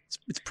debate.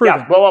 It's proven.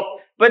 Yeah, well,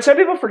 but some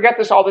people forget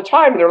this all the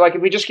time. And they're like,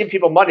 if we just give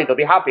people money, they'll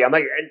be happy. I'm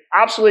like,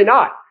 absolutely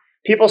not.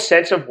 People's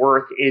sense of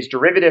worth is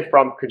derivative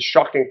from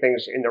constructing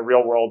things in the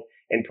real world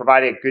and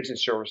providing goods and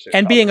services.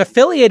 And being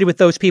affiliated with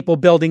those people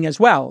building as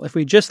well. If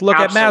we just look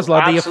at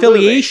Maslow, the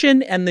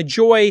affiliation and the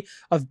joy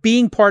of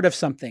being part of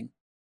something.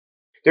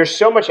 There's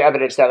so much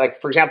evidence that, like,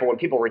 for example, when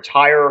people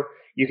retire,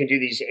 you can do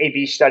these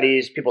A/B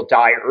studies. People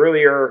die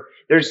earlier.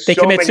 They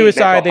commit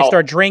suicide. They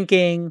start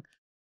drinking.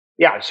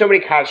 Yeah, so many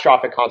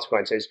catastrophic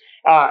consequences.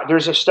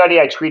 There's a study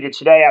I tweeted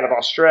today out of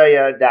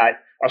Australia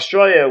that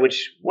Australia,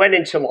 which went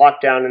into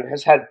lockdown and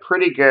has had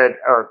pretty good,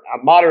 or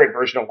a moderate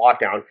version of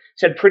lockdown,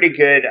 has had pretty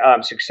good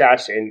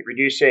success in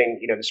reducing,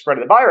 the spread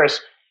of the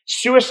virus.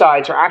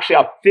 Suicides are actually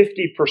up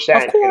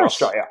 50% in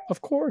Australia.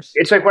 Of course.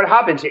 It's like what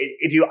happens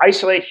if you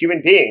isolate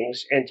human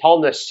beings and tell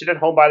them to sit at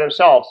home by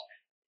themselves.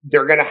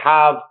 They're going to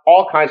have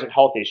all kinds of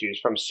health issues,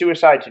 from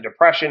suicide to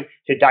depression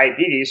to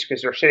diabetes,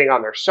 because they're sitting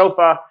on their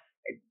sofa.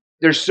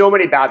 There's so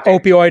many bad things.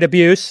 Opioid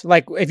abuse.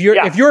 Like if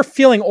you're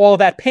feeling all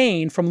that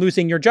pain from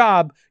losing your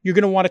job, you're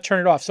going to want to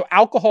turn it off. So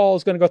alcohol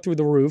is going to go through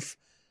the roof,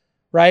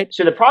 right?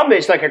 So the problem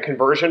is like a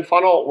conversion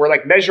funnel. We're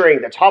like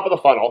measuring the top of the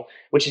funnel,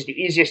 which is the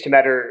easiest to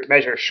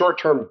measure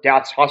short-term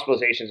deaths,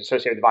 hospitalizations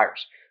associated with the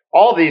virus.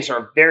 All of these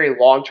are very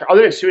long-term,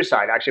 other than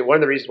suicide. Actually, one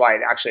of the reasons why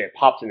it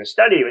popped in the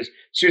study was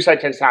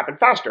suicide tends to happen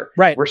faster,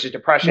 right? Versus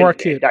depression,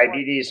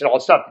 diabetes, and all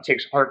that stuff. It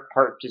takes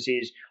heart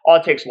disease. All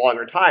it takes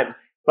longer time.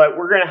 But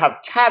we're going to have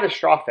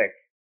catastrophic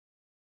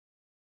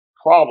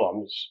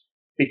problems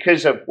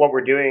because of what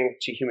we're doing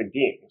to human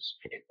beings.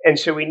 And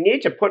so we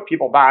need to put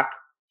people back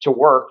to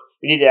work.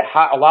 We need to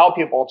allow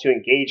people to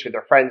engage with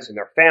their friends and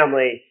their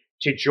family,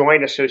 to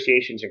join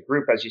associations and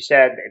group, as you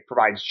said. It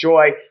provides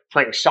joy.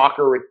 Playing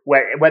soccer,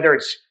 whether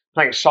it's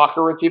playing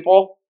soccer with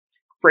people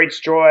creates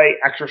joy.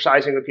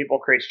 Exercising with people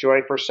creates joy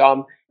for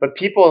some. But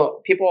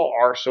people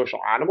are social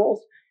animals.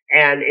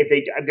 And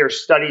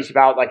there's studies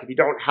about, like, if you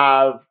don't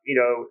have,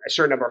 a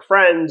certain number of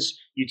friends,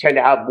 you tend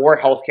to have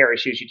more healthcare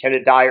issues. You tend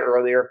to die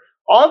earlier.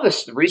 All of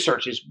this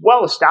research is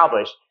well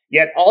established,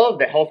 yet all of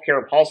the healthcare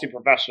and policy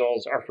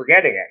professionals are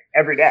forgetting it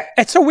every day.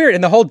 It's so weird.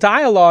 And the whole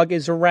dialogue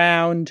is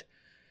around,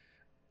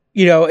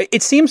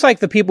 it seems like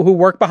the people who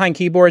work behind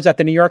keyboards at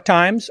the New York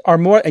Times are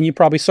more, and you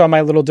probably saw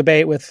my little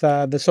debate with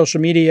the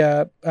social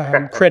media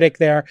critic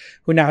there,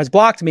 who now has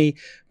blocked me,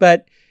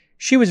 but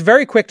she was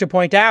very quick to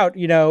point out,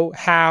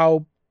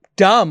 how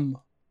dumb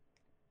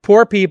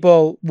poor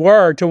people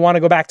were to want to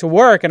go back to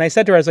work. And I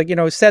said to her, I was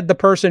like, said the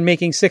person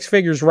making six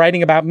figures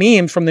writing about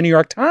memes from the New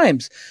York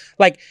Times.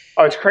 Like,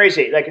 oh, it's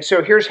crazy. Like,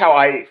 so here's how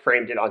I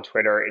framed it on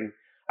Twitter. And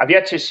I've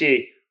yet to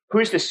see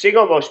who's the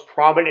single most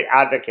prominent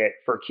advocate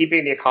for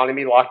keeping the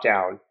economy locked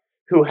down,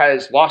 who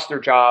has lost their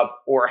job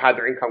or had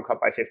their income cut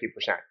by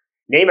 50%.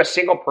 Name a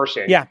single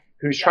person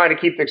who's trying to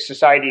keep the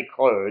society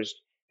closed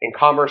and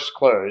commerce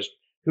closed,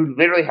 who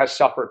literally has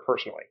suffered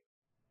personally.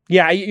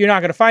 Yeah, you're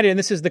not going to find it. And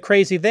this is the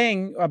crazy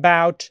thing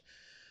about,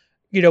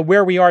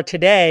 where we are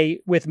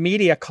today with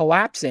media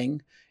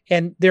collapsing.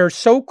 And they're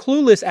so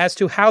clueless as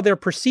to how they're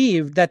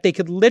perceived that they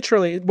could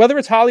literally, whether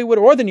it's Hollywood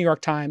or the New York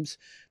Times,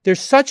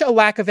 there's such a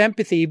lack of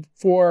empathy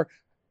for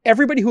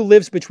everybody who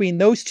lives between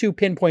those two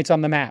pinpoints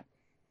on the map,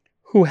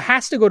 who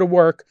has to go to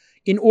work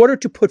in order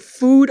to put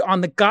food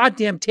on the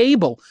goddamn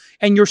table.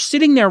 And you're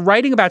sitting there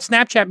writing about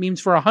Snapchat memes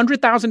for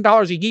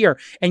 $100,000 a year.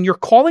 And you're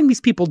calling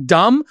these people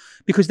dumb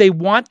because they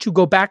want to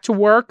go back to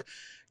work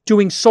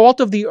doing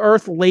salt of the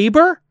earth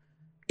labor.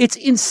 It's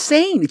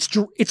insane.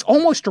 It's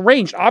almost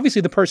deranged.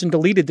 Obviously, the person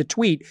deleted the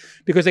tweet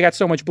because they got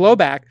so much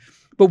blowback.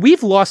 But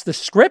we've lost the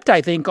script,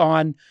 I think,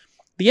 on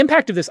the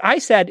impact of this. I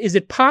said, is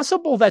it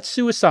possible that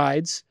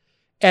suicides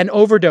and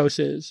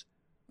overdoses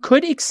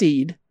could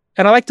exceed,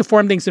 and I like to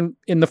form things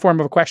in the form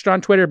of a question on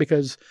Twitter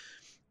because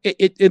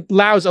it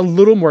allows a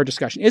little more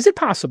discussion. Is it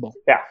possible?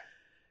 Yeah.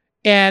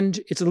 And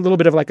it's a little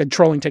bit of like a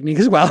trolling technique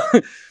as well.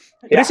 But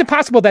is it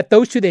possible that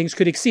those two things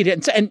could exceed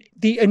it? And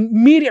the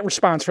immediate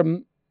response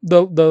from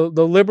the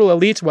liberal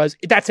elites was,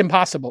 that's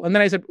impossible. And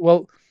then I said,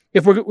 well,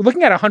 if we're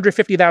looking at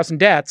 150,000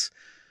 deaths,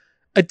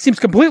 it seems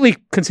completely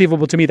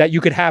conceivable to me that you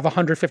could have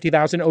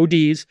 150,000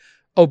 ODs,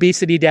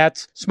 obesity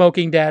deaths,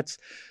 smoking deaths,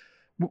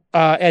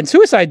 and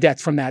suicide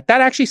deaths from that. That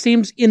actually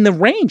seems in the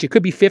range. It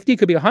could be 50, it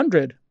could be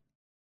 100.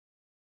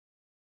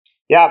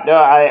 Yeah, no,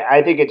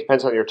 I think it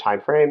depends on your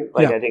time frame.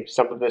 I think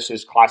some of this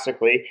is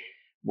classically,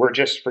 we're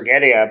just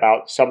forgetting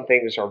about some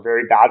things are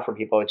very bad for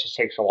people. It just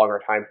takes a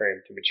longer time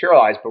frame to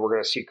materialize, but we're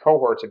going to see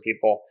cohorts of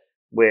people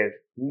with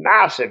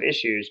massive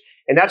issues.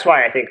 And that's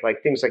why I think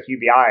like things like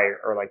UBI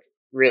are like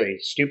really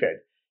stupid.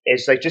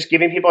 It's like just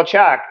giving people a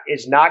check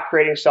is not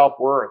creating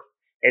self-worth.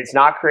 It's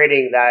not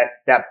creating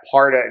that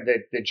part of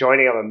the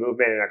joining of a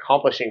movement and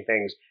accomplishing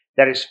things.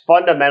 that is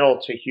fundamental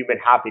to human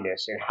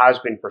happiness and has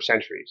been for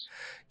centuries.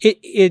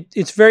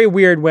 It's very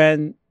weird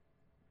when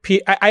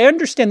I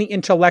understand the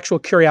intellectual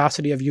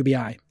curiosity of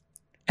UBI.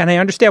 And I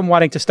understand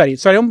wanting to study it.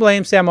 So I don't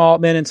blame Sam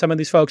Altman and some of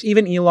these folks.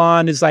 Even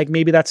Elon is like,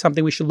 maybe that's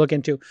something we should look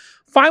into.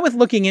 Fine with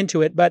looking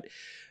into it. But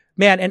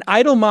man, an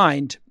idle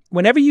mind,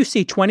 whenever you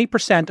see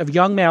 20% of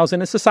young males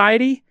in a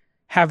society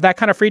have that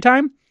kind of free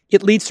time,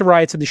 it leads to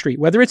riots in the street.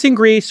 Whether it's in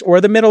Greece or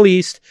the Middle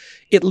East,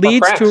 it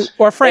leads to,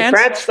 or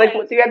France. Like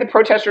you had the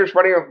protesters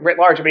running writ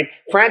large. I mean,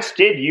 France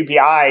did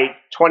UBI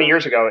 20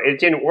 years ago. It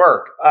didn't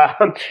work.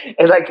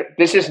 And like,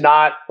 this is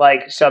not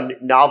like some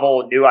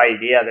novel new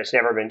idea that's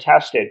never been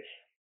tested.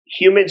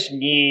 Humans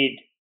need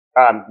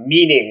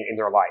meaning in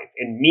their life,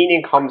 and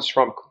meaning comes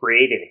from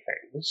creating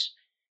things.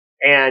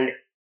 And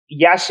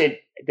yes,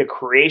 the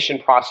creation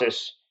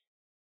process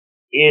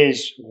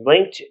is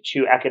linked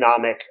to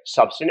economic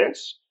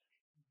subsistence.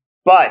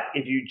 But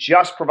if you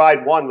just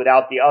provide one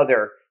without the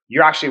other,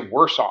 you're actually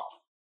worse off.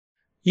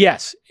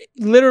 Yes,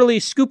 literally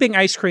scooping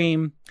ice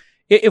cream.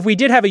 If we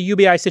did have a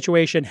UBI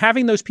situation,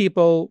 having those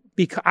people,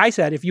 I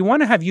said, if you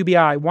want to have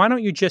UBI, why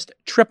don't you just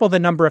triple the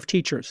number of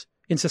teachers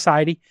in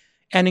society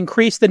and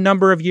increase the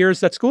number of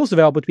years that school's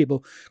available to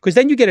people? Because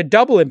then you get a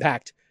double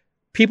impact.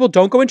 People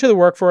don't go into the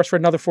workforce for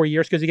another 4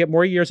 years because you get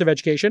more years of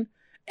education,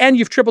 and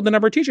you've tripled the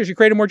number of teachers. You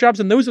created more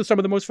jobs, and those are some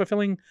of the most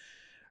fulfilling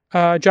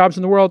jobs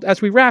in the world.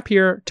 As we wrap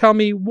here, tell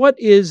me, what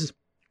is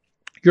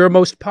your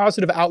most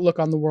positive outlook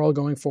on the world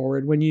going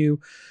forward when you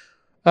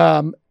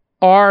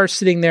are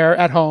sitting there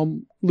at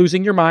home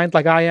losing your mind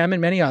like I am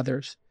and many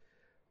others?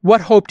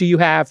 What hope do you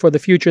have for the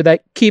future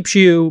that keeps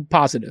you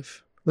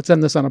positive? Let's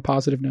end this on a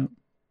positive note.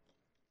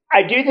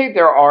 I do think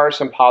there are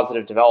some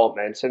positive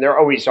developments, and there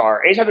always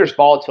are. Anytime there's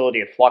volatility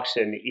and flux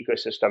in the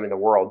ecosystem in the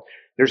world,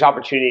 there's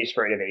opportunities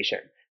for innovation.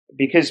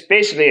 Because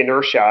basically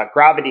inertia,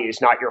 gravity is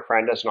not your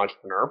friend as an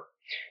entrepreneur.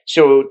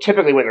 So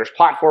typically when there's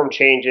platform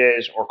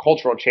changes or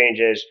cultural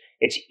changes,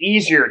 it's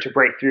easier to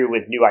break through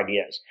with new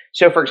ideas.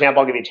 So for example,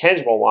 I'll give you a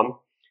tangible one,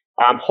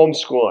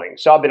 homeschooling.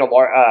 So I've been a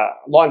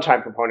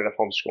long-time proponent of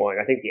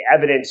homeschooling. I think the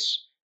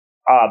evidence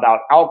about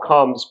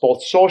outcomes,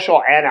 both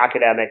social and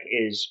academic,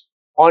 is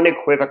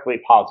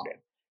unequivocally positive.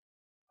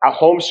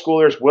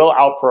 Homeschoolers will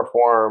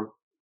outperform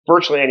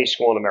virtually any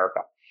school in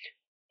America.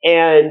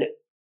 And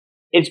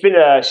it's been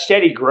a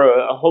steady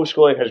growth.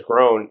 Homeschooling has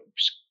grown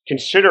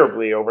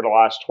considerably over the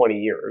last 20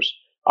 years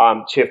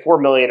to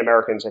 4 million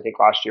Americans, I think,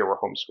 last year were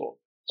homeschooled.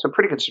 So a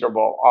pretty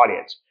considerable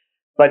audience.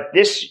 But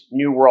this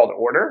new world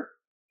order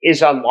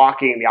is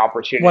unlocking the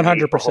opportunity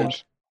 100%. for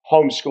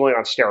homeschooling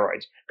on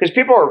steroids. Because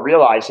people are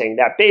realizing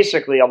that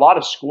basically a lot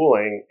of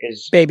schooling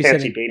is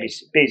fancy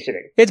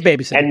babysitting. It's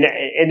babysitting.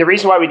 And the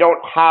reason why we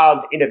don't have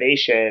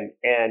innovation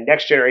and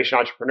next generation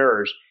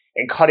entrepreneurs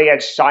and cutting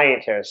edge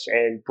scientists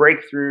and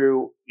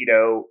breakthrough,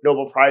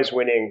 Nobel Prize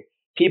winning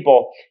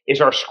people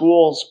is our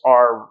schools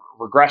are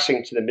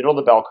regressing to the middle of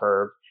the bell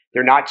curve.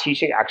 They're not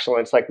teaching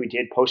excellence like we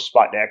did post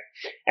Sputnik.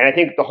 And I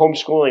think the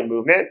homeschooling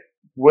movement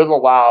will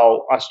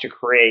allow us to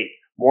create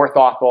more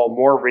thoughtful,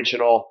 more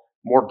original,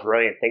 more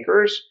brilliant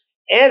thinkers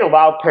and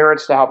allow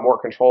parents to have more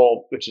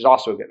control, which is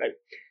also a good thing.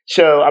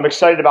 So I'm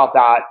excited about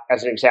that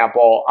as an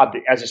example.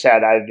 As I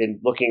said, I've been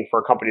looking for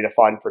a company to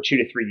fund for 2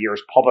 to 3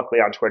 years publicly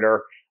on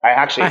Twitter. I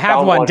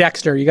have one,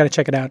 Dexter. You got to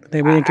check it out.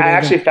 I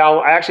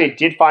actually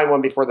did find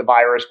one before the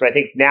virus, but I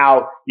think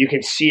now you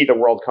can see the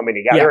world coming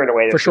together in a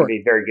way that's going to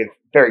be very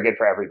good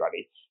for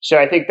everybody. So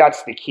I think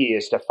that's the key,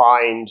 is to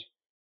find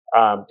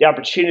the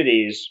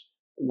opportunities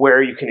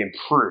where you can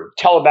improve.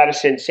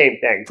 Telemedicine, same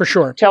thing. For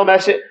sure.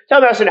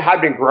 Telemedicine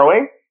had been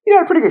growing,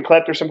 a pretty good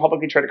clip. There's some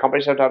publicly traded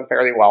companies that have done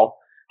fairly well.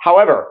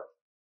 However,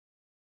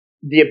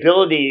 the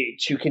ability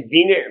to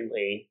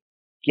conveniently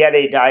get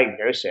a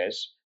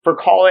diagnosis for,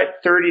 call it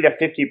 30 to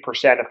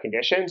 50% of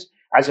conditions,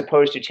 as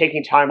opposed to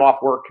taking time off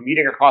work,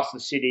 commuting across the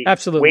city,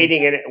 absolutely,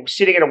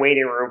 sitting in a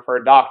waiting room for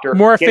a doctor,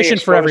 more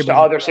efficient for everybody.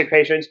 To other sick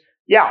patients.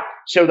 Yeah.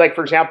 So like,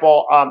 for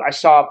example, I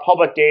saw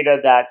public data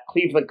that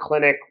Cleveland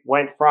Clinic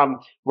went from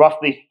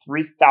roughly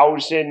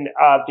 3,000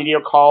 video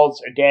calls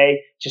a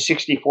day to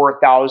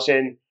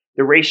 64,000.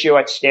 The ratio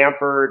at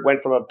Stanford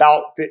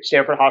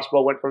Stanford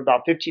Hospital went from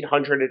about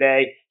 1,500 a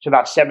day to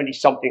about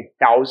 70-something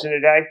thousand a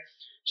day.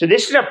 So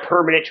this is a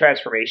permanent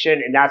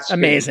transformation, and that's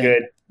amazing.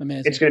 Good.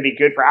 Amazing. It's going to be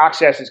good for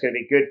access. It's going to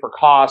be good for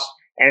cost,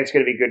 and it's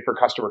going to be good for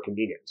customer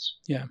convenience.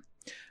 Yeah.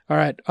 All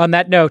right. On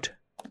that note,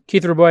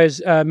 Keith Rabois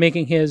is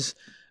making his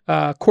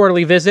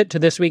quarterly visit to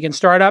This Week in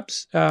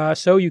Startups.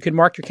 So you can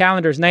mark your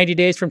calendars 90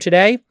 days from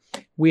today.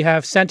 We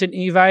have sent an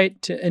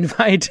invite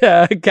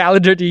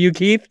calendar to you,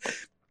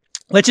 Keith.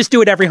 Let's just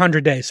do it every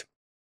 100 days.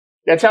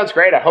 That sounds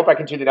great. I hope I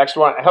can do the next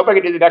one. I hope I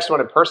can do the next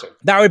one in person.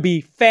 That would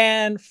be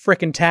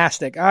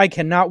fan-frickin-tastic. I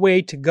cannot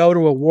wait to go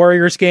to a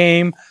Warriors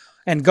game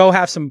and go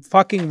have some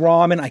fucking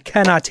ramen. I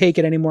cannot take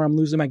it anymore. I'm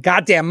losing my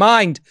goddamn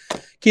mind.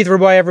 Keith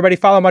Rabois, everybody,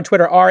 follow him on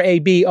Twitter,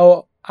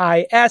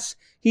 Rabois.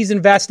 He's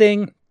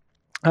investing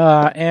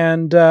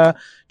and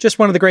just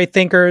one of the great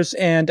thinkers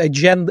and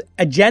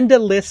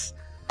agendaless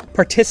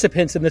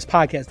participants in this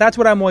podcast. That's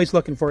what I'm always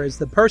looking for, is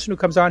the person who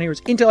comes on here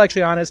is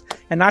intellectually honest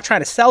and not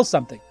trying to sell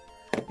something.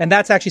 And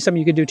that's actually something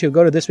you can do too.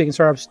 Go to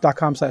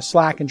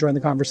thisweekinstartups.com/Slack and join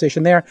the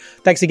conversation there.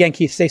 Thanks again,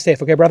 Keith. Stay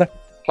safe. Okay, brother?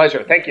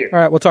 Pleasure. Thank you. All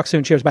right. We'll talk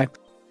soon. Cheers. Bye.